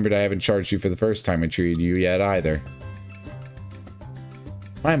just remembered I haven't charged you for the first time I treated you yet either.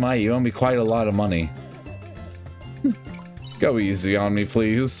 My, you owe me quite a lot of money. Go easy on me,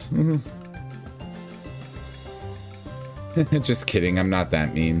 please. Just kidding, I'm not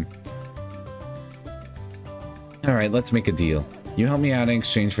that mean. Alright, let's make a deal. You help me out in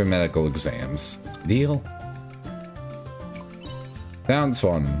exchange for medical exams. Deal? Sounds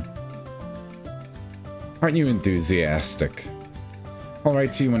fun. Aren't you enthusiastic? I'll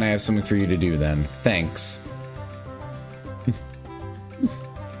write to you when I have something for you to do then. Thanks.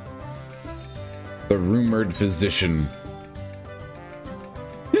 The rumored physician.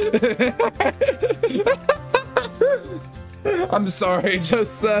 I'm sorry,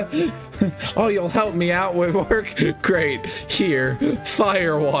 just oh, you'll help me out with work? Great. Here,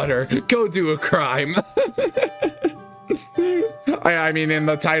 fire water. Go do a crime. I mean, in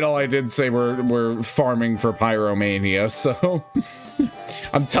the title I did say we're farming for pyromania, so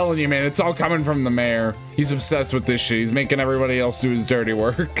I'm telling you, man, it's all coming from the mayor. He's obsessed with this shit. He's making everybody else do his dirty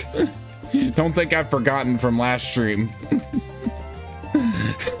work. Don't think I've forgotten from last stream.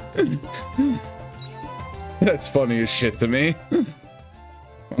 That's funny as shit to me.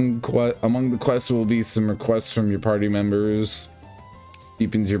 Among the quests will be some requests from your party members.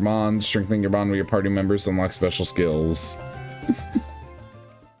 Deepens your bond, strengthening your bond with your party members, unlock special skills.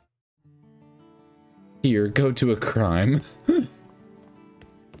 Here, go to a crime.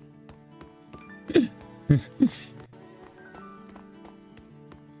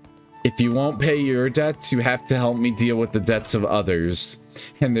 If you won't pay your debts, you have to help me deal with the debts of others.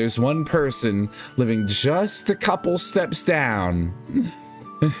 And there's one person living just a couple steps down.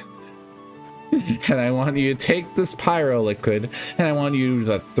 And I want you to take this pyro liquid, and I want you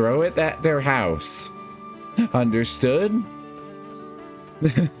to throw it at their house. Understood?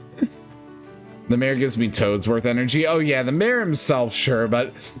 The mayor gives me toads worth energy. Oh yeah, the mayor himself, sure,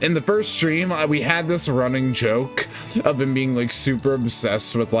 but in the first stream, we had this running joke of him being like super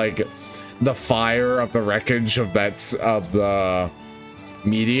obsessed with like the fire of the wreckage of the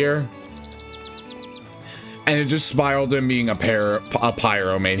meteor. And it just spiraled him being a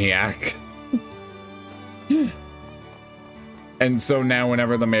pyromaniac. And so now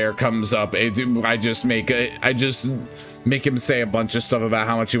whenever the mayor comes up, I just make him say a bunch of stuff about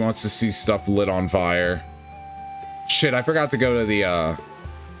how much he wants to see stuff lit on fire. Shit, I forgot to go to the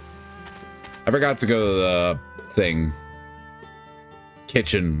thing.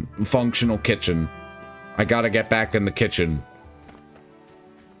 kitchen, functional kitchen. I gotta get back in the kitchen.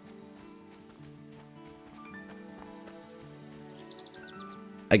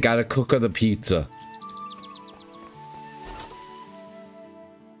 I gotta cook the pizza.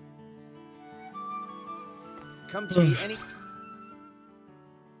 Come to me any.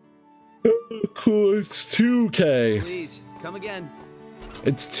 Cool, it's 2K. Please, come again.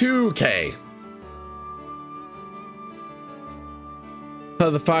 It's 2K.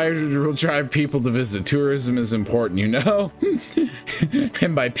 The fire will drive people to visit. Tourism is important, you know?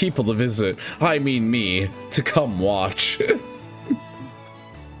 And by people to visit, I mean me, to come watch.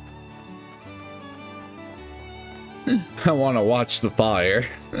 I want to watch the fire.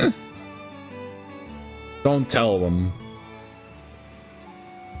 Don't tell them.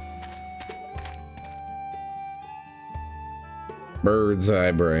 Bird's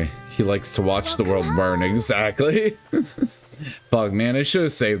eye bray. He likes to watch the world burn. Exactly. Fuck, man, I should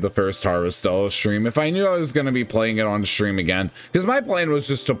have saved the first Harvestella stream. If I knew I was going to be playing it on stream again. Because my plan was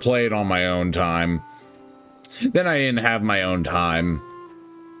just to play it on my own time. Then I didn't have my own time.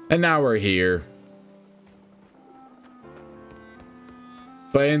 And now we're here.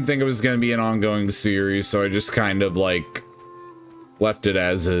 But I didn't think it was going to be an ongoing series, so I just kind of, like, left it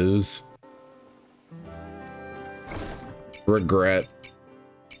as is. Regret.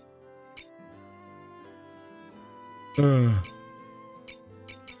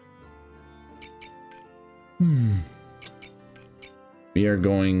 We are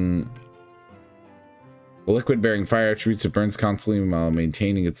going... The liquid bearing fire attributes, it burns constantly while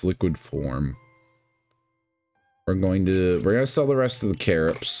maintaining its liquid form. We're gonna sell the rest of the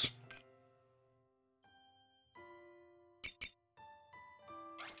carrots.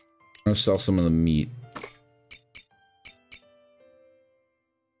 I'll sell some of the meat.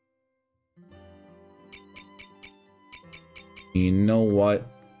 You know what?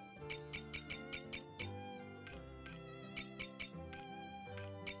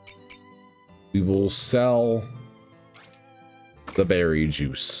 We will sell the berry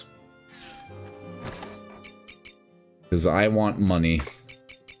juice. Because I want money.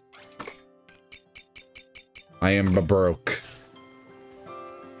 I am broke.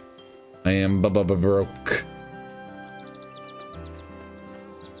 I am broke.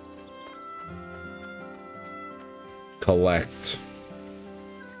 Collect.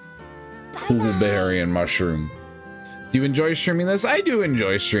 Coolberry and mushroom. Do you enjoy streaming this? I do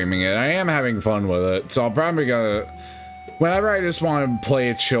enjoy streaming it. I am having fun with it. So I'm probably gonna... Whenever I just want to play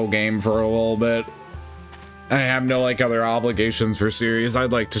a chill game for a little bit, I have no, like, other obligations for series,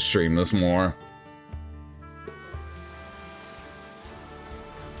 I'd like to stream this more.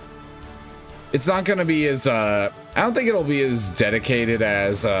 It's not gonna be as, I don't think it'll be as dedicated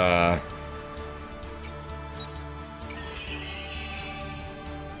as, I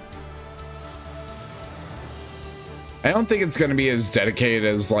don't think it's going to be as dedicated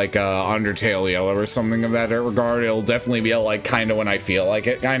as, like, Undertale Yellow or something of that regard. It'll definitely be, like, kind of when I feel like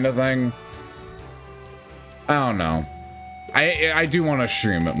it kind of thing. I don't know. I do want to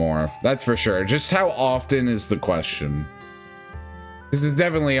stream it more. That's for sure. Just how often is the question. This is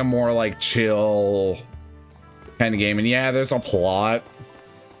definitely a more, like, chill kind of game. And yeah, there's a plot.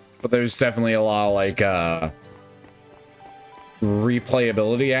 But there's definitely a lot of, like,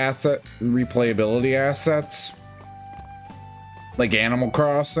 replayability assets. Like Animal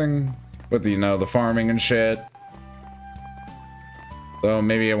Crossing, with, you know, the farming and shit. So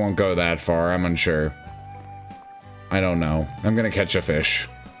maybe I won't go that far, I'm unsure. I don't know. I'm gonna catch a fish.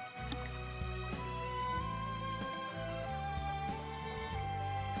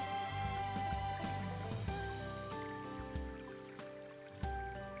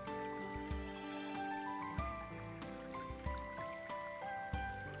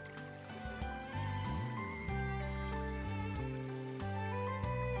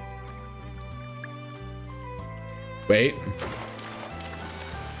 Wait.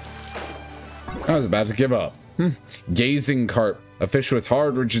 I was about to give up. Gazing carp. A fish with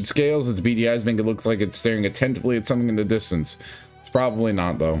hard, rigid scales. Its beady eyes make it look like it's staring attentively at something in the distance. It's probably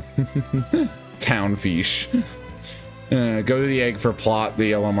not, though. Town fish. Go to the egg for plot. The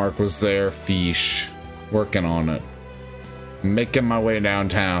yellow mark was there. Fish. Working on it. Making my way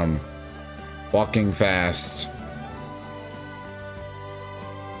downtown. Walking fast.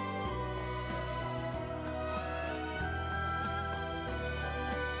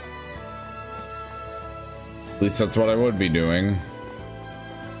 At least that's what I would be doing.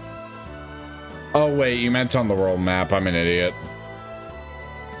 Oh wait, you meant on the world map. I'm an idiot.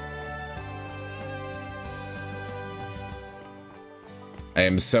 I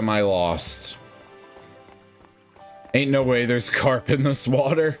am semi-lost. Ain't no way there's carp in this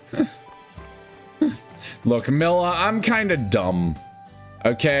water. Look, Milla, I'm kind of dumb.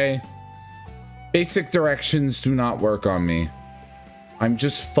 Okay? Basic directions do not work on me. I'm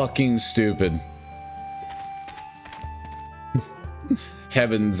just fucking stupid.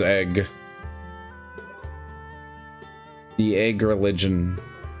 Heaven's egg. The egg religion.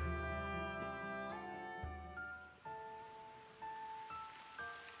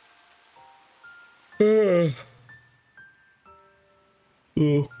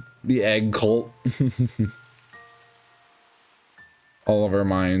 The egg cult. All of our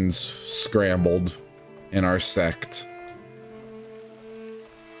minds scrambled in our sect.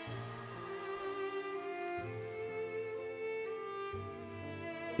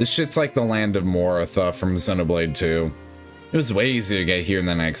 This shit's like the land of Moratha from Xenoblade 2. It was way easier to get here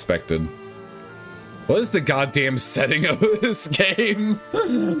than I expected. What is the goddamn setting of this game?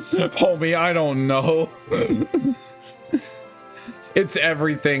 Homie, I don't know. It's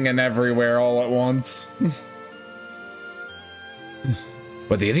everything and everywhere all at once.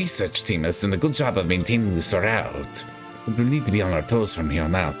 But the research team has done a good job of maintaining the route. But we'll need to be on our toes from here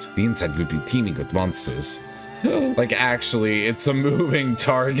on out. The inside will be teeming with monsters. Like, actually, it's a moving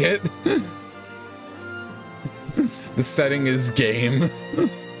target. The setting is game.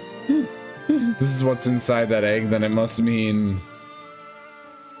 This is what's inside that egg, then it must mean...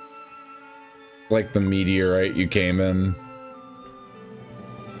 like the meteorite you came in.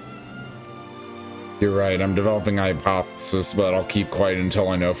 You're right, I'm developing a hypothesis, but I'll keep quiet until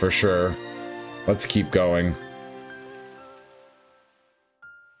I know for sure. Let's keep going.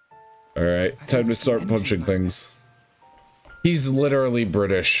 Alright, time to start punching things. He's literally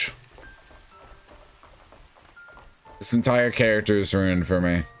British. This entire character is ruined for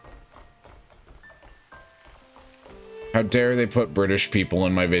me. How dare they put British people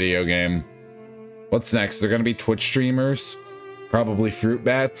in my video game? What's next? They're gonna be Twitch streamers? Probably fruit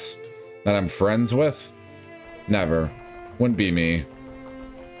bats that I'm friends with? Never. Wouldn't be me.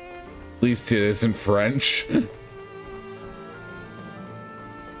 At least it isn't French.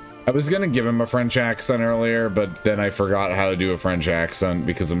 I was gonna give him a French accent earlier, but then I forgot how to do a French accent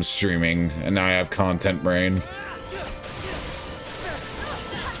because I'm streaming and now I have content brain.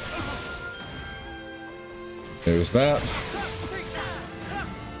 There's that.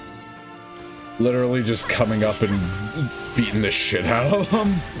 Literally just coming up and beating the shit out of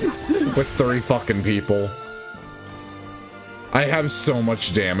them with 3 fucking people. I have so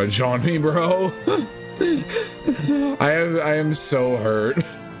much damage on me, bro. I am so hurt.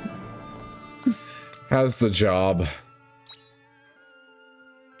 How's the job?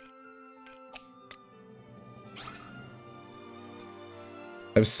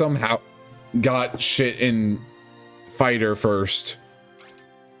 I've somehow got shit in fighter first.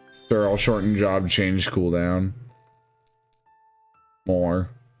 Sure, I'll shorten job, change cooldown. More.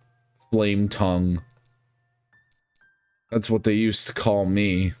 Flame tongue. That's what they used to call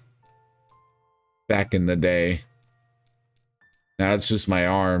me back in the day. Now it's just my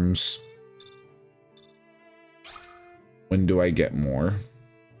arms. When do I get more?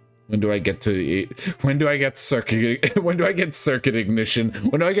 When do I get to when do I get circuit when do I get circuit ignition?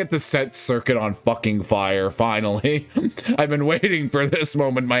 When do I get to set circuit on fucking fire finally? I've been waiting for this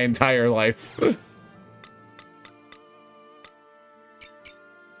moment my entire life.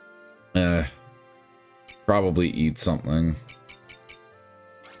 Probably eat something.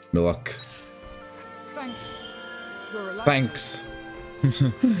 Milk. Thanks.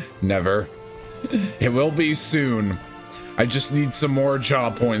 Never. It will be soon. I just need some more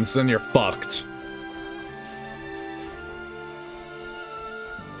job points, then you're fucked.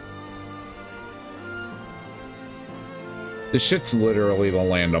 This shit's literally the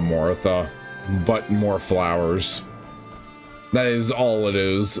land of Moratha, but more flowers. That is all it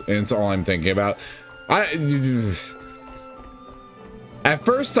is, and it's all I'm thinking about. At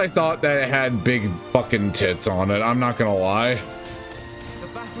first I thought that it had big fucking tits on it, I'm not gonna lie. The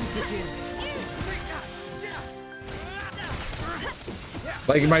battle begins.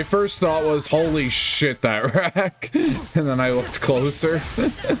 Like, my first thought was, holy shit, that rack. And then I looked closer.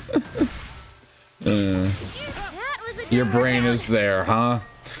 Your brain is there, huh?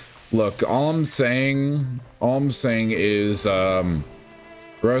 Look, all I'm saying is,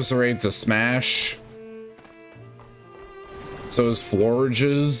 Roserade's a smash. So is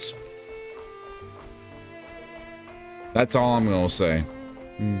Florage's. That's all I'm gonna say.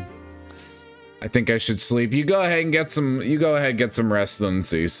 I think I should sleep. You go ahead and get some rest then,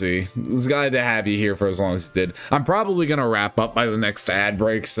 CC. It was glad to have you here for as long as you did. I'm probably gonna wrap up by the next ad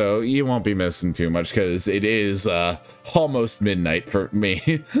break, so you won't be missing too much because it is almost midnight for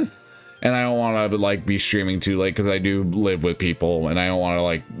me. And I don't want to like be streaming too late because I do live with people and I don't want to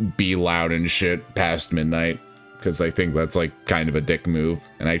like be loud and shit past midnight because I think that's like kind of a dick move.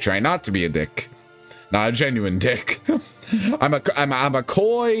 And I try not to be a dick, not a genuine dick. I'm a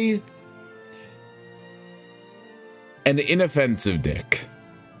coy and inoffensive dick.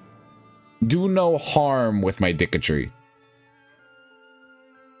 Do no harm with my dickatry.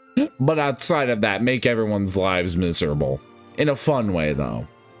 But outside of that, make everyone's lives miserable. In a fun way, though.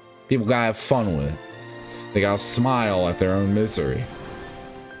 People gotta have fun with it. They gotta smile at their own misery.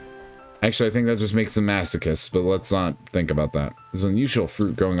 Actually, I think that just makes them masochists, but let's not think about that. There's unusual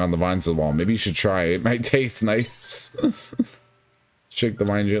fruit growing on the vines of the wall. Maybe you should try it. It might taste nice. Shake the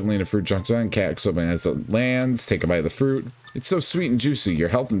vine gently and the fruit jumps on. Cat open as it lands. Take a bite of the fruit. It's so sweet and juicy. Your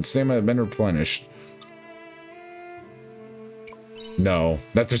health and stamina have been replenished. No,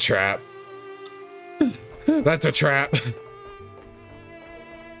 that's a trap. That's a trap.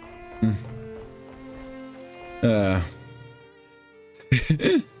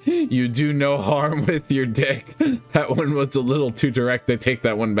 You do no harm with your dick. That one was a little too direct. I take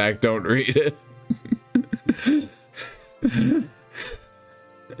that one back. Don't read it.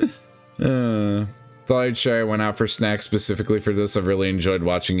 Thought I'd share. I went out for snacks specifically for this. I've really enjoyed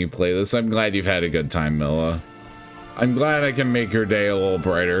watching you play this. I'm glad you've had a good time, Milla. I'm glad I can make your day a little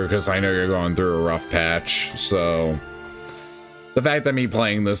brighter because I know you're going through a rough patch. So the fact that me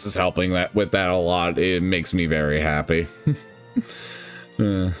playing this is helping that with that a lot, it makes me very happy.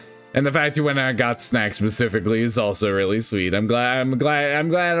 And the fact you went out and got snacks specifically is also really sweet. I'm glad I'm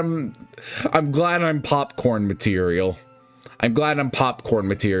popcorn material. I'm glad I'm popcorn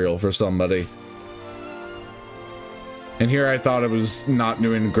material for somebody. And here I thought I was not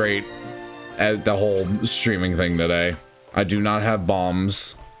doing great at the whole streaming thing today. I do not have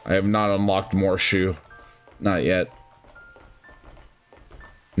bombs. I have not unlocked more shoe. Not yet.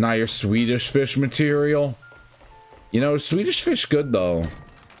 Not your Swedish fish material. You know, Swedish fish good though.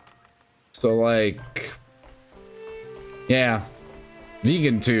 So like, yeah,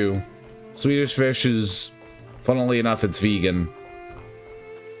 vegan too. Swedish fish is, funnily enough, it's vegan.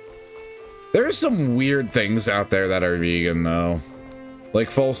 There's some weird things out there that are vegan though.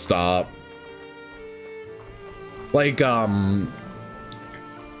 Like full stop. Like, Sour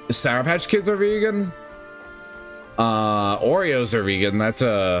Patch Kids are vegan. Oreos are vegan. That's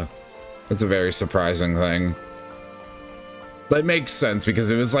a very surprising thing. But it makes sense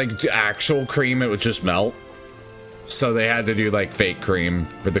because it was like actual cream, it would just melt. So they had to do like fake cream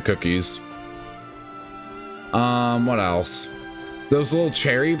for the cookies. What else? Those little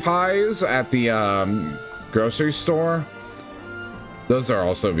cherry pies at the grocery store. Those are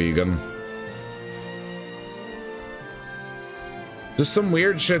also vegan. Just some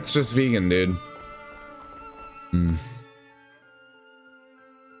weird shit's just vegan, dude.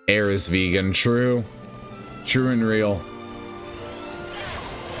 Air is vegan, true. True and real.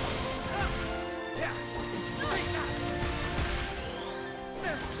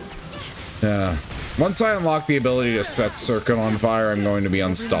 Yeah. Once I unlock the ability to set circuit on fire, I'm going to be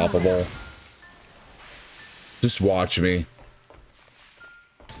unstoppable. Just watch me.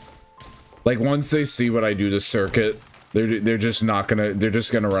 Like once they see what I do to circuit, they're just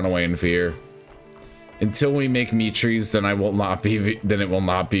gonna run away in fear. Until we make meat trees, then it will not be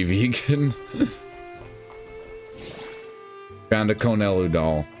vegan. Found a Konelu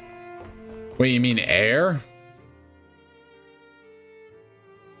doll. Wait, you mean air?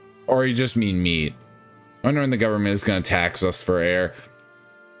 Or you just mean meat? I wonder when the government is gonna tax us for air.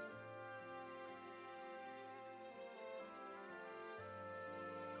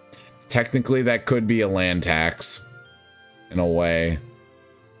 Technically, that could be a land tax. In a way.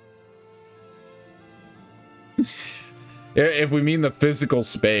 If we mean the physical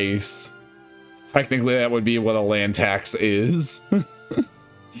space, technically that would be what a land tax is.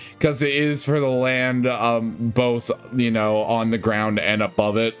 Because it is for the land, both, you know, on the ground and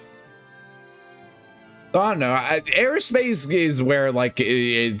above it. I don't know. Airspace is where, like,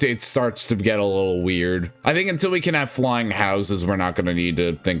 it starts to get a little weird. I think until we can have flying houses, we're not going to need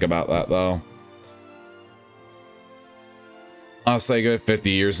to think about that, though. I'll say good 50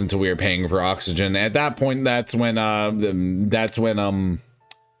 years until we are paying for oxygen. At that point, that's when we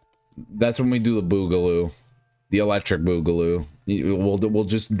do the boogaloo, the electric boogaloo. We'll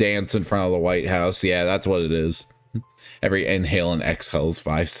just dance in front of the White House. Yeah, that's what it is. Every inhale and exhale is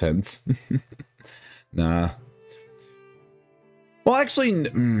 5 cents. Nah. Well, actually,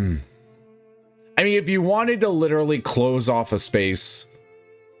 I mean, if you wanted to literally close off a space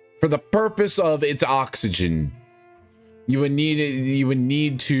for the purpose of its oxygen, you would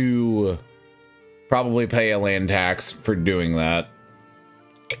need to probably pay a land tax for doing that.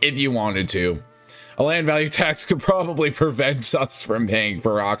 if you wanted to. A land value tax could probably prevent us from paying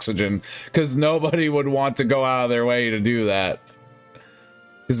for oxygen, because nobody would want to go out of their way to do that.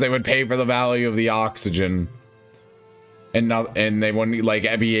 Because they would pay for the value of the oxygen. And they wouldn't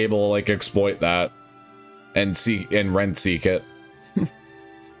like be able to like exploit that and rent seek it.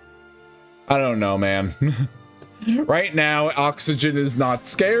 I don't know, man. Right now, oxygen is not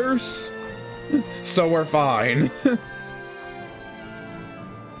scarce, so we're fine.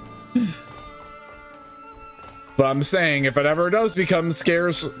 But I'm saying, if it ever does become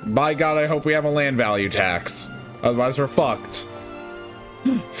scarce, by God, I hope we have a land value tax. Otherwise, we're fucked.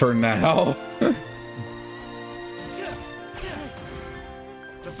 For now. The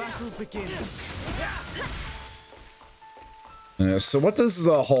battle begins. So what does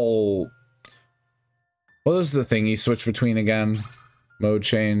the whole... What is the thing you switch between again? Mode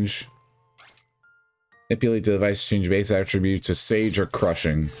change. Manipulate the device to change base attribute to Sage or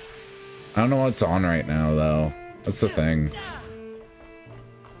Crushing. I don't know what's on right now, though. That's the thing.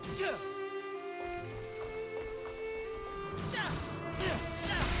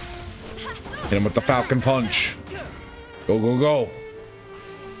 Hit him with the Falcon Punch. Go, go, go.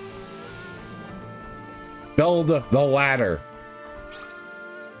 Build the ladder.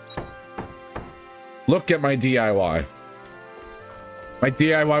 Look at my DIY. My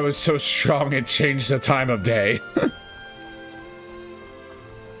DIY was so strong it changed the time of day.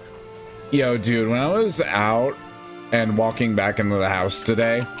 Yo, dude, when I was out and walking back into the house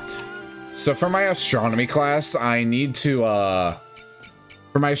today, so for my astronomy class, I need to,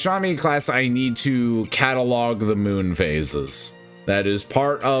 catalog the moon phases. That is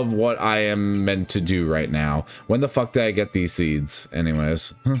part of what I am meant to do right now. When the fuck did I get these seeds?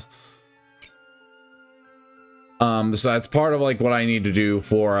 Anyways. So that's part of like what I need to do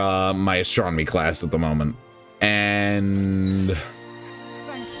for my astronomy class at the moment. And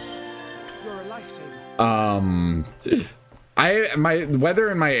Thanks. You're a lifesaver. my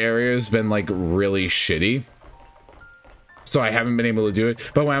weather in my area has been like really shitty, so I haven't been able to do it.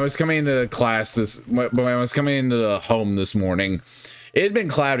 But when I was coming into class when I was coming into the home this morning, it had been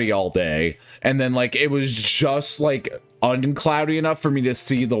cloudy all day, and then like it was just like uncloudy enough for me to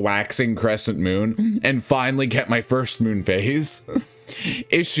see the waxing crescent moon and finally get my first moon phase.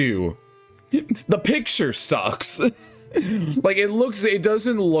 Issue: the picture sucks. Like it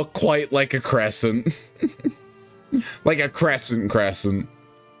doesn't look quite like a crescent. Like a crescent.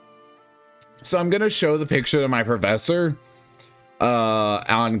 So I'm gonna show the picture to my professor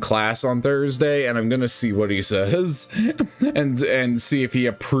on class on Thursday, and I'm gonna see what he says and see if he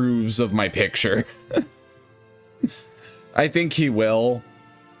approves of my picture. I think he will.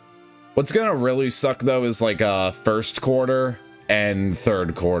 What's gonna really suck though is like first quarter and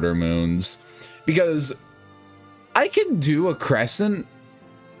third quarter moons, because I can do a crescent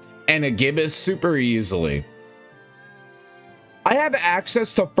and a gibbous super easily. I have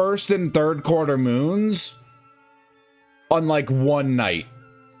access to first and third quarter moons on like one night.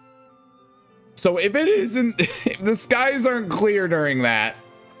 So if if the skies aren't clear during that,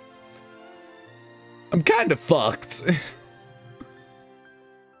 I'm kind of fucked.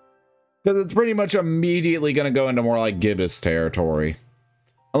 Because it's pretty much immediately going to go into more like gibbous territory.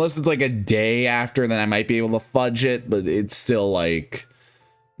 Unless it's like a day after, then I might be able to fudge it, but it's still like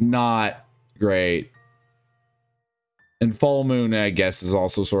not great. And full moon, I guess, is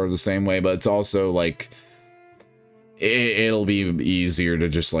also sort of the same way, but it's also like it'll be easier to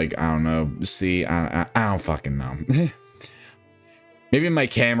just like, I don't know, see. I don't fucking know. Maybe my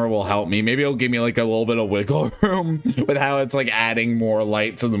camera will help me. Maybe it'll give me like a little bit of wiggle room with how it's like adding more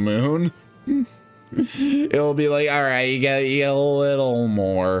light to the moon. It'll be like, all right, you get a little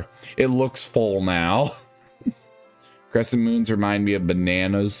more. It looks full now. Crescent moons remind me of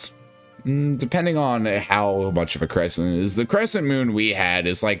bananas. Depending on how much of a crescent it is. The crescent moon we had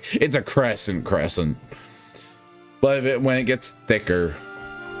is like, it's a crescent. But when it gets thicker,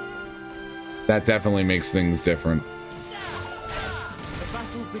 that definitely makes things different. The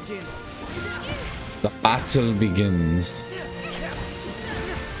battle begins. The battle begins.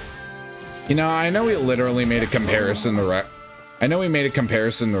 You know, I know we literally made a comparison to Rex. I know we made a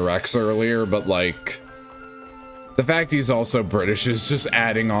comparison to Rex earlier, but like, the fact he's also British is just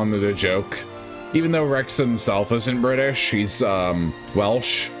adding on to the joke. Even though Rex himself isn't British, he's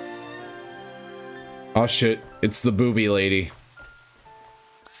Welsh. Oh shit, it's the booby lady.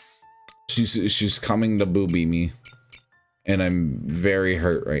 She's coming to booby me. And I'm very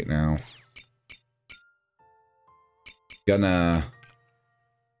hurt right now. Gonna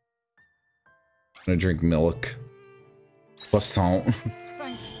drink milk. Croissant.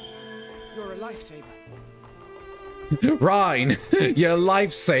 Thanks. You're a lifesaver. Rhine, your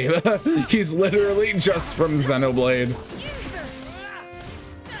lifesaver. He's literally just from Xenoblade.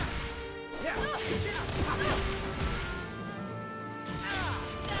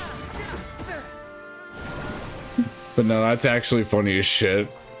 But no, that's actually funny as shit.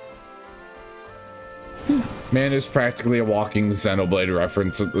 Man is practically a walking Xenoblade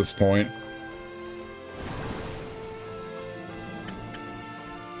reference at this point.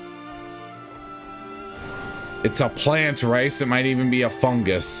 It's a plant, Rice. It might even be a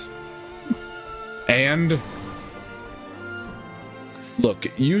fungus. And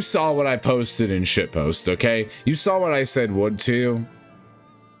look, you saw what I posted in shitpost, okay? You saw what I said would too.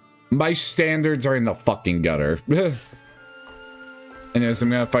 My standards are in the fucking gutter. Anyways, I'm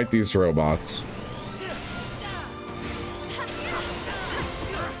gonna fight these robots.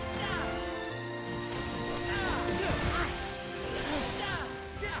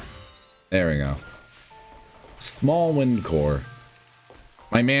 There we go. Small wind core.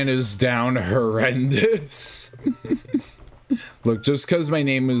 My man is down horrendous. Look, just because my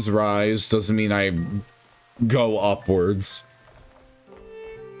name is Rise doesn't mean I go upwards.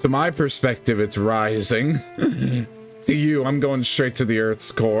 To my perspective, it's rising. To you, I'm going straight to the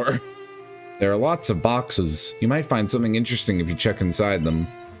Earth's core. There are lots of boxes. You might find something interesting if you check inside them.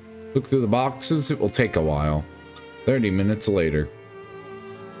 Look through the boxes, it will take a while. 30 minutes later.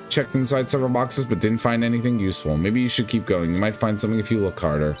 Checked inside several boxes but didn't find anything useful. Maybe you should keep going. You might find something if you look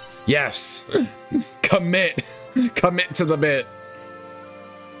harder. Yes! Commit! Commit to the bit.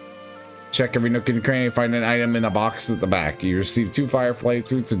 Check every nook and cranny. Find an item in a box at the back. You receive 2 firefly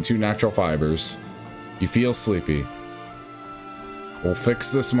fruits and 2 natural fibers. You feel sleepy. We'll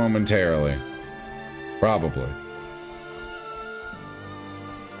fix this momentarily. Probably.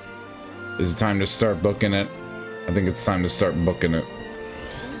 Is it time to start booking it? I think it's time to start booking it.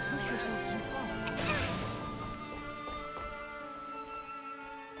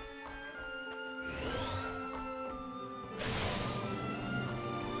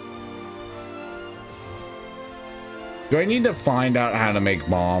 Do I need to find out how to make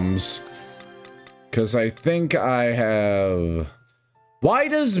bombs? Because I think I have... Why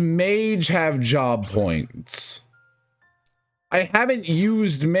does Mage have job points? I haven't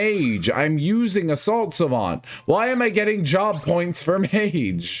used Mage. I'm using Assault Savant. Why am I getting job points for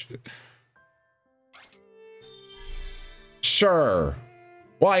Mage? Sure.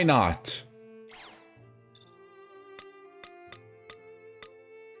 Why not?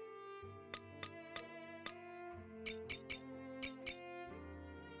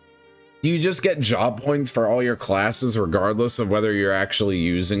 Do you just get job points for all your classes regardless of whether you're actually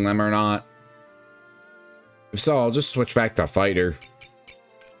using them or not? If so, I'll just switch back to fighter.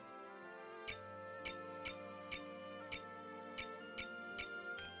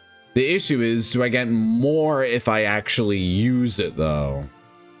 The issue is, do I get more if I actually use it though?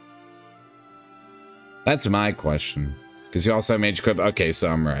 That's my question. Because you also have mage equip. Okay, so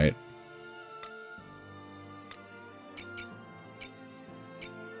I'm right.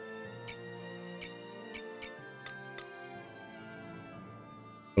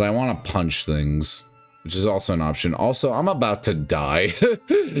 But I want to punch things, which is also an option. Also, I'm about to die.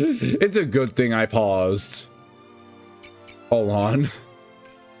 It's a good thing I paused. Hold on.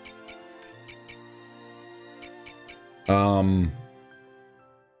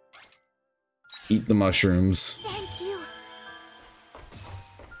 Eat the mushrooms. Thank you.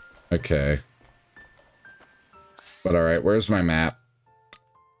 Okay. But all right, where's my map?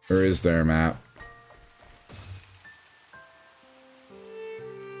 Or is there a map?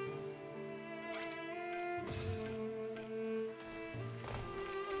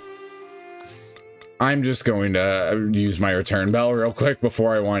 I'm just going to use my return bell real quick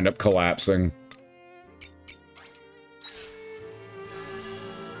before I wind up collapsing.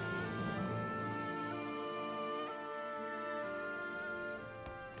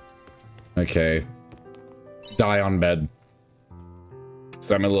 Okay. Die on bed.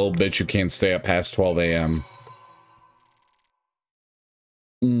 'Cause I'm a little bitch who can't stay up past 12 a.m.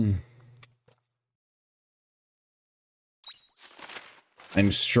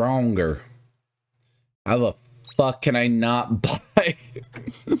 I'm stronger. How the fuck can I not buy?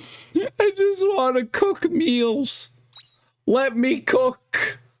 I just want to cook meals. Let me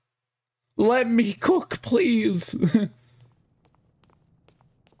cook. Let me cook, please.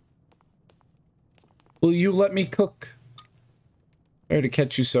 Will you let me cook? Sorry to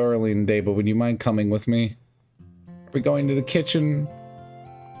catch you so early in the day, but would you mind coming with me? Are we going to the kitchen?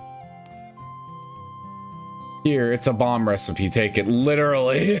 Here, it's a bomb recipe. Take it.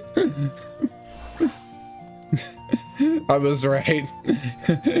 Literally. I was right.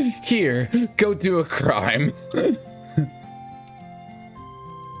 Here, go do a crime.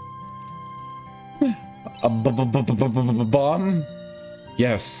 A bomb?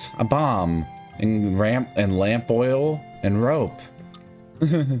 Yes, a bomb. And lamp oil and rope.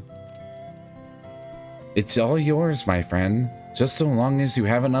 It's all yours, my friend. Just so long as you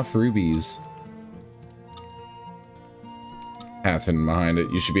have enough rubies. Path hidden behind it.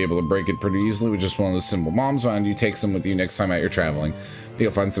 You should be able to break it pretty easily with just one of those simple bombs around you. Take some with you next time out you're traveling.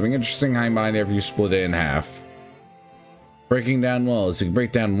 You'll find something interesting hiding behind after you split it in half. Breaking down walls. You can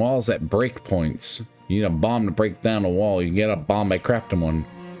break down walls at break points. You need a bomb to break down a wall. You can get a bomb by crafting one.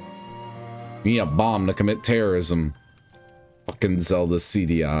 You need a bomb to commit terrorism. Fucking Zelda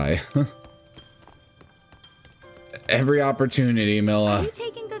CDI. Every opportunity, Milla. Are you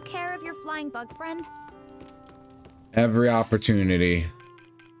taking good care of your flying bug friend? Every opportunity.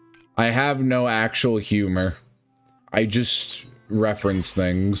 I have no actual humor. I just reference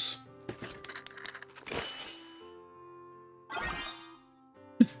things.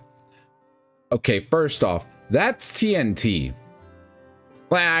 Okay, first off, that's TNT.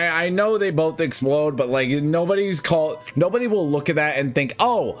 Like, I know they both explode, but like nobody will look at that and think,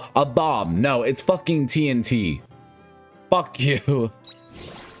 oh, a bomb. No, it's fucking TNT. Fuck you.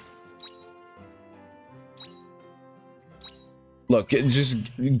 Look, just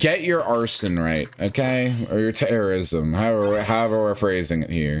get your arson right, okay? Or your terrorism, however we're phrasing it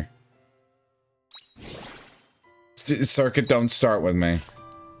here. Circuit, don't start with me.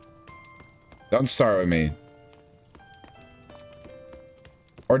 Don't start with me.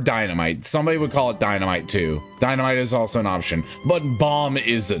 Or dynamite. Somebody would call it dynamite too. Dynamite is also an option, but bomb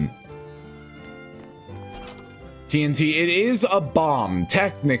isn't. TNT, it is a bomb,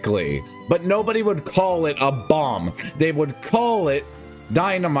 technically, but nobody would call it a bomb. They would call it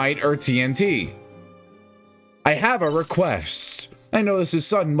dynamite or TNT. I have a request. I know this is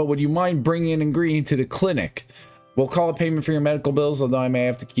sudden, but would you mind bringing an ingredient to the clinic? We'll call a payment for your medical bills, although I may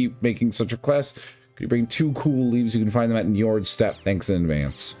have to keep making such requests. Could you bring 2 cool leaves? You can find them at your step. Thanks in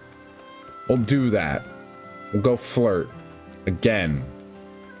advance. We'll do that. We'll go flirt. Again.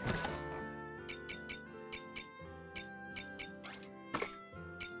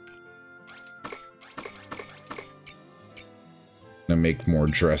 Gonna make more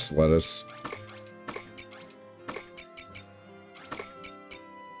dressed lettuce.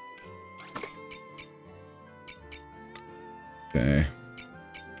 Okay.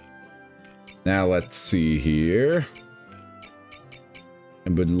 Now let's see here. I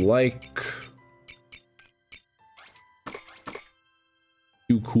would like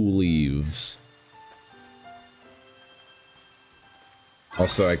 2 cool leaves.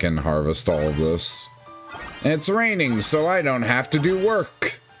 Also, I can harvest all of this. And it's raining, so I don't have to do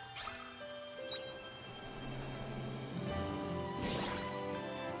work.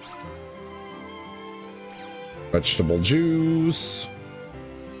 Vegetable juice.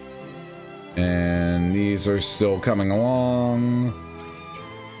 And these are still coming along.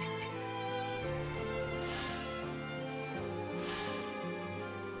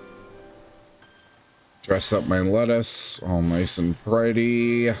 Dress up my lettuce, all nice and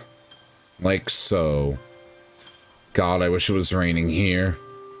pretty. Like so. God, I wish it was raining here.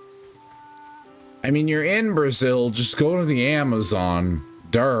 I mean, you're in Brazil, just go to the Amazon.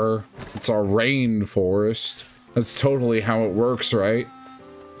 Durr. It's a rainforest. That's totally how it works, right?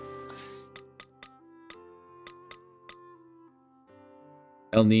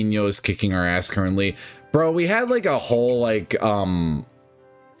 El Nino is kicking our ass currently. Bro, we had like a whole like, there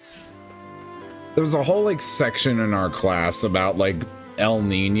was a whole like section in our class about like El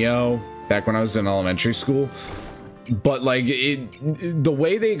Nino back when I was in elementary school. But like the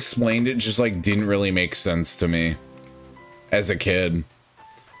way they explained it just like didn't really make sense to me as a kid.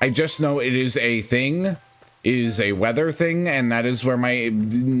 I just know it is a thing, it is a weather thing, and that is where my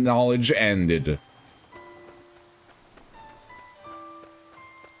knowledge ended.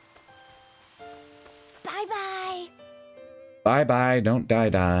 Bye-bye. Bye-bye, don't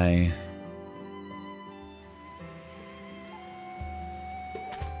die.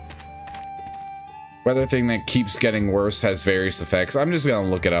 Weather thing that keeps getting worse has various effects. I'm just gonna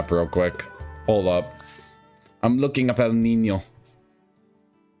look it up real quick. Hold up. I'm looking up El Nino.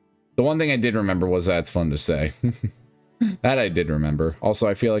 The one thing I did remember was that it's fun to say. That I did remember. Also,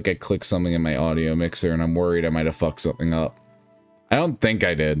 I feel like I clicked something in my audio mixer and I'm worried I might have fucked something up. I don't think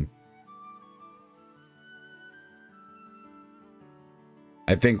I did.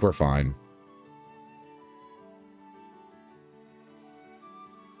 I think we're fine.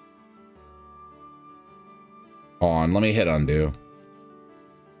 Hold on, let me hit undo.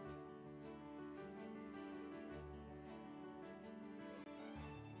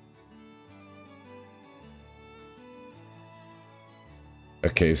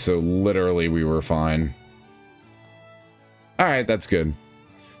 Okay, so literally we were fine. All right, that's good.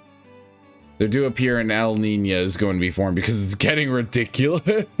 There do appear an El Nino is going to be formed because it's getting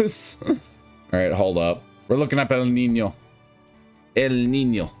ridiculous. All right, hold up. We're looking up El Nino. El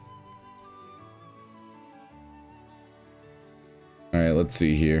Nino. All right, let's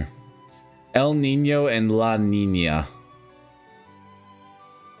see here. El Nino and La Nina.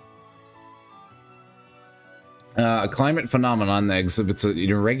 A climate phenomenon that exhibits an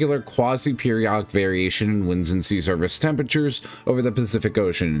irregular quasi-periodic variation in winds and sea surface temperatures over the Pacific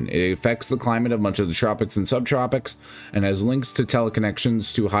Ocean. It affects the climate of much of the tropics and subtropics and has links to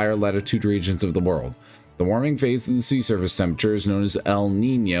teleconnections to higher latitude regions of the world. The warming phase of the sea surface temperature is known as El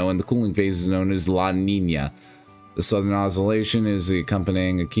Nino, and the cooling phase is known as La Nina. The southern oscillation is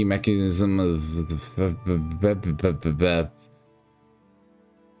accompanying a key mechanism of...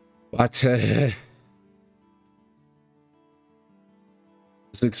 What?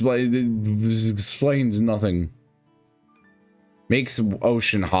 This explains nothing. Makes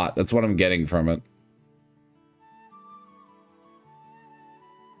ocean hot. That's what I'm getting from it.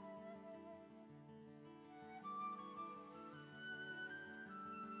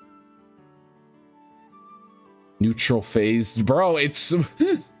 Neutral phase. Bro, it's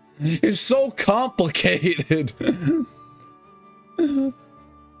so complicated.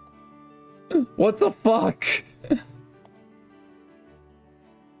 What the fuck?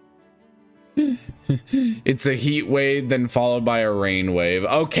 It's a heat wave, then followed by a rain wave.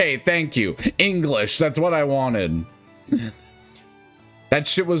 Okay, thank you. English, that's what I wanted. That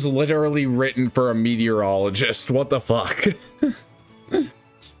shit was literally written for a meteorologist. What the fuck?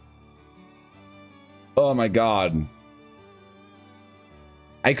 Oh my god.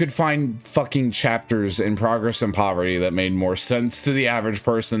 I could find fucking chapters in Progress and Poverty that made more sense to the average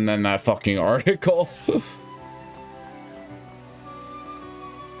person than that fucking article.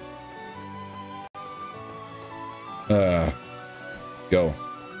 Go.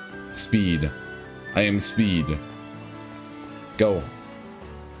 Speed. I am speed. Go.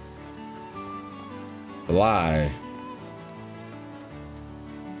 Fly.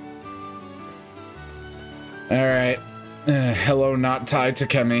 Alright. Hello, not Tai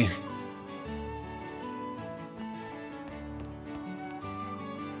Takemi.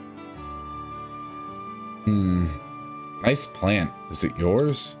 Nice plant. Is it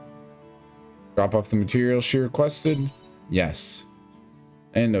yours? Drop off the material she requested? Yes.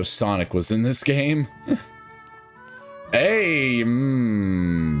 I didn't know Sonic was in this game. Hey,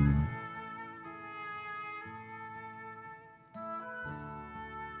 I'm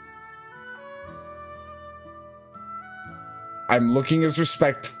looking as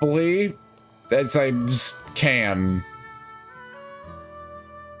respectfully as I can.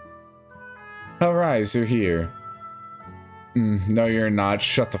 Oh, Rise, you're here. No, you're not.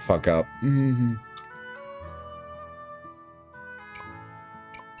 Shut the fuck up.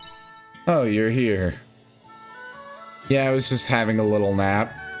 Oh, you're here. Yeah, I was just having a little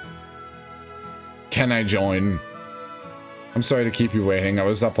nap. Can I join? I'm sorry to keep you waiting. I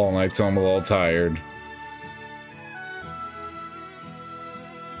was up all night, so I'm a little tired.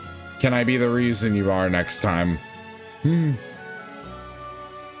 Can I be the reason you are next time?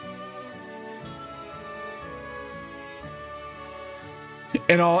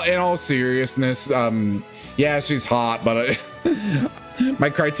 In all seriousness, yeah, she's hot, but my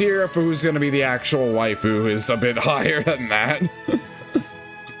criteria for who's gonna be the actual waifu is a bit higher than that.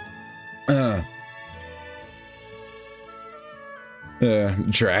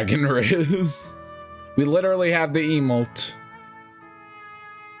 Dragon Riz. We literally have the emote.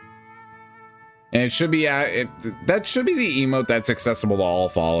 And it should be that should be the emote that's accessible to all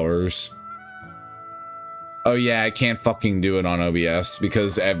followers. Oh yeah, I can't fucking do it on OBS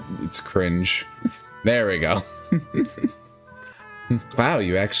because it's cringe. There we go. Wow,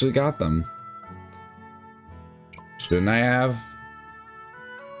 you actually got them. Shouldn't I have?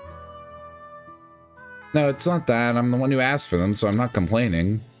 No, it's not that. I'm the one who asked for them, so I'm not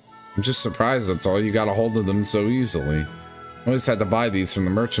complaining. I'm just surprised that's all you got a hold of them so easily. I always had to buy these from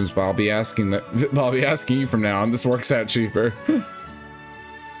the merchants, but I'll be asking you from now on. This works out cheaper.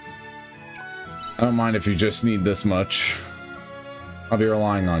 I don't mind if you just need this much. I'll be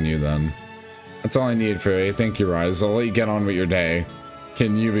relying on you then. That's all I need for you. Thank you, Rise. I'll let you get on with your day.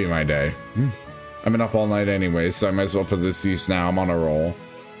 Can you be my day? I've been up all night anyway, so I might as well put this to use now. I'm on a roll.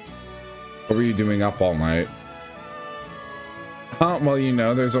 What were you doing up all night? Well, you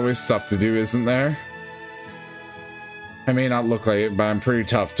know, there's always stuff to do, isn't there? I may not look like it, but I'm pretty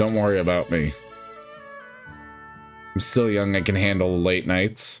tough. Don't worry about me. I'm still young. I can handle late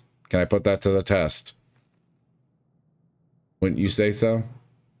nights. Can I put that to the test? Wouldn't you say so?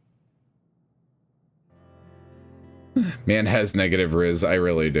 Man has negative Riz, I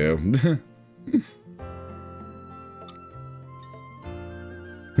really do.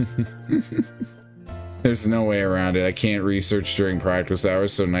 There's no way around it. I can't research during practice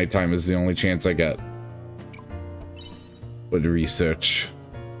hours, so nighttime is the only chance I get. Would research.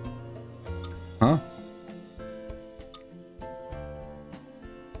 Huh?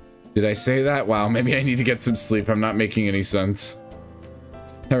 Did I say that? Wow, maybe I need to get some sleep. I'm not making any sense.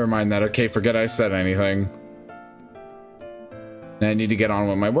 Never mind that. Okay, forget I said anything. I need to get on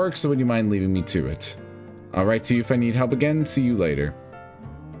with my work, so would you mind leaving me to it? I'll write to you if I need help again. See you later.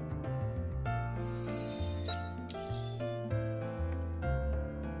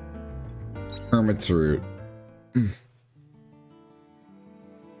 Hermit's Root.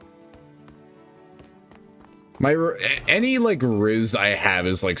 Any like riz I have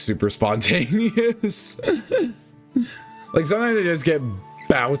is like super spontaneous. Like sometimes I just get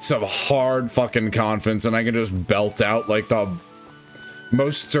bouts of hard fucking confidence and I can just belt out like the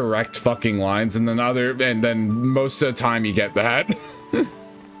most direct fucking lines, and then most of the time you get that.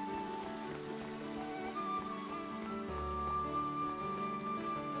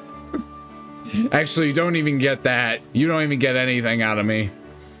 Actually, you don't even get that. You don't even get anything out of me.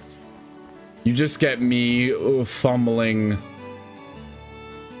 You just get me fumbling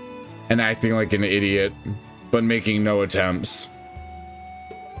and acting like an idiot, but making no attempts.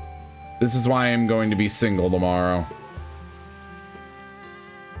 This is why I'm going to be single tomorrow.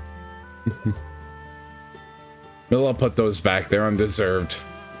 Maybe I'll put those back. They're undeserved.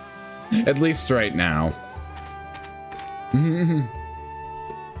 At least right now.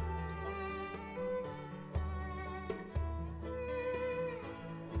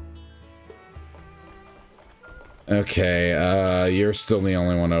 Okay, you're still the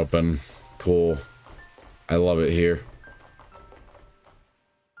only one open. Cool. I love it here.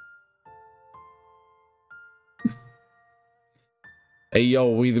 Hey yo,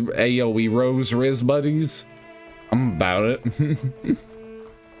 we Rose Riz buddies. I'm about it.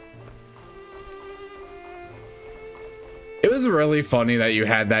 It was really funny that you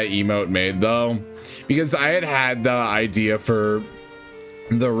had that emote made though, because I had the idea for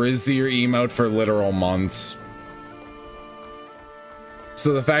the Rizzier emote for literal months.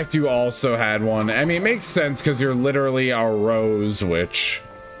 So the fact you also had one, I mean, it makes sense because you're literally a Rose Witch,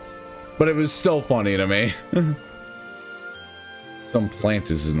 but it was still funny to me. Some plant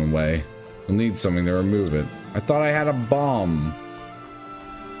is in the way. We'll need something to remove it. I thought I had a bomb.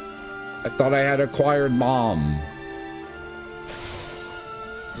 I thought I had acquired bomb.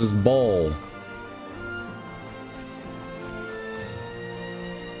 This is bull.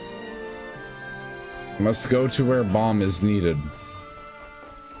 Must go to where bomb is needed.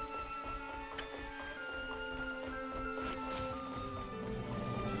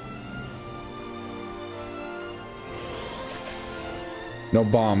 No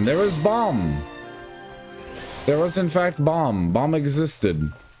bomb. There was bomb. There was in fact bomb. Bomb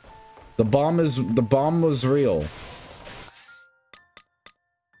existed. The bomb was real.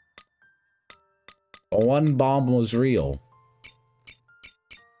 One bomb was real.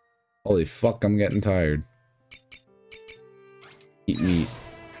 Holy fuck, I'm getting tired. Eat meat.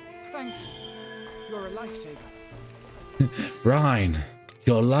 Thanks. You're a lifesaver. Rhine,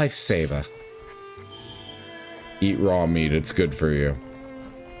 you're a lifesaver. Eat raw meat, it's good for you.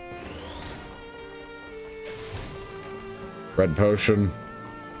 Red potion.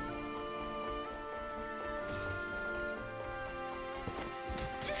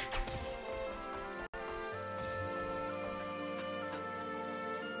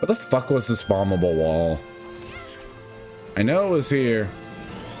 What the fuck was this bombable wall? I know it was here.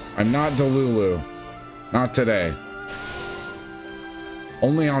 I'm not Delulu. Not today.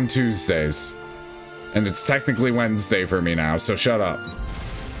 Only on Tuesdays. And it's technically Wednesday for me now, so shut up.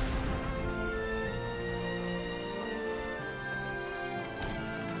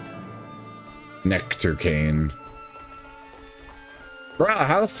 Nectar cane. Bruh,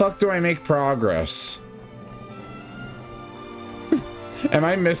 how the fuck do I make progress? Am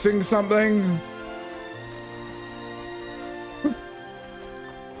I missing something?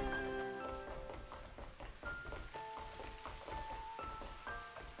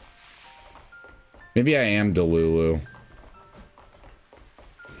 Maybe I am Delulu.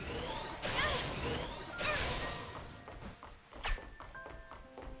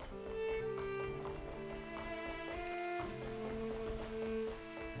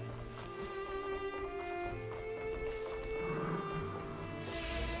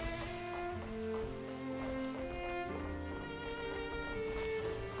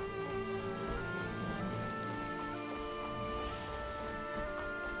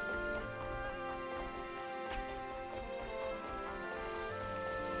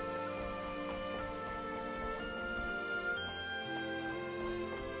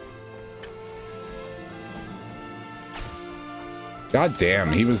 God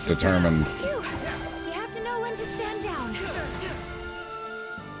damn, he was determined. Phew. You have to know when to stand down.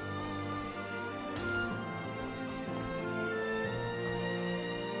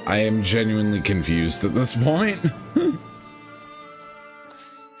 I am genuinely confused at this point.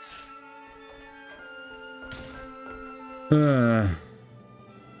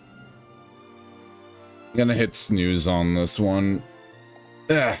 Gonna hit snooze on this one.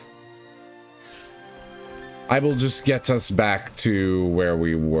 I will just get us back to where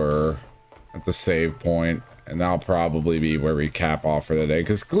we were at the save point, and that'll probably be where we cap off for the day,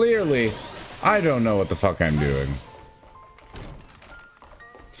 because clearly I don't know what the fuck I'm doing.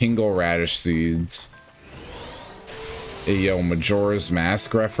 Tingle radish seeds. Hey, yo, Majora's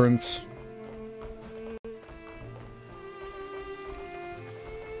Mask reference.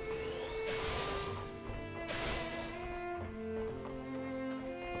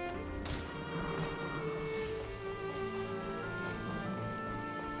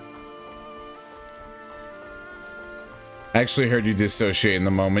 I actually heard you dissociate in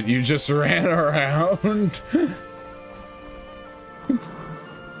the moment you just ran around.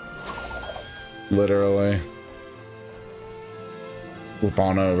 Literally. Flip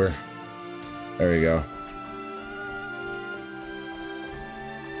on over. There we go.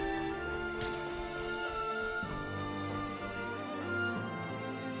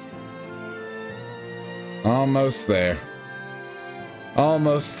 Almost there.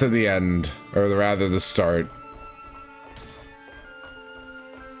 Almost to the end, or rather the start.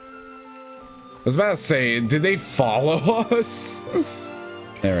 I was about to say, did they follow us?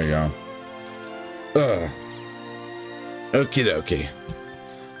 There we go. Okie dokie.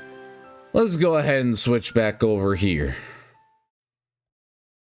 Let's go ahead and switch back over here.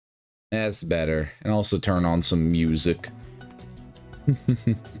 That's better. And also turn on some music.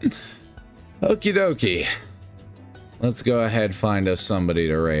 Okie dokie. Let's go ahead and find us somebody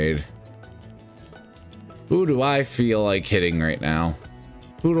to raid. Who do I feel like hitting right now?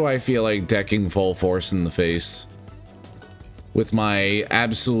 Who do I feel like decking full force in the face? With my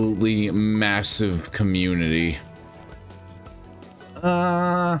absolutely massive community.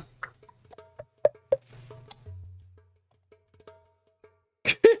 Oh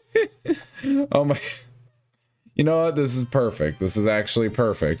my. You know what? This is perfect. This is actually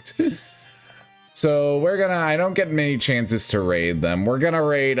perfect. So we're gonna, I don't get many chances to raid them. We're gonna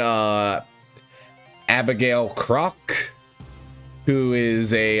raid Abigail Croc, who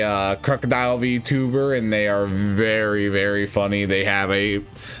is a crocodile VTuber, and they are very, very funny. They have a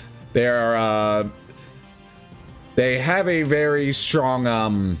very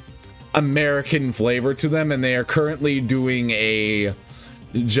strong American flavor to them, and they are currently doing a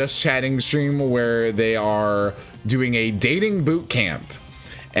just chatting stream where they are doing a dating boot camp.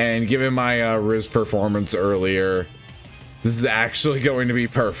 And given my Riz performance earlier, this is actually going to be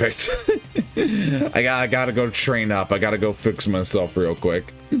perfect. I gotta go train up. I gotta go fix myself real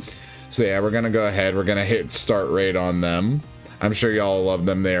quick. So yeah, we're gonna go ahead. We're gonna hit start raid on them. I'm sure y'all love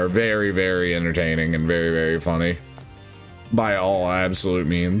them. They are very, very entertaining and very, very funny. By all absolute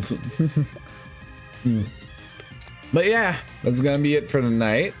means. But yeah, that's gonna be it for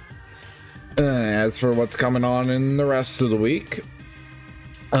tonight. As for what's coming on in the rest of the week.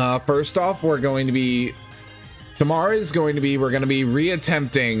 First off, we're going to be... Tomorrow is going to be... We're going to be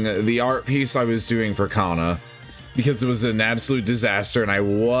reattempting the art piece I was doing for Kana. Because it was an absolute disaster and I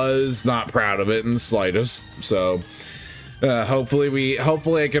was not proud of it in the slightest. So, hopefully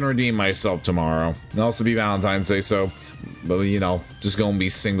I can redeem myself tomorrow. It'll also be Valentine's Day, so... But, you know, just gonna be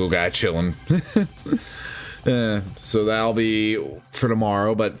single guy chilling. So that'll be for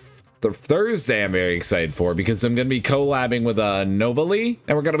tomorrow, but... The Thursday I'm very excited for because I'm going to be collabing with Novali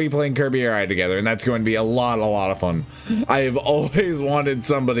and we're going to be playing Kirby Air Ride together, and that's going to be a lot of fun. I have always wanted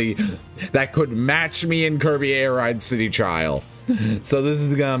somebody that could match me in Kirby Air Ride City Trial. So this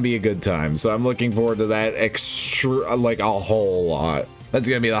is going to be a good time. So I'm looking forward to that extra, like a whole lot. That's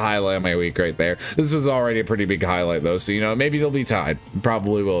going to be the highlight of my week right there. This was already a pretty big highlight though, so you know, maybe they'll be tied.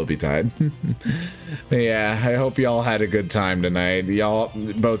 Probably will be tied. But yeah, I hope y'all had a good time tonight. Y'all,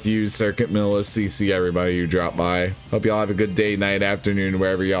 both you, Circuit Milla, CC, everybody who dropped by. Hope y'all have a good day, night, afternoon,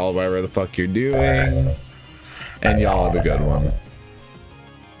 wherever the fuck you're doing. And y'all have a good one.